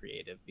something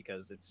creative,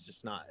 because it's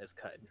just not as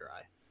cut and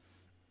dry.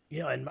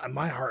 And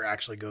my heart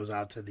actually goes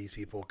out to these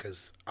people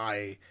because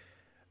I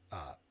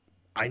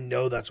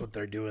know that's what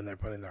they're doing. They're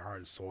putting their heart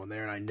and soul in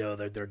there, and I know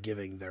that they're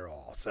giving their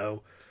all.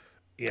 So,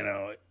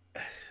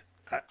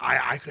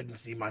 I couldn't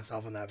see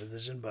myself in that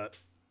position, but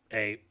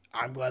hey,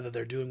 I'm glad that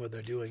they're doing what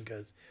they're doing,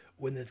 because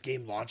when this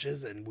game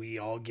launches and we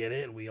all get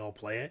it and we all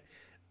play it,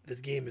 this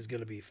game is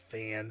going to be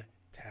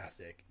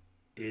fantastic.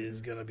 It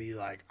is going to be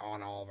like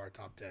on all of our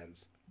top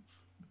 10s.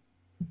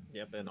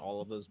 Yep, and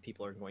all of those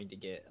people are going to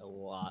get a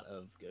lot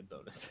of good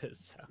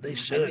bonuses. So They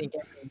should. I think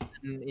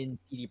everyone in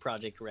CD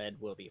Projekt Red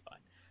will be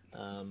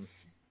fine.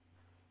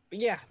 But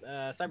yeah,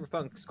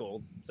 Cyberpunk's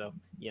gold, so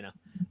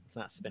let's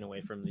not spin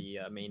away from the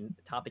main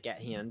topic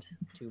at hand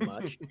too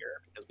much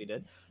here, because we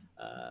did.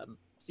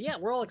 So yeah,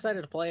 we're all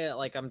excited to play it.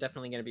 Like, I'm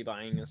definitely going to be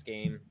buying this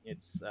game.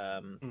 It's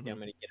I'm going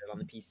to get it on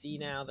the PC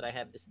now that I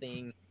have this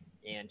thing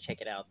and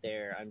check it out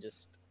there. I'm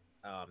just,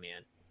 oh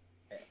man.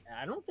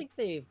 I don't think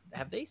they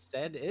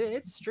said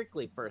it's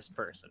strictly first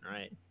person,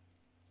 right?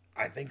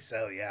 I think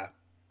so, yeah.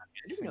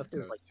 I didn't know if there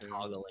was like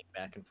toggling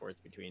back and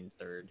forth between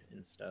third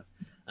and stuff.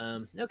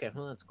 Okay,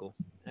 well that's cool.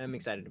 I'm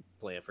excited to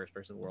play a first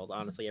person world.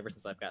 Honestly, ever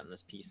since I've gotten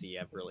this PC,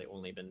 I've really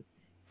only been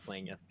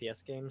playing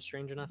FPS games,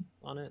 strange enough,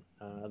 on it,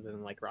 other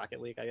than like Rocket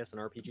League, I guess, an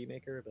RPG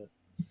Maker. But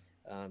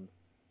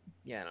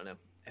yeah, I don't know.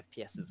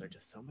 FPSs are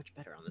just so much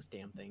better on this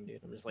damn thing,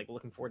 dude. I'm just like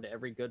looking forward to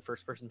every good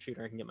first person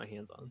shooter I can get my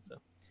hands on.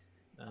 So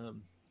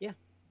yeah,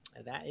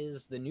 that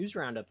is the news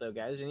roundup, though,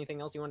 guys.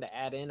 Anything else you want to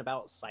add in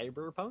about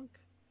Cyberpunk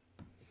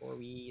before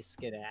we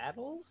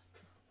skedaddle?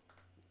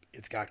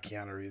 It's got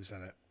Keanu Reeves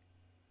in it.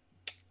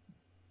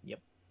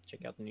 Yep.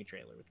 Check out the new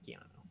trailer with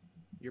Keanu.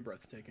 You're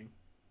breathtaking.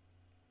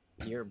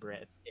 You're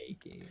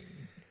breathtaking.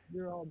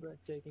 You're all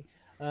breathtaking.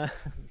 That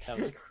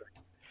was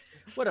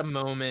great. What a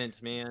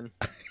moment, man.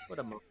 What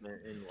a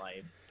moment in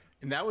life.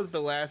 And that was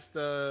the last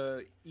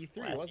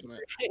E3, wasn't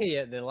it?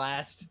 Yeah, the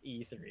last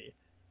E3.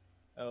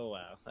 Oh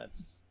wow,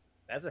 that's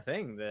a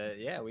thing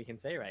that we can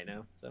say right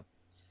now. So,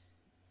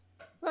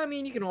 well, I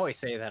mean, you can always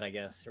say that, I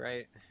guess,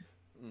 right?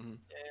 Mm-hmm.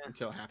 Yeah.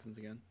 Until it happens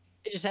again.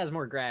 It just has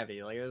more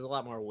gravity. Like, there's a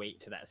lot more weight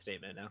to that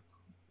statement now.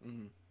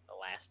 Mm-hmm. The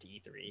last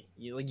E3,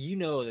 you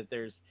know that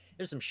there's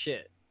some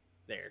shit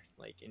there,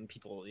 like, and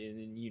people,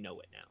 and you know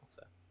it now.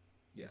 So,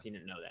 yeah, you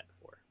didn't know that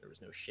before. There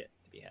was no shit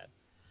to be had.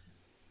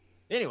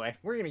 Anyway,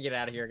 we're gonna get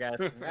out of here, guys.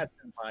 That's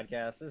the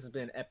podcast. This has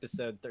been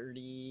episode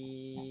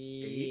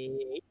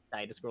 38. I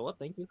had to scroll up.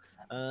 Thank you.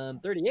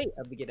 38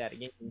 of the Get Out of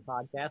Gaming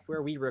podcast,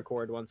 where we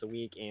record once a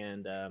week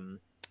and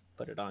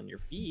put it on your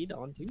feed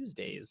on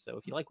Tuesdays. So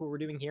if you like what we're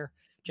doing here,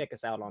 check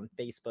us out on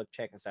Facebook.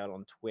 Check us out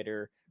on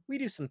Twitter. We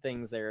do some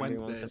things there.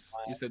 Wednesdays.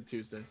 You said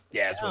Tuesdays.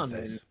 Yeah, it's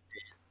Wednesdays.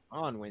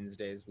 On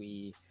Wednesdays,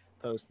 we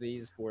post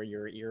these for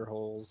your ear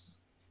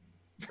holes.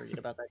 Forget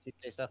about that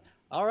Tuesday stuff.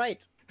 All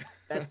right,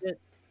 that's it.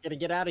 Gonna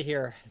get out of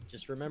here.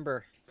 Just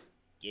remember,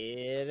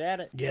 get at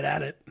it. Get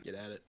at it. Get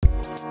at it.